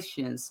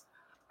elections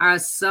are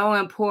so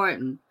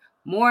important,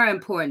 more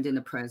important than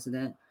the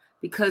president,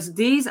 because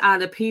these are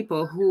the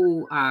people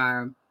who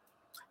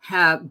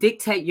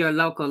dictate your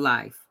local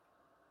life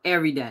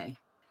every day,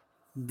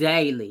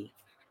 daily.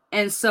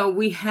 And so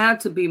we have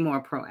to be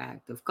more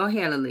proactive. Go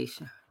ahead,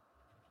 Alicia.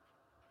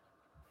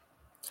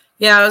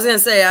 Yeah, I was going to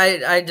say,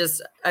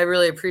 I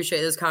really appreciate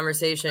this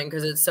conversation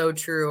because it's so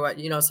true.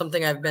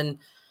 Something I've been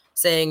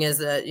saying is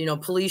that,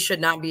 police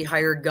should not be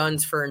hired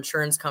guns for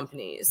insurance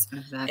companies.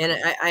 Exactly.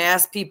 And I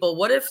ask people,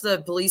 what if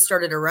the police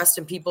started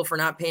arresting people for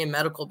not paying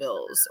medical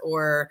bills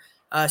or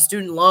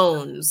student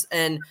loans?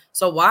 And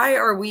so why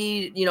are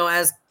we,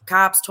 as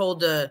cops told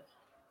to,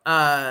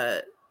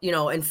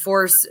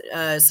 enforce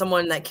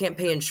someone that can't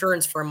pay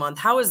insurance for a month?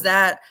 How is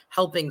that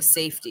helping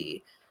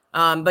safety?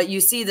 But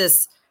you see the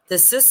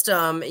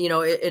system,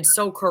 it's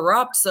so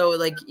corrupt.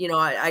 So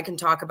I can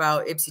talk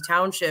about Ypsi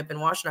Township in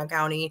Washtenaw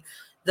County.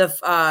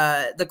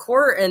 The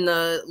court and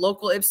the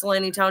local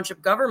Ypsilanti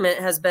Township government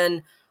has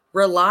been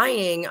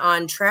relying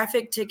on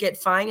traffic ticket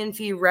fine and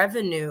fee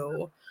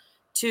revenue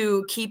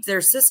to keep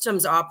their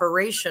systems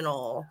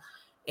operational.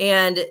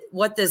 And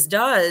what this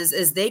does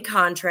is they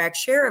contract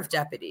sheriff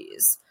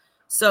deputies.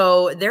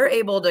 So they're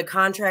able to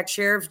contract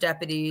sheriff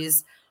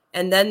deputies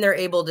And then they're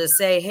able to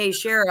say, hey,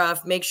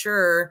 sheriff, make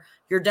sure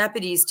your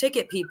deputies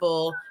ticket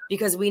people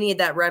because we need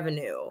that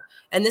revenue.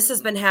 And this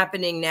has been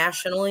happening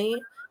nationally.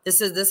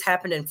 This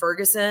happened in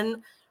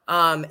Ferguson.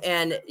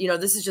 And, you know,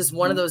 this is just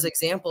one of those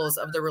examples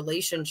of the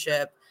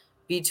relationship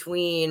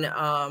between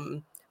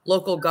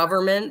local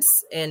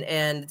governments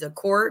and the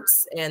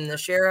courts and the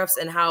sheriffs,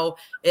 and how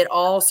it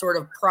all sort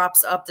of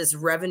props up this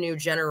revenue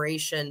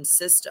generation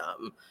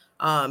system.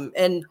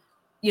 And,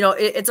 you know,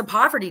 it's a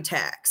poverty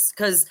tax,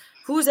 because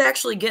who's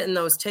actually getting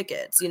those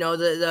tickets? You know,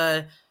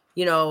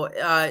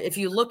 if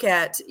you look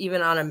at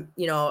even on a,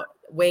 you know,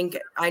 Wayne,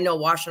 I know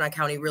Washtenaw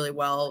County really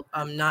well.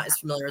 I'm not as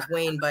familiar as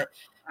Wayne, but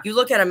you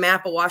look at a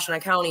map of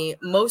Washtenaw County,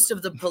 most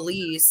of the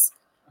police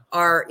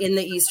are in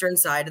the eastern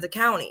side of the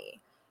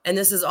county. And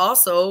this is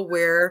also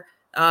where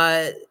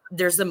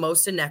there's the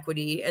most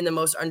inequity and the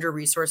most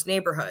under-resourced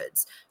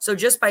neighborhoods. So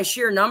just by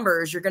sheer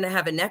numbers, you're going to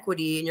have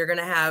inequity, and you're going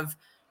to have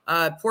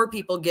poor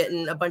people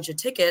getting a bunch of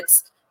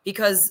tickets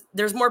because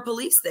there's more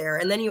police there.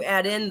 And then you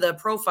add in the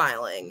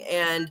profiling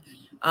and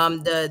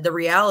the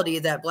reality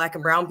that Black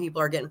and brown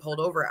people are getting pulled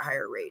over at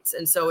higher rates.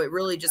 And so it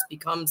really just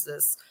becomes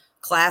this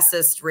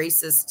classist,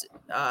 racist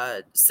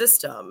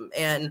system,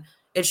 and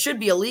it should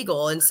be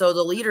illegal. And so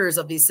the leaders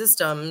of these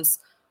systems,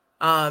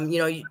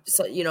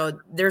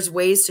 there's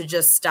ways to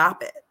just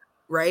stop it,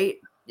 right?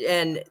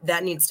 And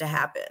that needs to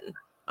happen.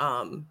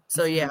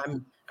 So yeah,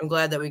 I'm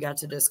glad that we got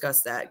to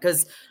discuss that,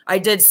 because I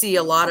did see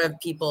a lot of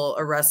people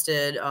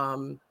arrested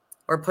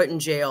or put in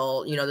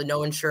jail. You know, the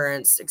no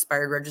insurance,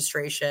 expired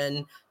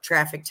registration,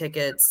 traffic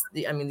tickets.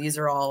 These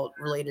are all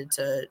related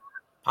to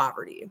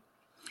poverty.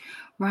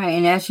 Right.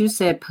 And as you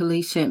said,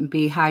 police shouldn't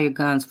be hire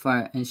guns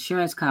for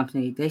insurance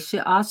company. They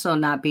should also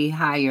not be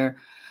hire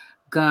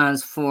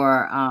guns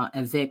for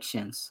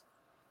evictions.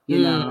 You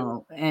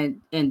know,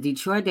 and in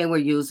Detroit, they were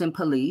using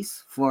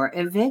police for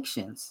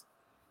evictions.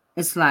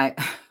 It's like,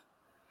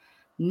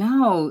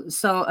 no.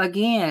 So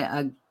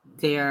again,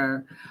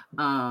 they're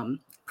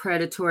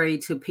predatory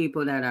to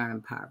people that are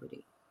in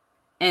poverty.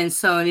 And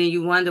so then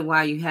you wonder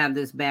why you have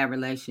this bad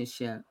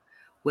relationship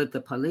with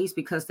the police,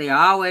 because they're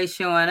always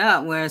showing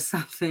up where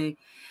something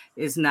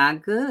is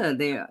not good.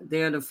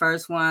 They're the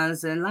first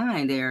ones in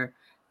line. They're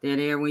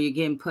there when you're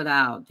getting put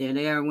out. They're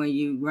there when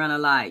you run a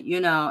light, you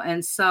know.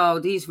 And so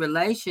these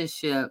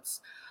relationships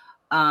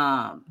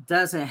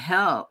doesn't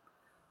help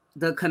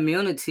the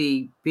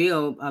community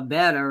build a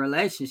better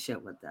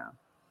relationship with them.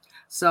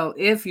 So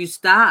if you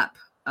stop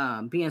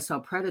being so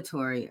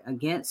predatory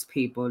against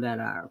people that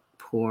are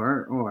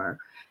poor or,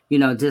 you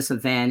know,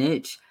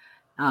 disadvantaged,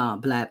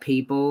 Black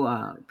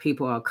people,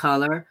 people of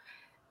color,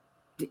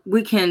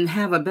 we can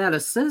have a better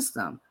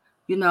system.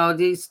 You know,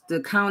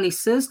 the county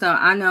system,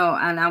 I know,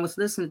 and I was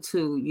listening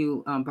to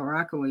you,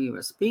 Baraka, when you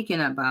were speaking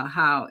about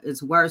how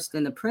it's worse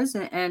than the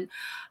prison. And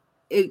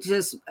it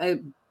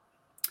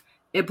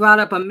brought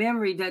up a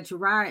memory that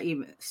Gerard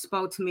even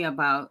spoke to me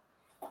about.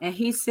 And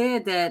he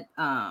said that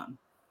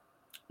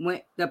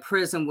when the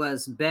prison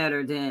was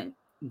better than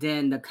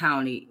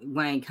the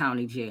Wayne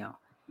County jail.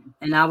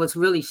 And I was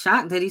really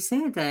shocked that he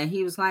said that.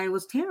 He was like, it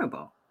was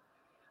terrible.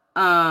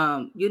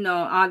 You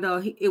know,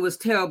 although it was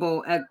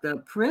terrible at the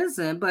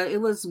prison, but it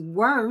was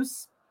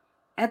worse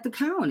at the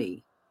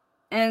county.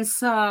 And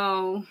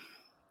so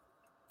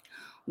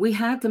we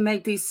have to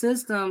make these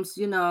systems,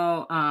 you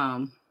know,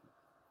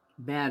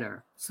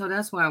 better. So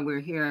that's why we're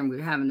here and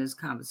we're having this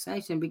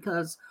conversation,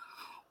 because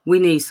we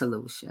need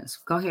solutions.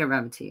 Go ahead,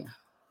 Ravatia.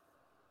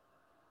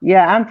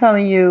 Yeah, I'm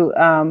telling you,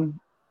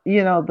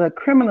 you know, the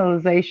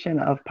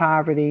criminalization of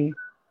poverty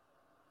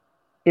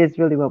is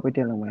really what we're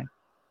dealing with.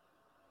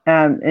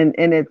 And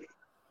it's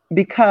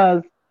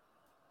because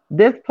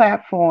this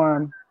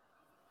platform,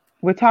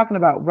 we're talking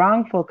about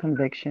wrongful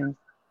convictions.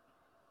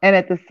 And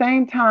at the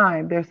same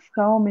time, there's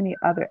so many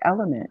other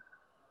elements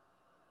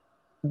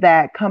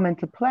that come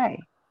into play.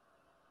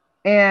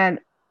 And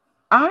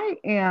I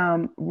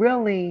am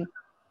really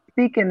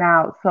speaking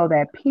out so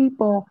that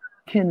people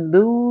can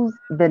lose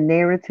the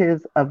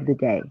narratives of the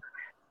day.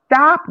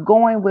 Stop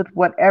going with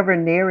whatever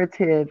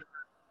narrative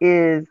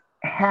is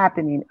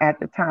happening at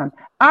the time.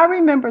 I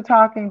remember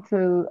talking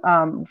to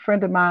a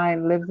friend of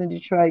mine, lives in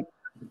Detroit,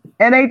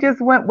 and they just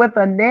went with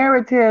a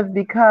narrative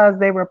because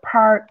they were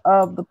part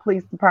of the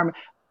police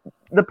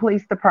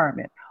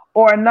department,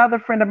 or another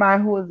friend of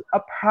mine who was a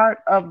part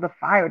of the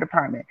fire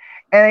department.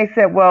 And they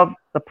said, well,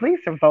 the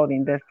police are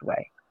voting this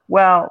way.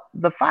 Well,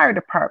 the fire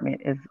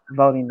department is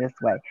voting this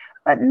way,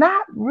 but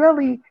not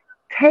really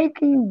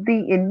taking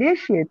the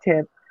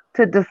initiative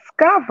to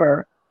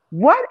discover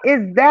what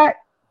is that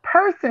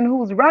person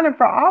who's running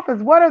for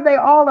office, what are they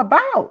all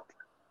about?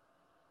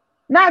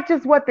 Not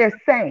just what they're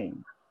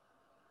saying.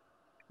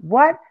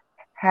 What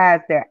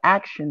has their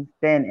actions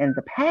been in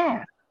the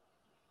past?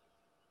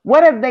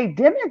 What have they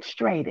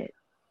demonstrated?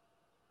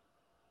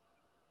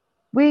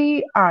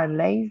 We are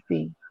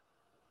lazy.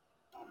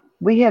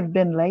 We have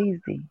been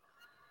lazy.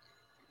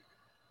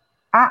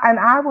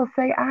 I will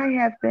say I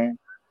have been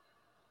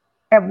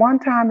at one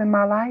time in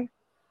my life,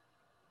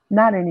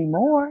 not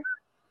anymore.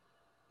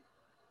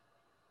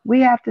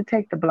 We have to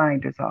take the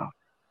blinders off.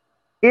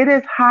 It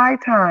is high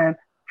time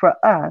for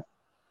us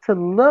to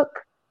look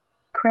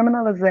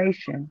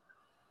criminalization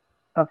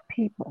of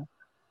people,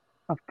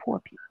 of poor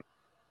people,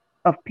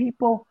 of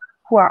people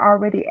who are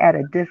already at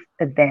a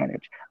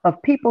disadvantage,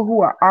 of people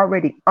who are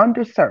already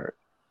underserved.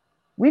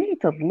 We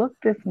need to look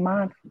this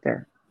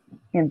monster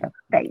in the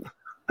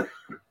face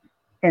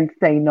and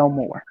say no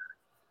more.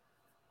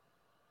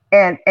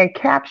 And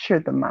capture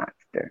the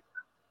monster.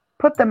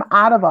 Put them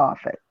out of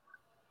office.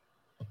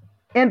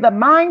 In the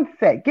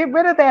mindset, get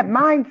rid of that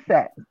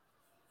mindset.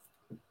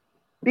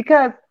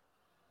 Because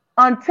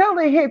until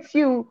it hits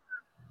you,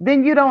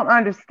 then you don't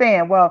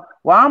understand. Well,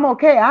 I'm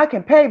okay. I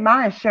can pay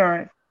my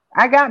insurance.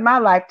 I got my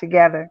life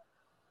together.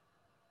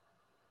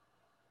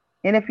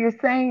 And if you're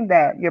saying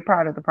that, you're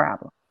part of the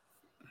problem.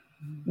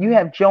 You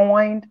have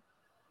joined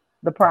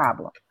the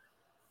problem,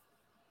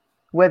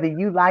 whether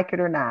you like it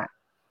or not.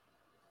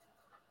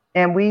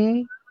 And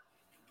we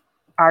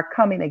are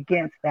coming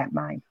against that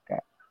mindset.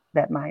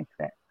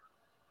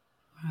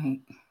 Right.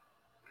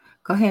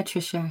 Go ahead,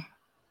 Trisha.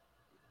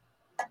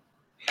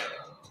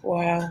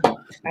 Wow.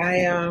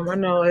 I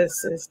know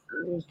it's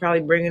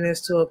probably bringing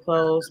this to a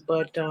close,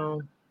 but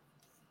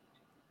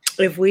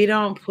if we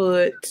don't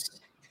put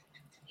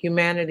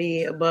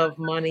humanity above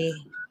money,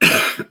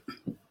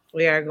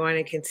 we are going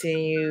to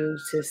continue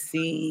to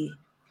see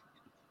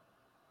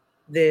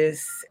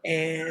this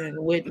and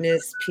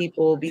witness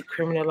people be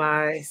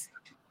criminalized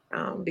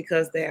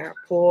because they are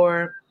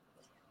poor.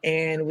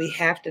 And we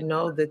have to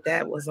know that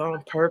that was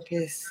on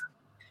purpose.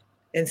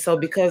 And so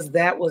because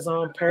that was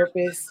on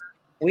purpose,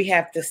 we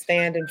have to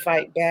stand and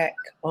fight back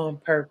on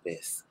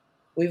purpose.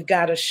 We've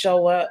got to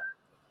show up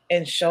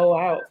and show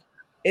out.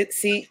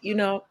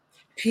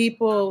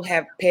 People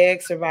have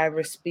pegged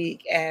Survivor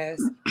Speak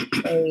as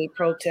a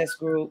protest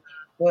group,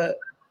 but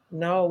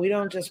no, we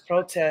don't just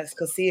protest.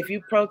 Because see, if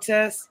you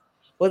protest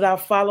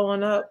without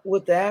following up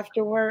with the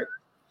afterwork,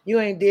 you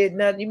ain't did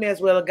nothing. You may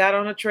as well have got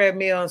on a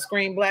treadmill and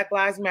screamed Black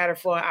Lives Matter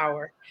for an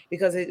hour,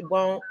 because it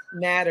won't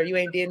matter. You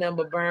ain't did nothing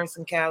but burn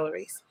some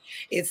calories.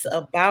 It's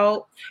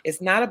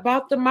not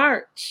about the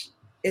march.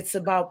 It's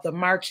about the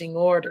marching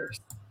orders.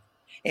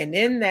 And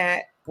in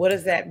that, what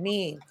does that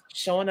mean?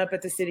 Showing up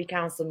at the city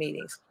council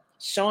meetings,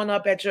 showing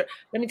up at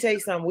let me tell you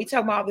something. We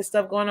talk about all this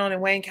stuff going on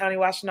in Wayne County,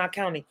 Washtenaw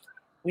County.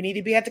 We need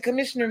to be at the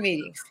commissioner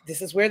meetings.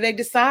 This is where they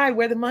decide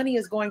where the money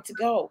is going to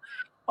go.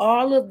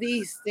 All of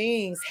these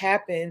things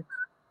happen,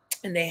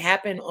 and they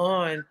happen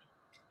on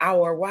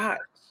our watch.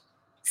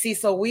 See,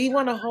 so we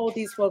want to hold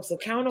these folks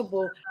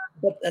accountable,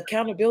 but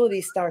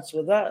accountability starts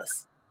with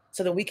us,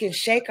 so that we can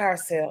shake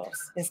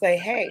ourselves and say,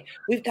 hey,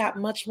 we've got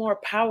much more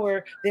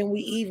power than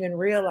we even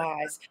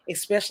realize,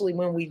 especially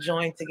when we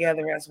join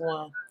together as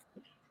one.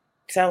 I'm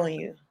telling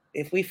you,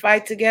 if we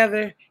fight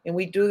together and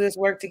we do this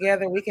work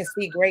together, we can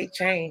see great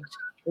change.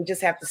 We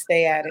just have to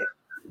stay at it.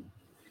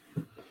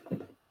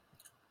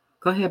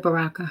 Go ahead,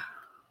 Baraka.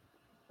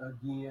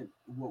 Again,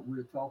 what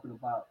we're talking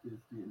about is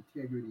the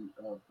integrity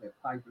of that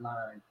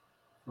pipeline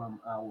from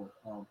our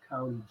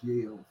county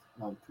jails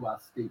to our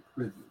state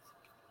prisons.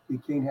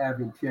 It can't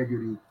have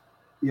integrity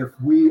if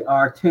we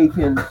are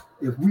taking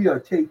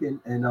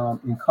and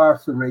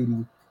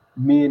incarcerating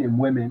men and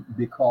women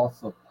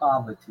because of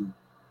poverty.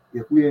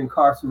 If we are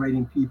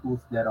incarcerating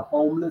people that are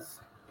homeless,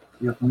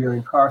 if we are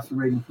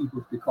incarcerating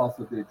people because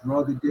of their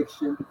drug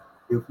addiction,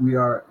 if we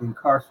are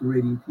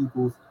incarcerating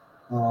people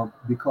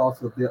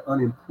because of their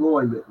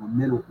unemployment or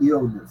mental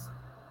illness,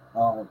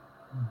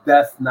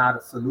 that's not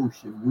a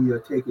solution. We are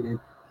taking and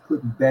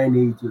putting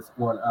bandages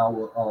on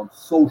our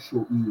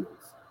social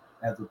ills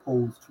as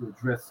opposed to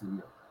addressing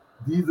them.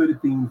 These are the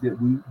things that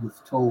we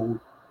was told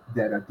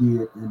that are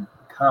did in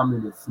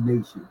communist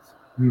nations.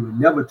 We were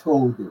never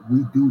told that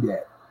we do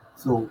that.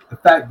 So the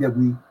fact that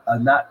we are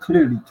not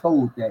clearly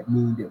told that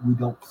means that we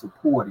don't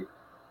support it.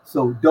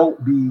 So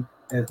don't be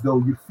as though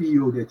you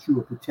feel that you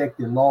are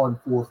protecting law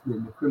enforcement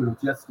and the criminal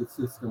justice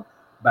system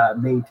by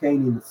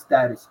maintaining the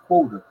status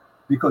quo,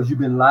 because you've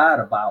been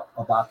lied about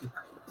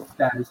the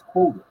status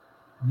quo.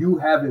 You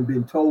haven't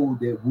been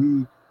told that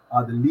we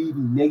are the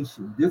leading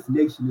nation. This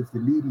nation is the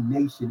leading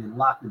nation in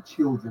locking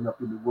children up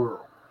in the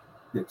world.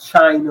 That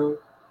China,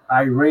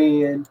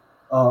 Iran,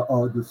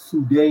 the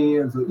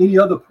Sudans, or any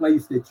other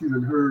place that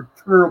you've heard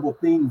terrible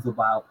things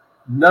about,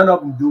 none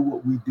of them do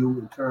what we do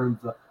in terms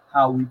of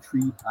how we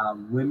treat our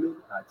women,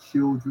 our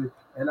children,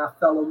 and our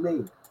fellow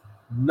men.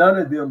 None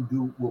of them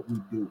do what we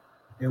do.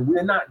 And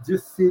we're not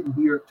just sitting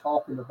here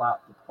talking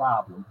about the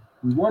problem.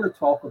 We want to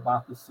talk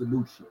about the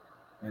solution.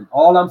 And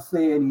all I'm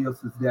saying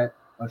is that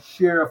a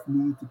sheriff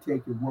needs to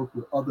take and work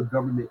with other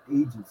government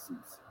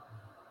agencies.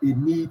 It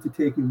needs to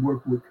take and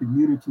work with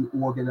community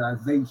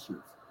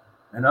organizations.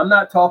 And I'm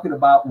not talking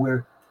about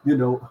where,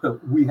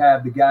 we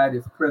have the guy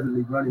that's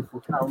presently running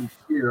for county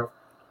sheriff.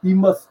 He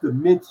must have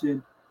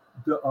mentioned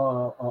the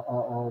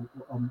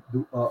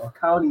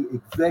county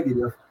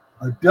executive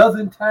a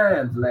dozen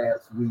times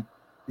last week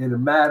in a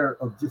matter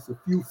of just a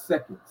few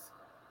seconds.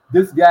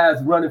 This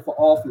guy's running for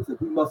office, and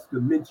he must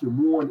have mentioned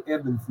Warren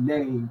Evans'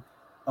 name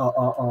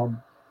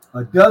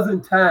a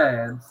dozen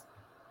times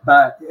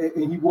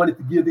and he wanted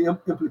to give the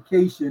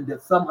implication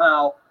that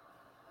somehow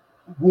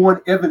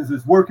Warren Evans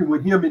is working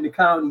with him in the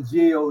county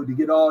jail to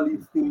get all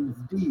these things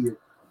did.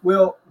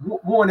 Well,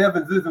 Warren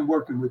Evans isn't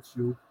working with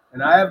you,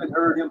 and I haven't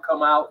heard him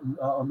come out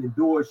and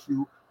endorse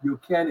your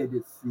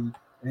candidacy,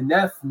 and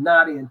that's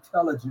not an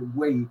intelligent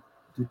way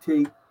to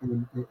take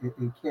in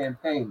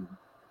campaign.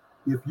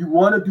 If you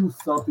want to do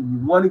something,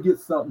 you want to get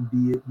something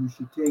did, you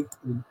should take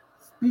and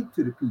speak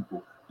to the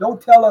people.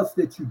 Don't tell us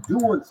that you're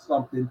doing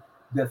something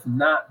that's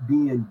not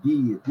being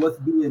did. What's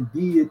being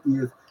did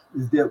is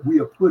that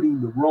we are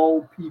putting the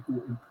wrong people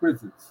in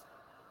prisons.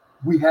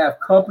 We have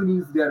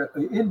companies that are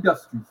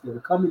industries that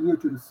are coming here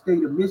to the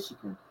state of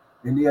Michigan,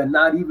 and they are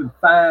not even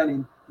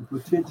finding the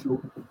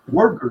potential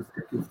workers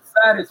that can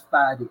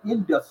satisfy the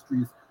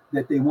industries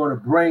that they want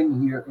to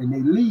bring here, and they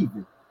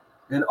leaving.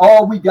 And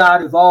all we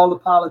got is all the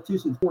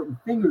politicians pointing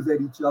fingers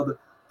at each other,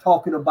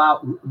 talking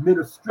about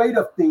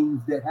administrative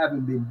things that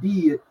haven't been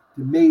did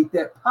to make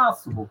that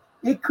possible.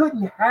 It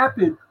couldn't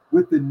happen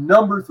with the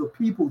numbers of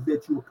people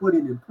that you are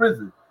putting in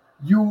prison.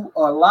 You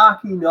are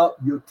locking up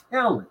your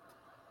talent.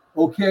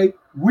 Okay,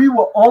 we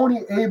were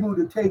only able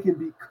to take and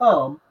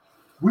become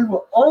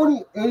the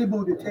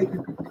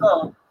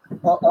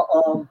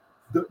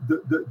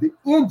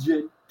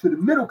engine to the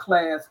middle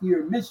class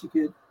here in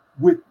Michigan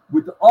with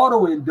the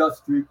auto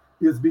industry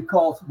is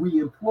because we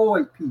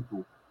employed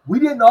people. We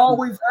didn't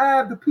always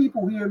have the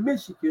people here in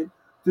Michigan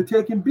to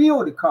take and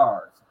build the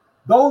cars.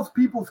 Those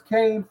people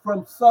came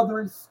from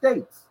southern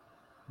states.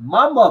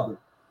 My mother,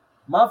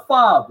 my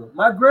father,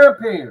 my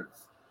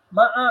grandparents,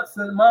 my aunts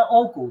and my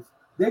uncles,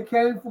 they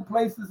came from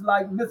places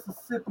like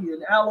Mississippi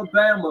and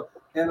Alabama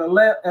and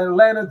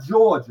Atlanta,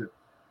 Georgia,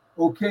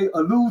 okay,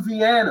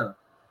 Louisiana.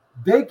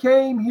 They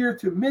came here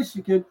to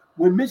Michigan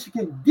when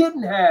Michigan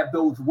didn't have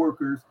those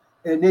workers,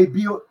 and they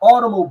built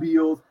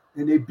automobiles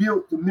and they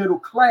built the middle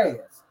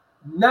class.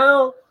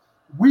 Now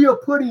we are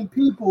putting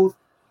people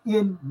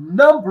in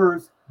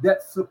numbers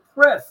that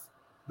suppress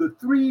the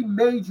three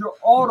major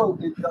auto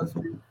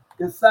industries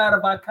inside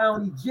of our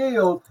county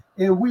jails,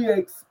 and we are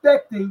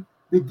expecting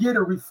to get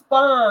a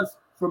response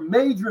from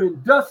major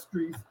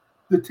industries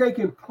to take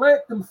and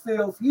plant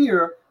themselves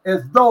here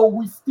as though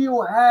we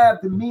still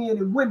have the men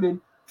and women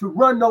to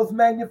run those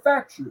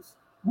manufacturers.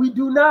 We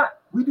do not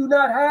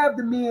have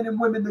the men and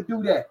women to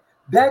do that.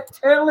 That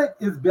talent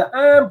is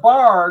behind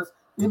bars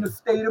in the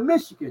state of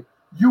Michigan.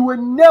 You would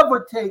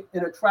never take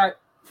and attract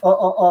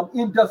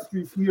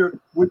industries here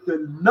with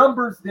the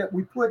numbers that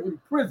we put in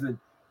prison.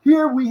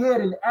 Here we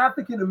had an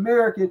African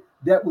American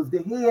that was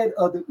the head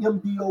of the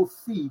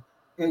MDOC,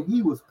 and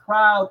he was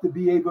proud to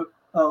be able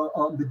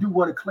to do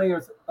one of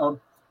Clarence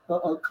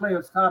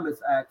Thomas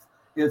acts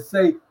and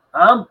say,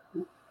 I'm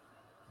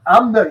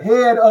the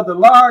head of the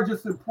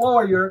largest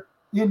employer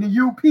in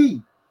the UP.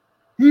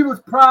 He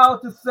was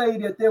proud to say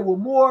that there were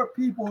more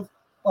people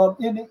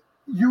in the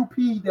UP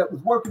that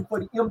was working for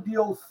the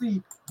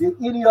MDOC than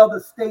any other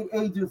state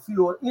agency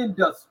or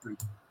industry.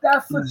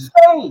 That's a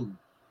shame.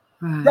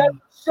 That's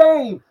a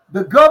shame.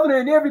 The governor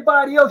and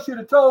everybody else should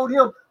have told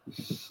him,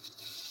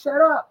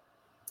 shut up.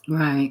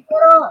 Right.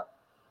 Shut up.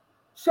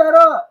 Shut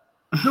up.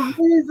 The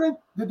reason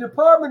the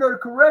Department of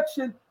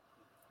Correction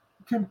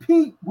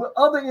compete with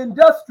other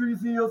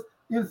industries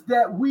is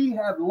that we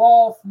have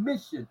lost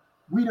mission.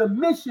 We the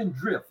mission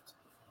drift.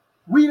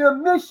 We the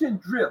mission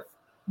drift.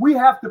 We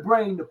have to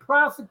bring the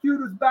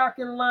prosecutors back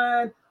in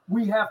line.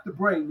 We have to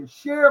bring the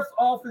sheriff's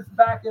office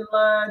back in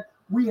line.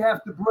 We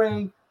have to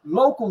bring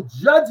local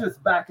judges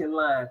back in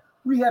line.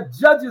 We have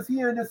judges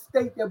here in this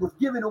state that was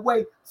giving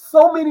away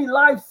so many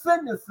life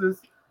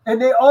sentences,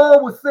 and they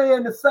all were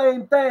saying the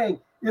same thing.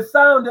 It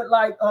sounded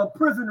like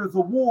prisoners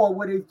of war,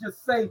 where they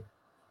just say,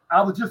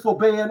 I was just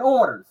obeying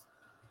orders.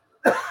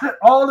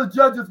 All the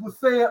judges were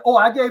saying, oh,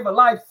 I gave a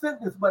life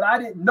sentence, but I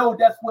didn't know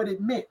that's what it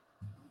meant.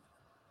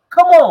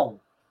 Come on.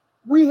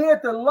 We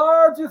had the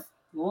largest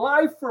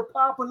lifer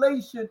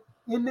population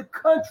in the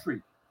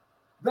country.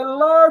 The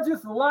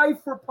largest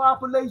lifer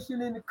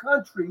population in the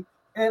country,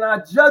 and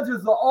our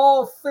judges are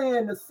all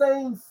saying the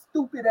same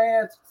stupid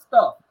ass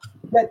stuff,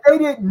 that they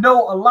didn't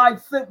know a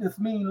life sentence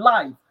mean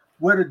life.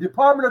 Where the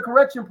Department of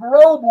Correction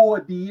Parole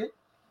Board did,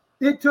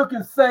 it took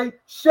and say,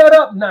 shut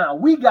up now.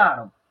 We got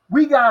them.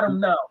 We got them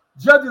now.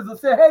 Judges will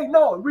say, hey,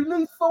 no,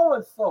 release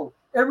so-and-so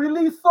and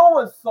release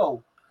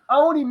so-and-so. I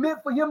only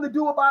meant for him to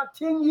do about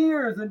 10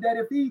 years, and that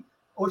if he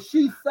or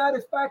she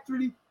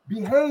satisfactorily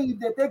behave,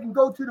 that they can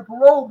go to the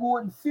parole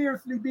board and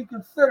seriously be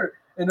considered.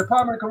 And the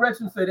Department of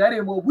Corrections said that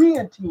ain't what we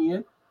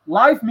intend.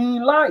 Life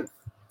mean life.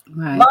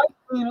 Right. Life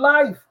mean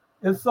life.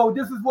 And so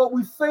this is what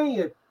we're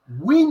saying.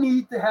 We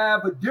need to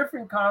have a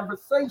different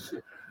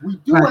conversation. We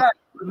do have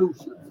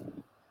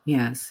solutions.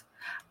 Yes.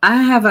 I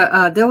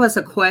have there was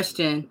a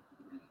question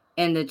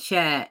in the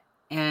chat,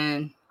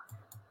 and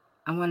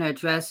I want to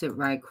address it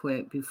right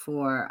quick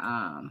before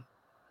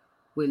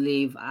we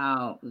leave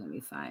out. Let me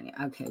find it.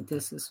 Okay,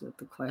 this is what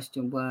the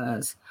question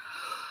was.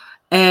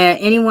 And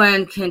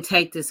anyone can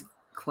take this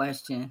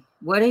question.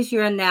 What is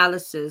your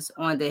analysis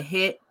on the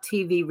hit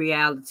TV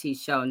reality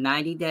show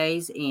 90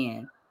 Days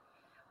In?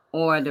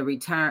 or the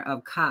return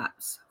of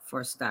cops,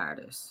 for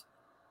starters?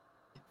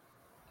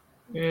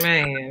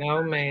 Man,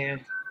 oh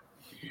man.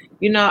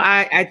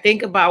 I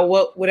think about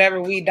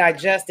whatever we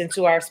digest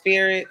into our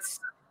spirits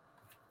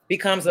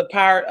becomes a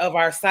part of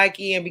our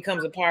psyche and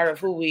becomes a part of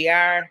who we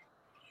are.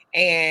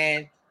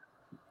 And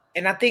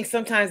I think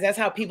sometimes that's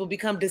how people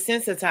become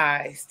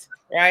desensitized,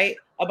 right?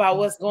 About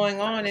what's going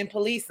on in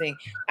policing.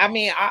 I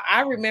mean,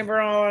 I remember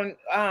on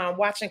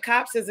watching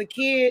Cops as a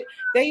kid,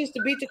 they used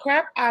to beat the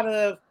crap out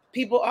of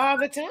people all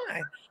the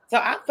time. So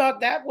I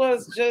thought that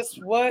was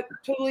just what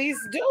police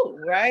do,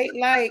 right?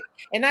 Like,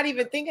 and not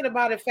even thinking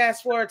about it,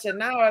 fast forward to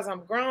now as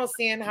I'm grown,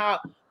 seeing how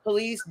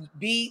police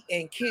beat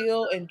and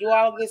kill and do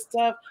all this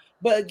stuff.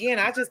 But again,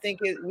 I just think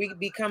we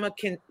become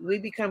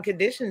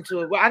conditioned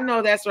to it. Well, I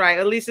know that's right.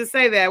 Alicia,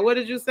 say that. What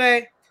did you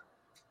say?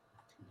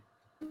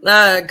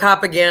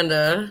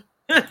 Propaganda.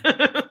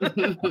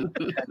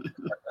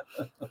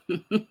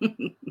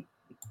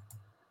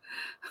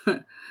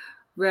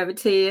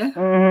 Revertia.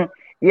 Mm-hmm.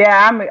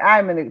 Yeah,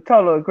 I'm in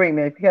total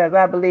agreement because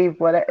I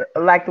believe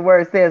like the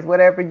word says,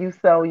 whatever you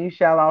sow, you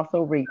shall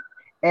also reap.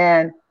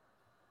 And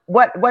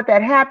what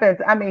that happens,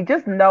 I mean,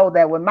 just know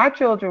that when my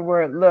children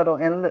were little,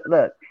 and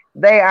look,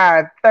 they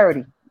are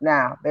 30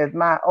 now. There's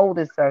my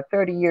oldest are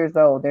 30 years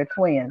old. They're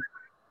twins.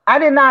 I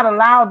did not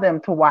allow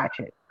them to watch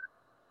it.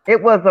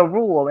 It was a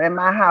rule in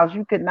my house.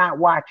 You could not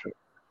watch it.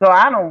 So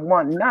I don't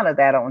want none of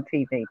that on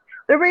TV.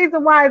 The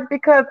reason why is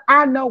because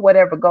I know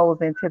whatever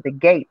goes into the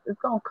gates, it's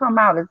going to come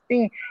out.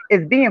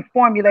 It's being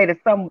formulated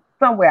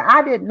somewhere.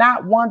 I did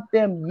not want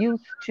them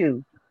used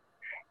to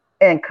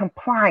and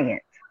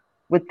compliant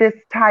with this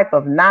type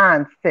of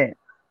nonsense,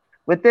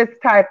 with this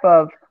type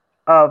of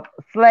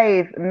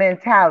slave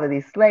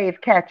mentality,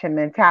 slave catching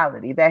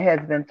mentality that has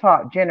been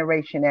taught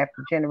generation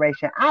after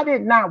generation. I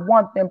did not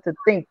want them to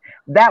think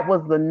that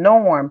was the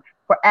norm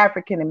for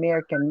African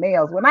American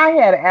males. When I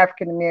had an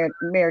African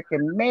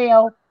American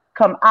male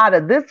come out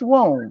of this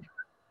womb,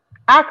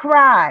 I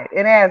cried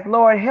and asked,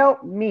 Lord,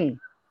 help me,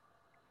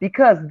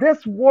 because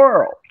this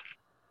world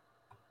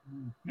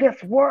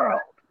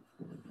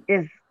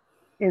is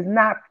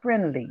not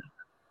friendly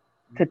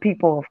to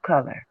people of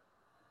color.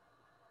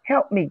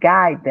 Help me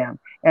guide them.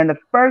 And the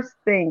first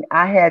thing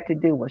I had to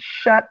do was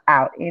shut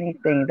out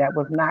anything that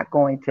was not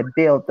going to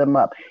build them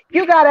up.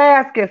 You got to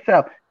ask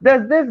yourself,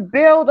 does this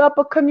build up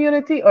a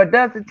community or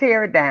does it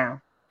tear it down?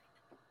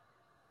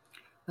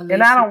 Alicia.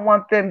 And I don't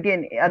want them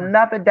getting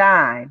another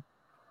dime.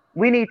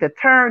 We need to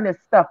turn this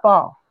stuff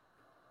off.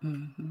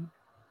 Mm-hmm.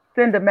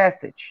 Send a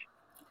message.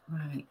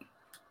 Right.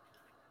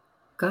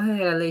 Go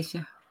ahead,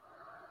 Alicia.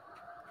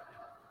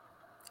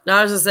 No,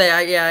 I was just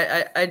saying,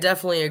 I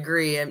definitely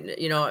agree. And,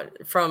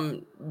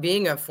 from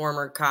being a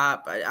former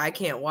cop, I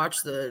can't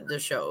watch the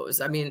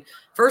shows. I mean,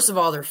 first of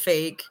all, they're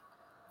fake.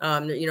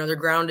 They're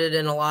grounded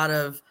in a lot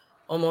of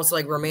almost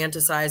like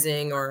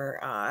romanticizing, or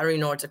I don't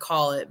even know what to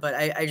call it, but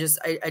I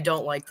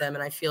don't like them.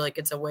 And I feel like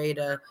it's a way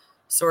to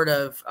sort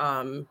of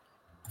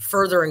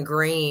further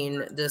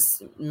ingrain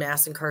this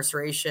mass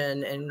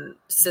incarceration and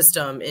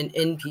system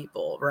in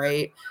people.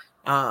 Right.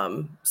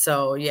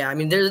 So, yeah, I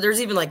mean, there's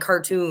even like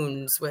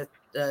cartoons with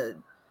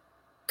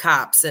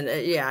cops, and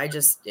I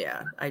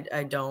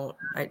don't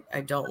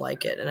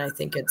like it, and I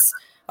think it's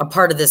a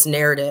part of this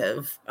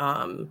narrative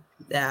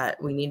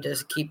that we need to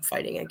keep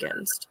fighting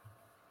against.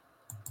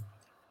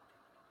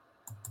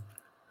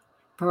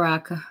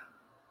 Baraka.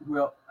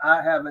 Well,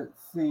 I haven't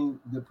seen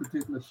the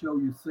particular show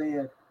you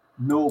said,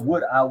 nor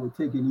would I would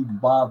take it even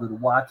bother to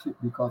watch it,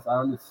 because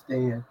I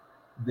understand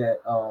that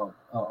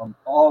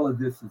all of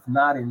this is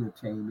not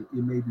entertainment.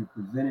 It may be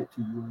presented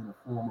to you in a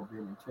form of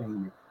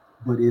entertainment,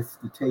 but it's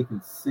to take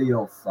and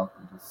sell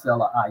something, to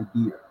sell an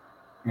idea.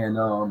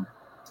 And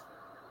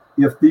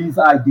if these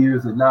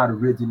ideas are not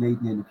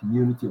originating in the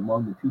community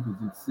among the people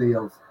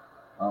themselves,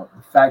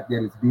 the fact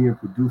that it's being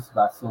produced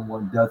by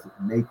someone doesn't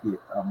make it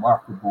a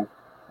marketable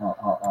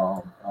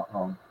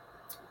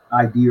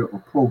idea or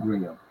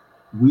program.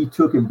 We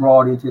took and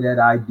brought into that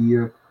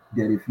idea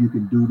that if you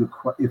do the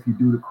crime,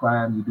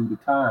 you do the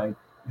time,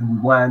 and we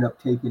wind up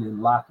taking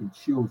and locking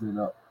children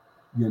up,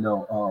 and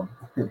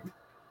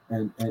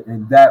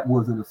that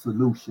wasn't a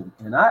solution.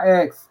 And I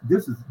asked,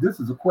 this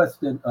is a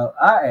question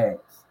I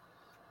asked.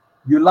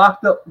 You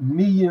locked up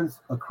millions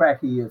of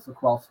crackheads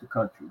across the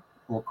country,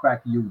 or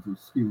crack users,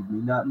 excuse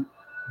me.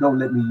 Don't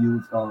let me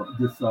use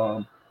this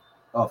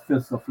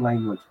offensive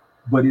language.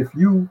 But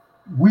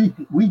we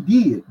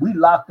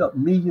locked up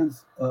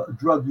millions of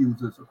drug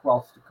users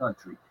across the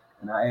country.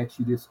 And I ask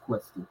you this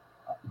question: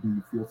 do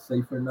you feel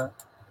safe or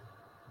not?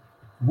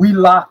 We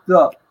locked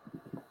up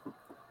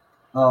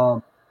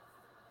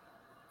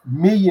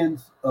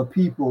millions of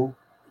people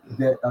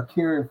that are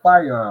carrying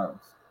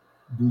firearms.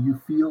 Do you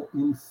feel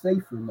any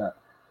safe or not?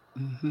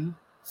 Mm-hmm.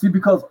 See,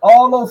 because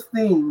all those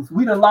things,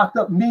 we done locked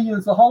up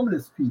millions of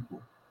homeless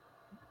people.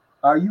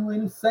 Are you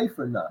any safe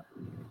or not?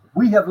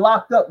 We have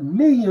locked up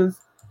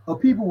millions of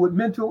people with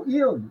mental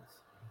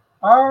illness.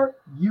 Are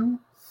you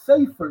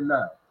safe or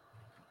not?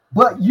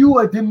 But you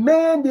are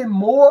demanding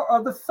more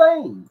of the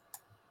same.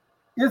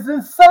 It's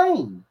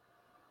insane.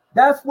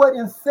 That's what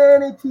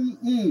insanity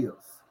is.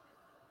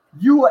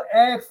 You are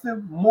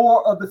asking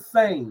more of the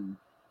same.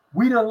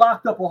 We done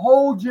locked up a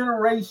whole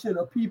generation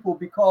of people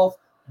because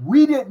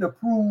we didn't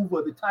approve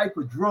of the type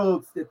of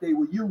drugs that they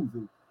were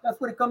using. That's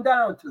what it come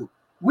down to.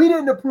 We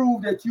didn't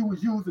approve that you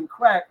was using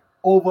crack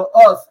over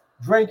us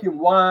drinking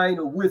wine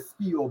or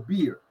whiskey or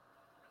beer.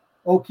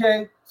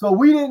 Okay? So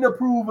we didn't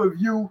approve of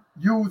you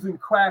using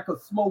crack or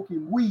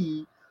smoking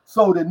weed.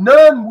 So the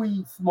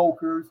non-weed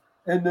smokers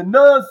and the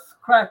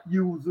non-crack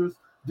users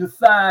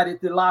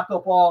decided to lock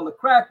up all the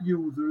crack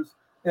users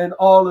and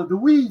all of the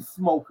weed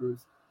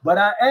smokers. But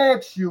I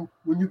ask you,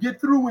 when you get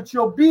through with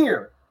your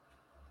beer,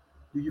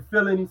 do you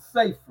feel any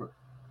safer?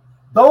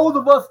 Those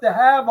of us that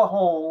have a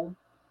home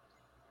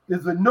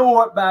is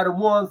ignored by the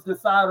ones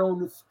that's out on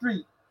the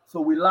street.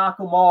 So we lock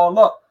them all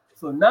up.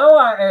 So now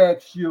I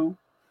ask you,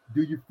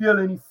 do you feel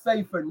any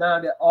safer now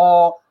that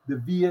all the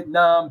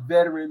Vietnam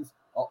veterans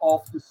are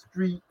off the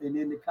street and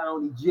in the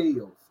county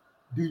jails?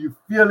 Do you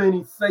feel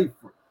any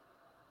safer?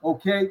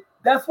 Okay,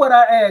 that's what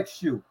I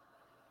ask you.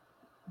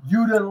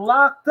 You done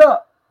locked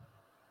up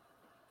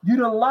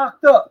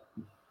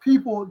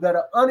people that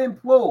are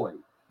unemployed,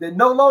 that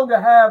no longer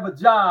have a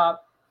job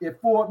at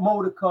Ford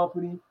Motor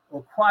Company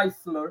or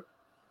Chrysler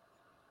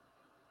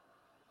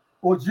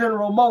or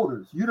General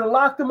Motors. You done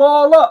locked them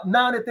all up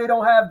now that they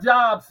don't have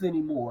jobs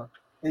anymore,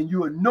 and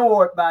you're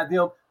ignored by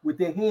them with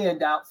their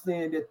hand out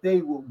saying that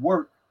they will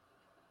work.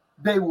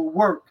 They will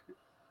work.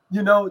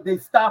 You know, they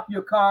stop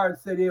your car and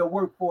say they'll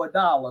work for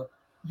 $1.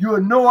 You're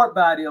ignored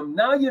by them.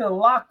 Now you done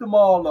locked them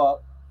all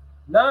up.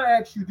 Now I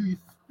ask you, do you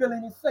feel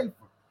any safer?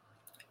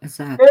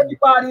 Exactly.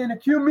 Everybody in the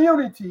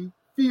community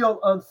feel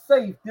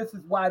unsafe. This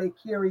is why they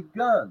carry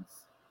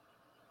guns.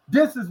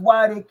 This is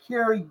why they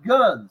carry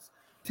guns.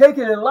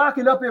 Taking and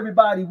locking up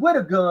everybody with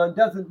a gun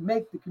doesn't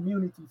make the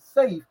community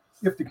safe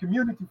if the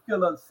community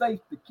feel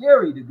unsafe to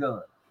carry the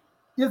gun.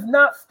 It's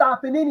not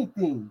stopping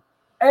anything.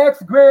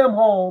 Ask Graham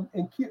Holm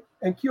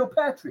and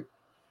Kilpatrick.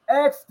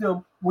 Ask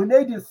them when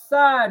they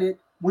decided,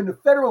 when the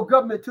federal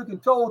government took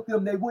and told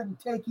them they wouldn't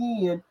take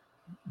in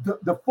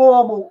the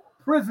formal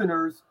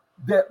prisoners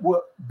that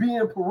were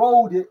being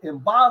paroled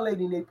and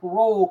violating their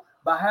parole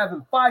by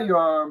having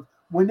firearms,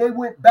 when they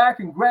went back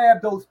and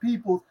grabbed those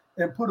people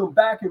and put them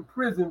back in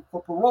prison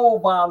for parole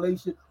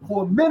violation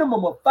for a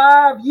minimum of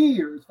 5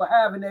 years for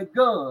having that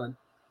gun.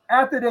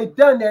 After they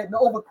done that in the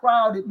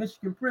overcrowded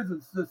Michigan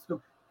prison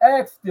system,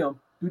 ask them,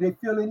 do they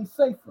feel any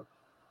safer?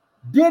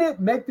 Did it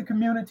make the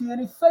community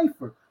any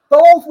safer?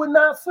 Those were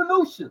not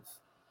solutions.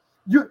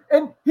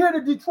 And here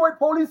the Detroit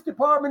Police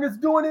Department is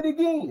doing it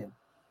again.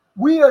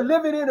 We are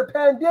living in a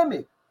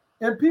pandemic,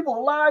 and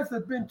people's lives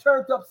have been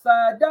turned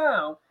upside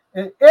down,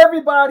 and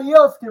everybody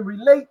else can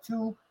relate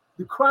to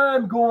the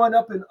crime going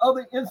up and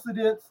other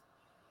incidents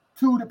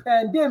to the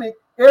pandemic,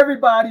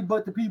 everybody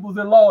but the people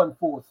in law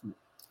enforcement.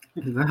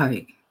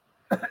 Right.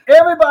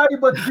 Everybody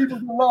but the people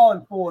in law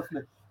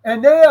enforcement.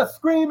 And they are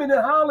screaming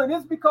and hollering,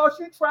 it's because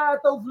you tried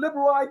those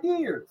liberal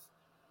ideas.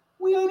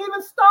 We ain't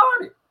even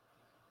started.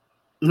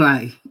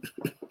 Right.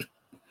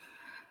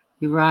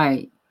 You're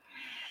right.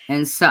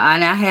 And so,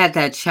 and I had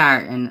that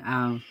chart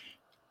and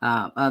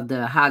of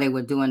the how they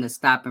were doing the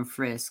stop and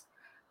frisk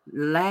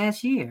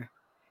last year,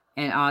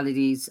 and all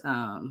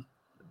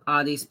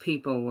these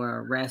people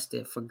were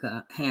arrested for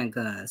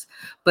handguns.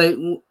 But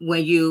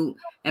when you,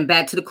 and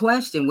back to the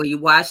question, when you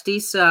watch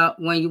these shows,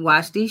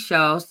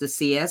 the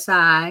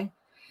CSI,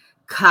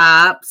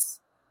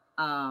 Cops,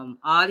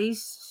 all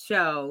these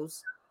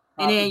shows,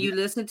 and then you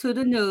listen to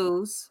the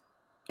news.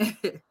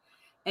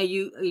 And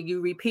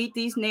you repeat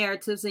these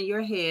narratives in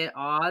your head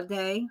all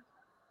day,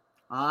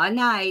 all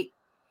night.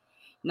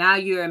 Now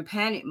you're in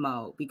panic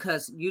mode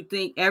because you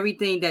think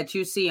everything that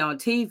you see on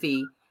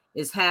TV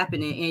is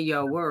happening in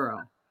your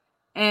world.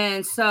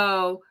 And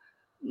so,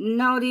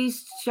 no,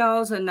 these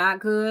shows are not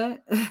good.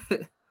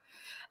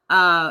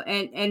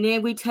 And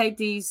then we take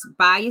these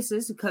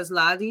biases, because a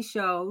lot of these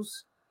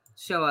shows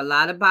show a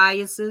lot of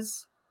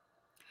biases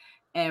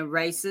and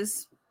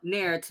racist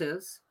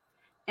narratives.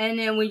 And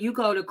then when you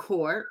go to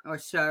court or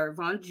serve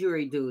on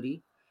jury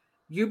duty,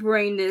 you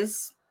bring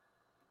this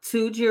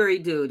to jury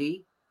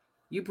duty.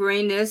 You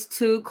bring this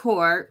to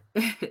court,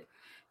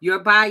 your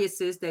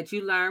biases that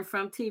you learn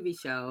from TV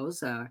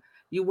shows or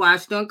you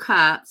watched on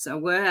Cops or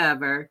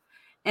whatever.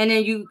 And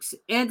then you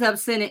end up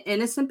sending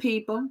innocent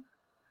people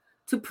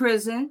to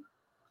prison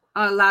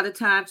a lot of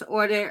times,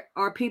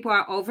 or people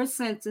are over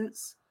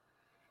sentenced,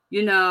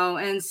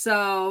 and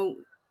so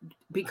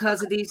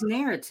because of these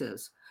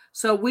narratives.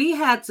 So we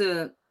had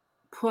to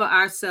pull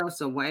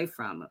ourselves away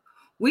from it.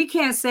 We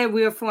can't say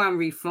we're for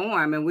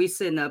reform and we're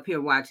sitting up here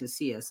watching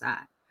CSI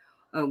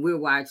or we're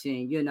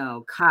watching,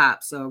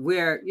 Cops, or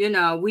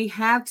we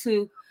have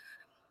to.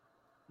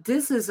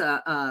 This is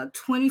a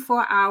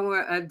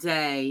 24-hour a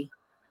day,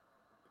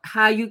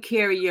 how you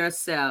carry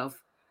yourself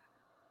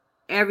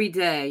every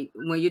day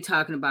when you're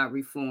talking about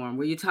reform,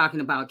 when you're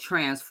talking about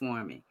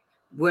transforming.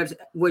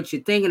 What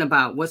you're thinking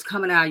about, what's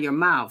coming out of your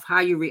mouth, how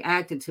you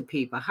reacting to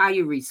people, how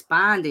you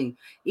responding,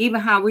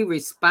 even how we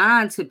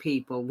respond to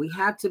people. We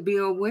have to be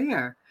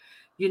aware,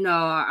 You know,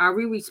 are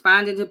we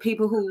responding to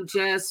people who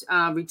just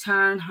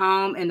return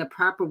home in the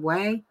proper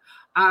way?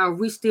 Are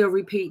we still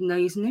repeating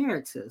these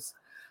narratives?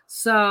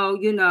 So,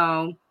 you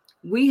know,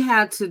 we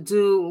have to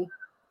do,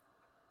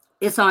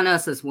 it's on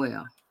us as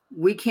well.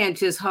 We can't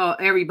just hold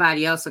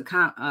everybody else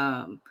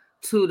account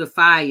to the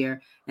fire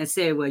and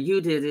say, well,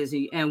 you did this,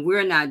 and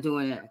we're not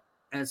doing it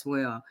as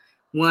well.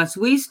 Once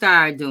we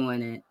start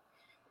doing it,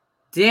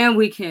 then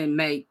we can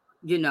make,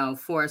 you know,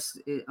 force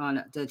it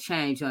on the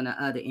change on the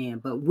other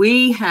end. But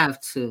we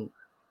have to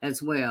as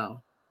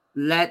well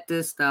let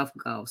this stuff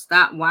go.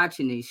 Stop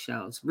watching these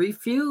shows.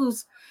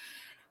 Refuse.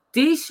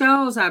 These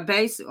shows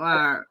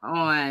are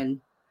on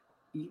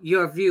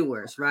your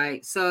viewers,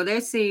 right? So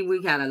they see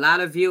we got a lot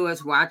of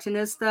viewers watching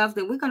this stuff,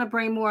 then we're going to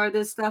bring more of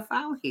this stuff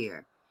out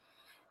here.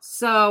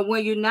 So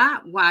when you're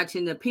not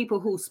watching, the people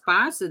who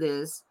sponsor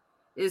this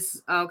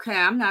is okay,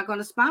 I'm not going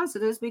to sponsor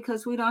this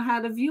because we don't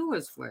have the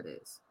viewers for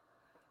this.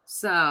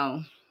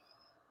 So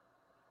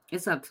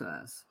it's up to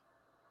us.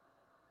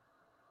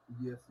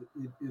 Yes,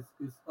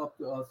 it's up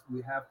to us.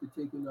 We have to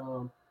take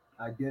and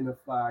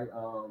identify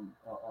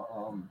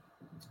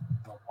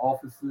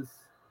offices,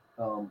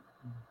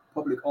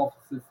 public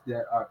offices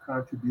that are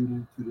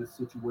contributing to this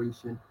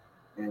situation.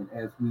 And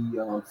as we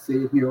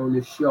say here on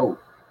this show,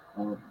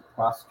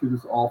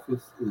 prosecutor's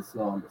office is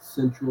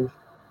central,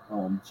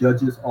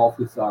 judge's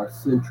office are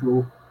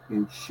central,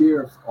 and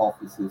sheriff's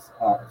offices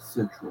are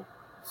central.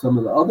 Some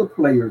of the other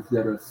players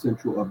that are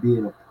central are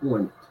being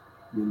appointed.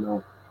 You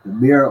know, the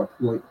mayor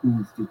appoint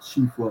who's the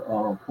chief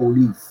of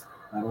police.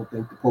 I don't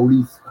think the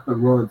police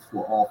runs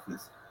for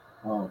office.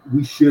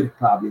 We should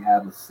probably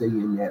have a say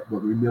in that. But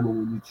remember,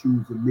 when you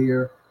choose a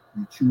mayor,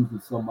 you're choosing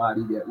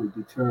somebody that will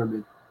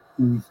determine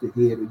who's the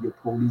head of your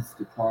police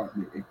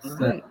department,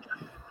 etc. Right.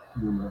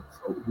 You know,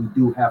 so we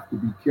do have to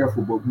be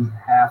careful, but we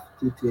have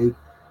to take,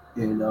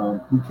 and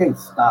we can't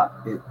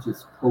stop at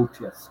just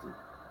protesting.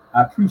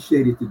 I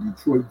appreciated the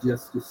Detroit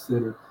Justice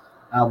Center.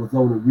 I was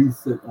on a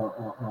recent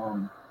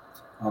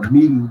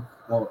meeting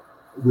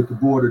with the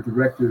board of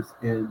directors,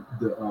 and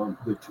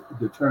the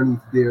attorneys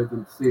there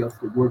themselves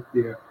that work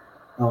there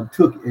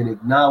took and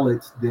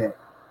acknowledged that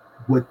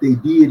what they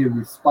did in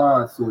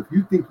response. So if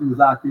you think he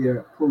was out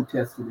there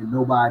protesting and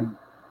nobody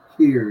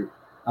cared,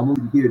 I want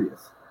you to hear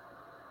this.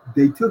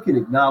 They took and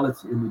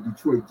acknowledged in the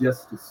Detroit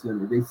Justice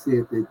Center, they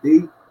said that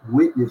they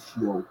witnessed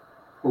your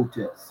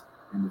protests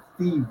and the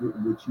fever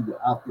in which you were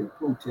out there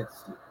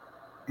protesting.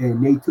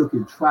 And they took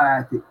and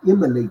tried to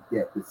emulate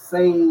that, the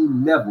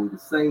same level, the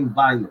same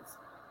violence,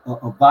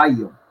 a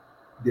volume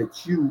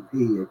that you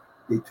had.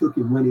 They took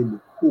and went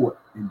into court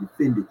and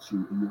defended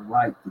you in your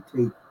right to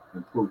take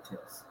and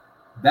protest.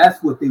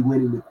 That's what they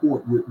went into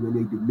court with when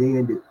they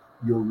demanded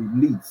your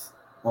release.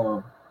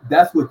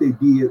 That's what they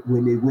did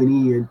when they went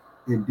in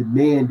and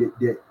demanded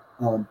that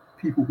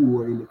people who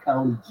were in the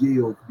county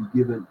jail be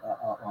given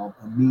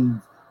a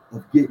means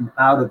of getting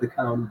out of the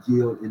county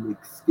jail and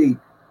escape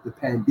the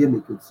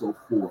pandemic and so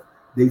forth.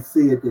 They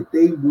said that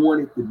they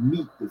wanted to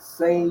meet the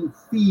same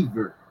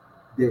fever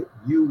that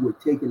you were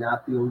taking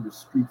out there on the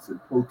streets and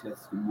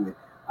protesting with.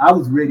 I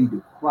was ready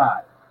to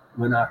cry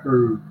when I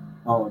heard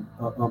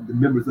the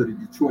members of the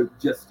Detroit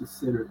Justice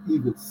Center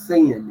even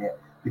saying that,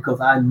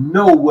 because I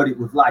know what it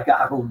was like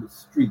out on the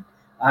street.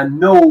 I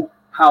know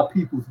how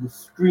people were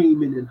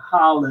screaming and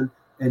hollering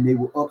and they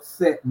were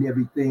upset and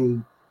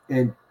everything.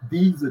 And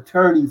these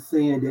attorneys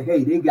saying that,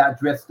 hey, they got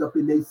dressed up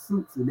in their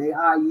suits and their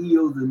high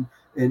heels and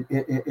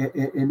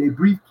their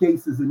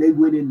briefcases, and they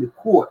went into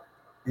court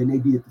and they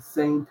did the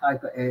same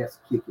type of ass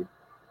kicking.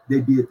 They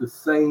did the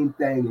same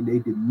thing, and they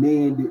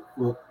demanded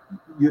for,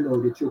 you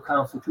know, that your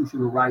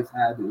constitutional rights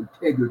have the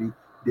integrity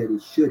that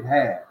it should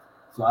have.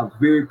 So I'm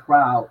very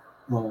proud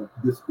of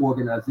this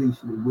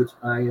organization in which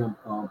I am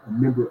a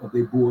member of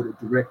their board of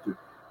directors.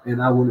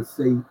 And I want to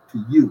say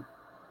to you,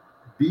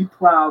 be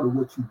proud of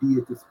what you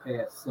did this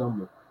past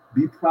summer.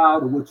 Be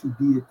proud of what you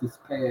did this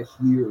past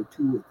year or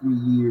 2 or 3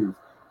 years.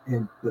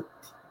 But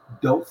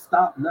don't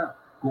stop now.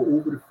 Go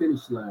over the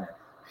finish line.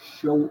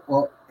 Show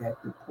up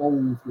at the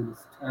polls when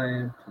it's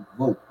time to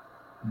vote.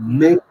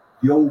 Make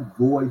your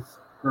voice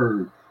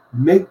heard.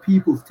 Make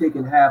people take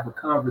and have a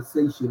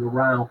conversation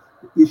around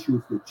the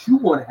issues that you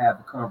want to have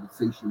a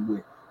conversation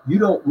with. You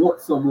don't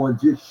want someone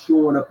just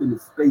showing up in the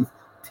space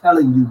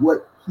telling you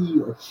what he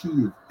or she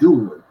is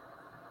doing.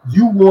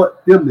 You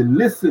want them to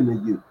listen to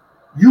you.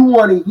 You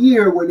want to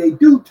hear when they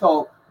do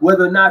talk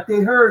whether or not they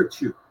heard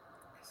you.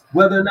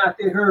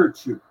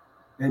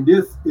 And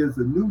this is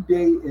a new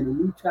day and a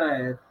new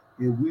time,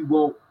 and we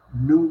want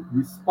new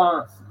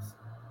responses.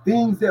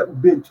 Things that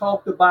have been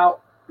talked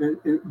about.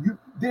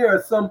 There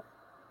are some.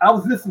 I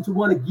was listening to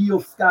one of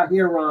Gil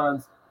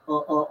Scott-Heron's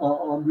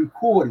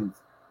recordings.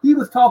 He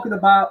was talking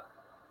about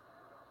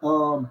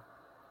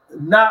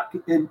knock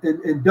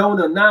and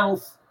don't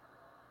announce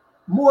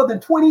more than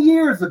 20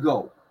 years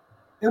ago,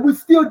 and we're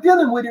still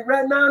dealing with it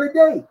right now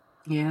today.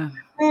 Yeah,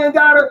 man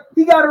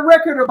he got a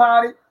record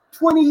about it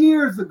 20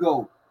 years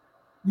ago.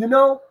 You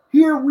know,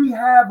 here we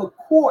have a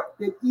court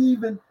that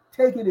even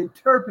take and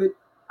interpret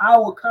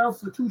our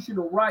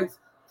constitutional rights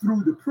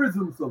through the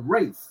prisms of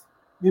race,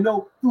 you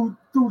know, through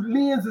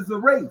lenses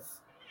of race.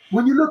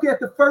 When you look at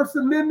the First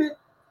Amendment,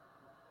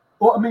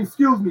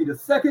 the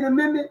Second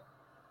Amendment,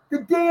 the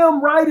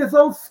damn right is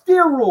on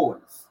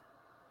steroids.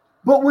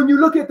 But when you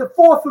look at the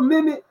Fourth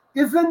Amendment,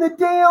 it's in the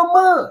damn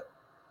mud.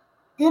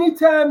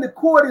 Anytime the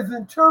court is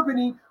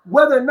interpreting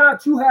whether or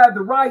not you have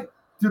the right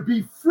to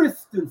be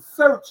frisked and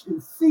searched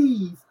and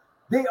seized,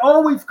 they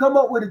always come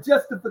up with a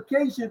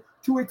justification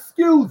to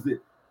excuse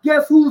it.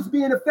 Guess who's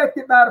being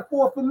affected by the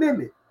Fourth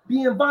Amendment,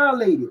 being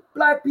violated?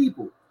 Black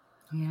people.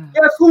 Yeah.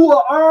 Guess who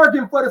are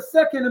arguing for the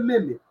Second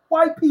Amendment?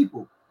 White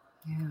people.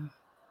 Yeah.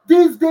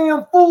 These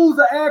damn fools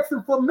are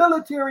asking for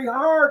military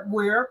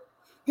hardware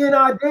in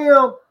our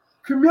damn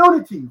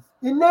communities,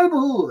 in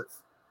neighborhoods.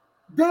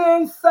 They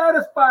ain't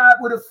satisfied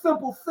with a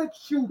simple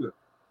 6-shooter.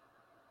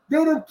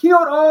 They done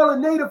killed all the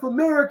Native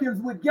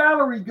Americans with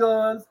gallery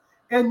guns,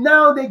 and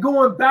now they're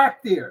going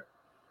back there.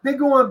 They're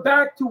going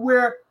back to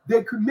where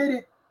they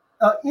committed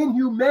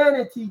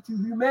inhumanity to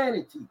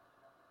humanity.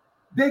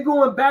 They're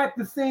going back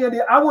to saying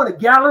that I want a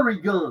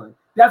gallery gun.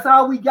 That's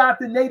how we got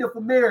the Native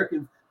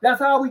Americans. That's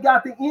how we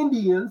got the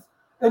Indians.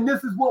 And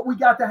this is what we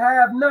got to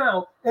have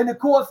now. And the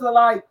courts are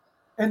like,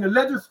 and the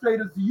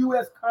legislators, the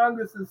U.S.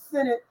 Congress and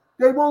Senate,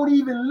 they won't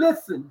even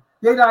listen.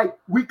 They like,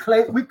 we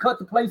cut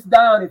the place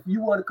down if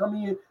you want to come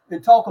in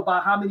and talk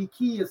about how many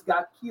kids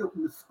got killed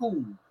in the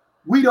school.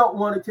 We don't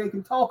want to take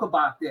and talk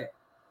about that.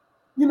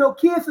 You know,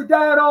 kids are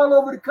dying all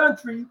over the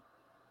country,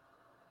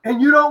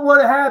 and you don't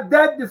want to have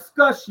that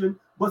discussion,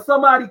 but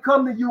somebody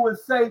come to you and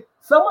say,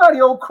 somebody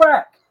on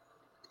crack,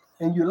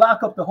 and you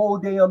lock up the whole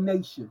damn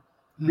nation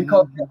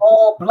because they're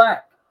all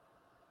black.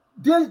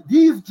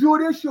 These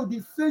judicial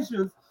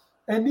decisions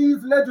and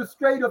these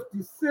legislative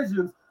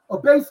decisions are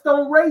based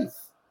on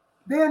race.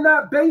 They're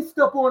not based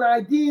upon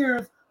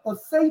ideas of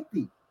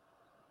safety.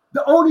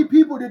 The only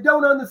people that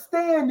don't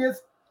understand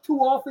this too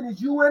often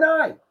is you and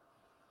I.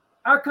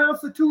 Our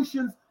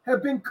constitutions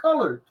have been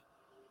colored.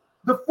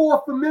 The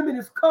Fourth Amendment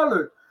is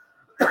colored.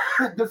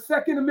 The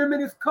Second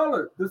Amendment is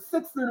colored. The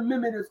Sixth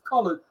Amendment is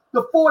colored.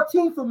 The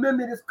 14th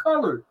Amendment is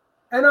colored.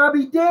 And I'll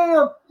be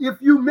damned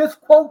if you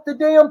misquote the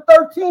damn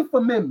 13th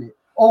Amendment.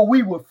 Oh,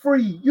 we were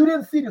free. You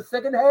didn't see the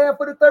second half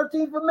of the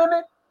 13th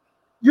Amendment?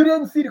 You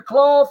didn't see the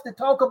clause that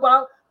talk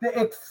about the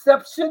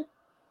exception?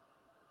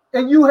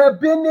 And you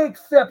have been the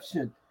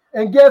exception.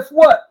 And guess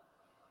what?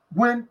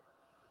 When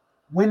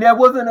there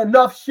wasn't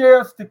enough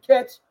sheriffs to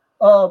catch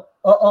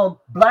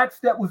blacks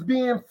that was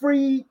being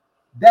freed,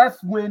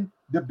 that's when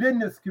the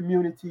business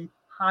community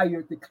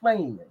hired the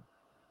Klan.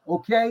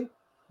 Okay?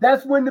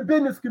 That's when the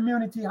business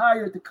community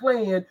hired the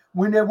Klan,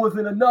 when there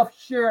wasn't enough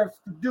sheriffs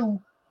to do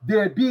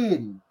their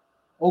bidding.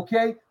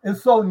 Okay? And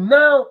so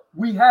now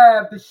we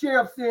have the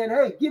sheriff saying,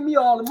 hey, give me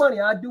all the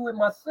money. I do it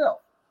myself.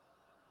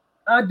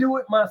 I do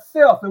it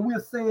myself. And we're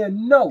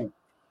saying no.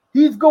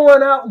 He's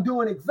going out and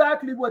doing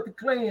exactly what the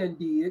Klan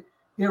did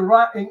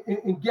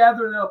in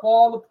gathering up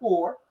all the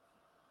poor,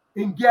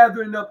 in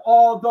gathering up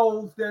all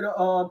those that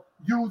are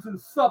using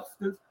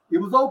substance. It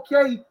was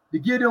okay to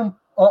get them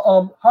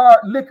hard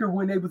liquor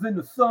when they was in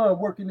the sun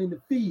working in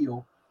the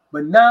field.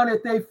 But now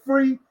that they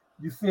free,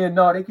 you saying,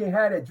 no, they can't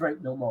have that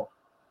drink no more.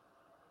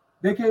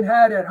 They can't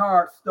have that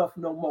hard stuff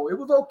no more. It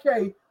was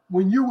okay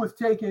when you was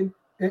taking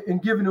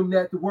and giving them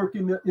that to work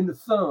in the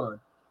sun.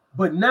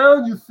 But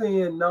now you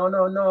saying,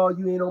 no,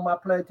 you ain't on my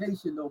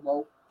plantation no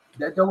more.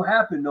 That don't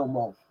happen no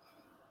more.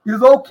 It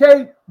was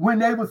okay when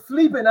they were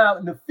sleeping out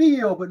in the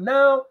field, but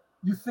now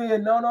you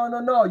saying,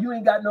 no, you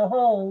ain't got no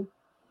home.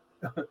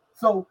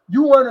 So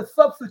you want to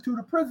substitute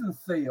a prison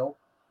cell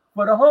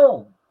for the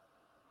home.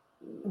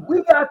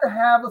 We got to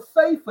have a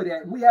say for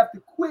that. We have to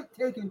quit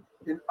taking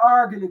and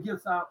arguing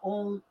against our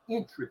own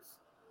interests.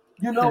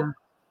 You know, yeah.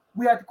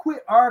 We have to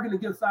quit arguing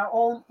against our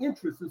own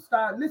interests and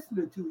start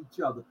listening to each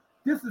other.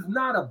 This is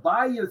not a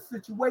biased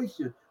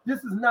situation.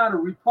 This is not a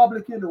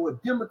Republican or a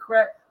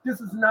Democrat.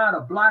 This is not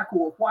a black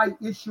or a white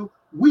issue.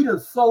 We done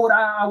sold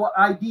our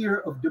idea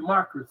of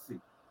democracy.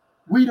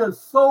 We done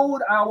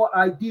sold our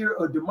idea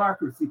of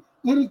democracy.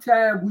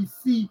 Anytime we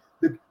see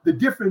the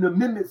different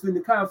amendments in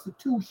the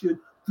Constitution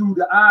through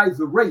the eyes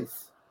of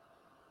race,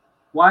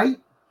 white,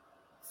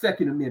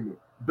 Second Amendment,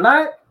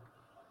 black,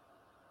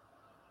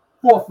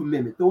 Fourth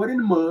Amendment, throw it in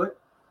the mud,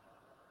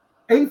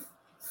 8th,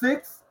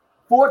 6th,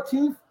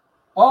 14th,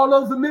 all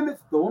those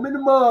amendments, throw them in the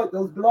mud.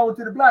 Those belong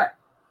to the black.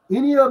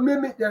 Any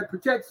amendment that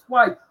protects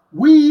white,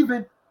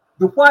 the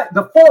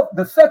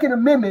Second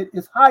Amendment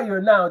is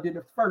higher now than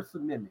the First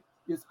Amendment.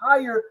 It's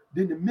higher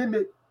than the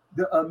amendment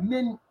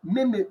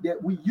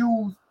that we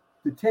use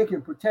to take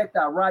and protect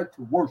our right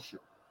to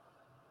worship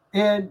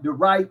and the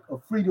right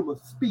of freedom of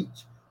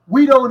speech.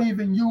 We don't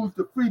even use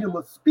the freedom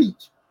of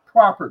speech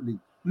properly.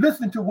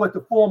 Listen to what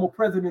the former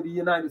president of the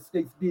United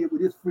States did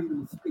with his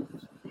freedom of speech.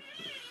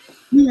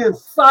 He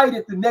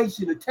incited the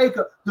nation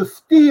to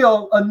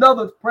steal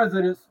another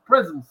president's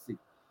presidency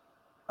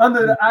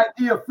under the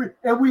idea of free.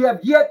 And we have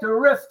yet to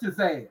arrest his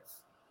ass.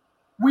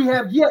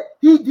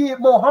 He did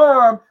more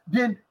harm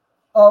than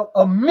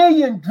a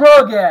million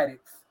drug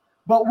addicts,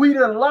 but we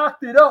done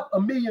locked it up,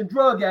 a million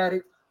drug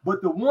addicts,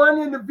 But the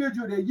one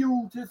individual that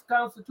used his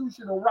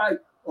constitutional right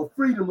of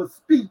freedom of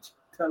speech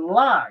to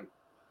lie,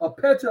 a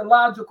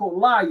pathological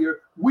liar,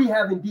 we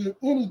haven't did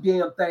any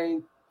damn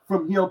thing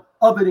from him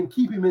other than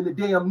keep him in the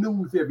damn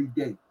news every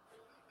day.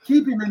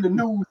 Keep him in the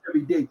news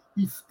every day.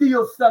 He's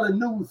still selling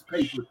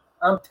newspapers.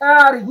 I'm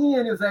tired of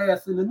hearing his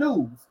ass in the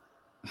news.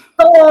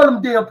 Throw all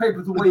them damn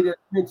papers away that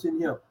mention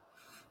him.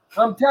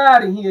 I'm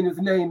tired of hearing his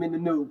name in the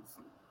news.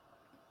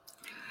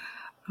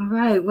 All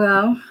right.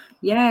 Well,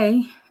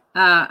 yay.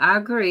 I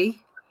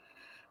agree.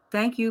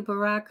 Thank you,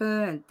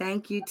 Baraka, and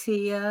thank you,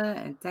 Tia,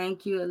 and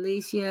thank you,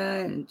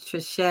 Alicia, and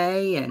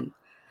Trisha,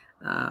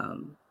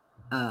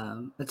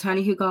 and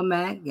Attorney Hugo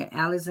Mack and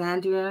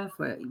Alexandria,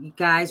 for you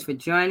guys for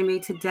joining me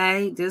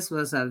today. This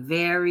was a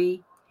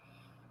very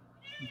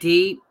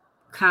deep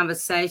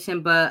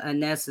conversation, but a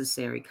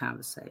necessary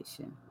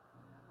conversation.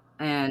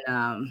 And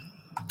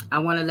I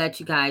want to let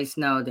you guys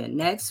know that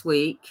next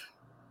week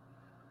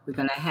we're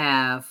going to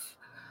have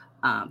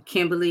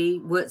Kimberly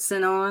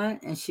Woodson on,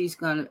 and she's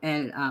going to,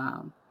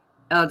 and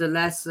Elder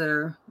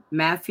Lester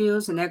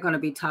Matthews, and they're going to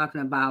be talking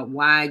about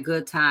why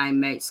good time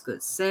makes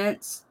good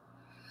sense.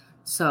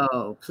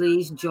 So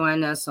please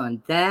join us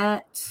on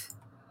that.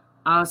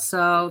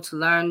 Also, to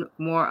learn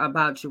more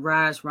about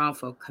Gerard's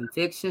wrongful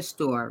conviction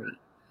story,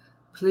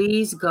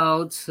 please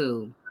go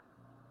to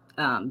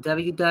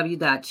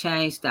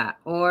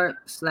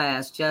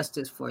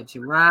www.change.org/justice for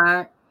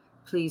Gerard.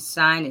 Please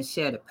sign and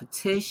share the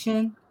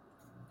petition.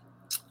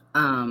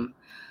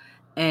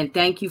 And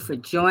thank you for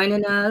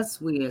joining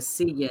us. We'll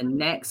see you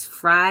next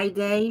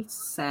Friday,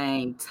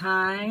 same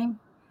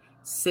time,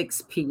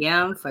 6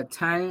 p.m. for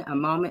turning a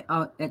moment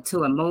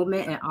into a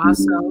movement. And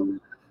also,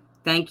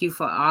 thank you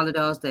for all of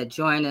those that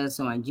join us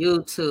on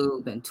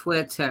YouTube and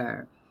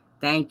Twitter.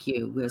 Thank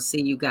you. We'll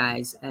see you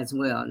guys as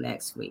well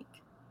next week.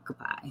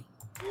 Goodbye.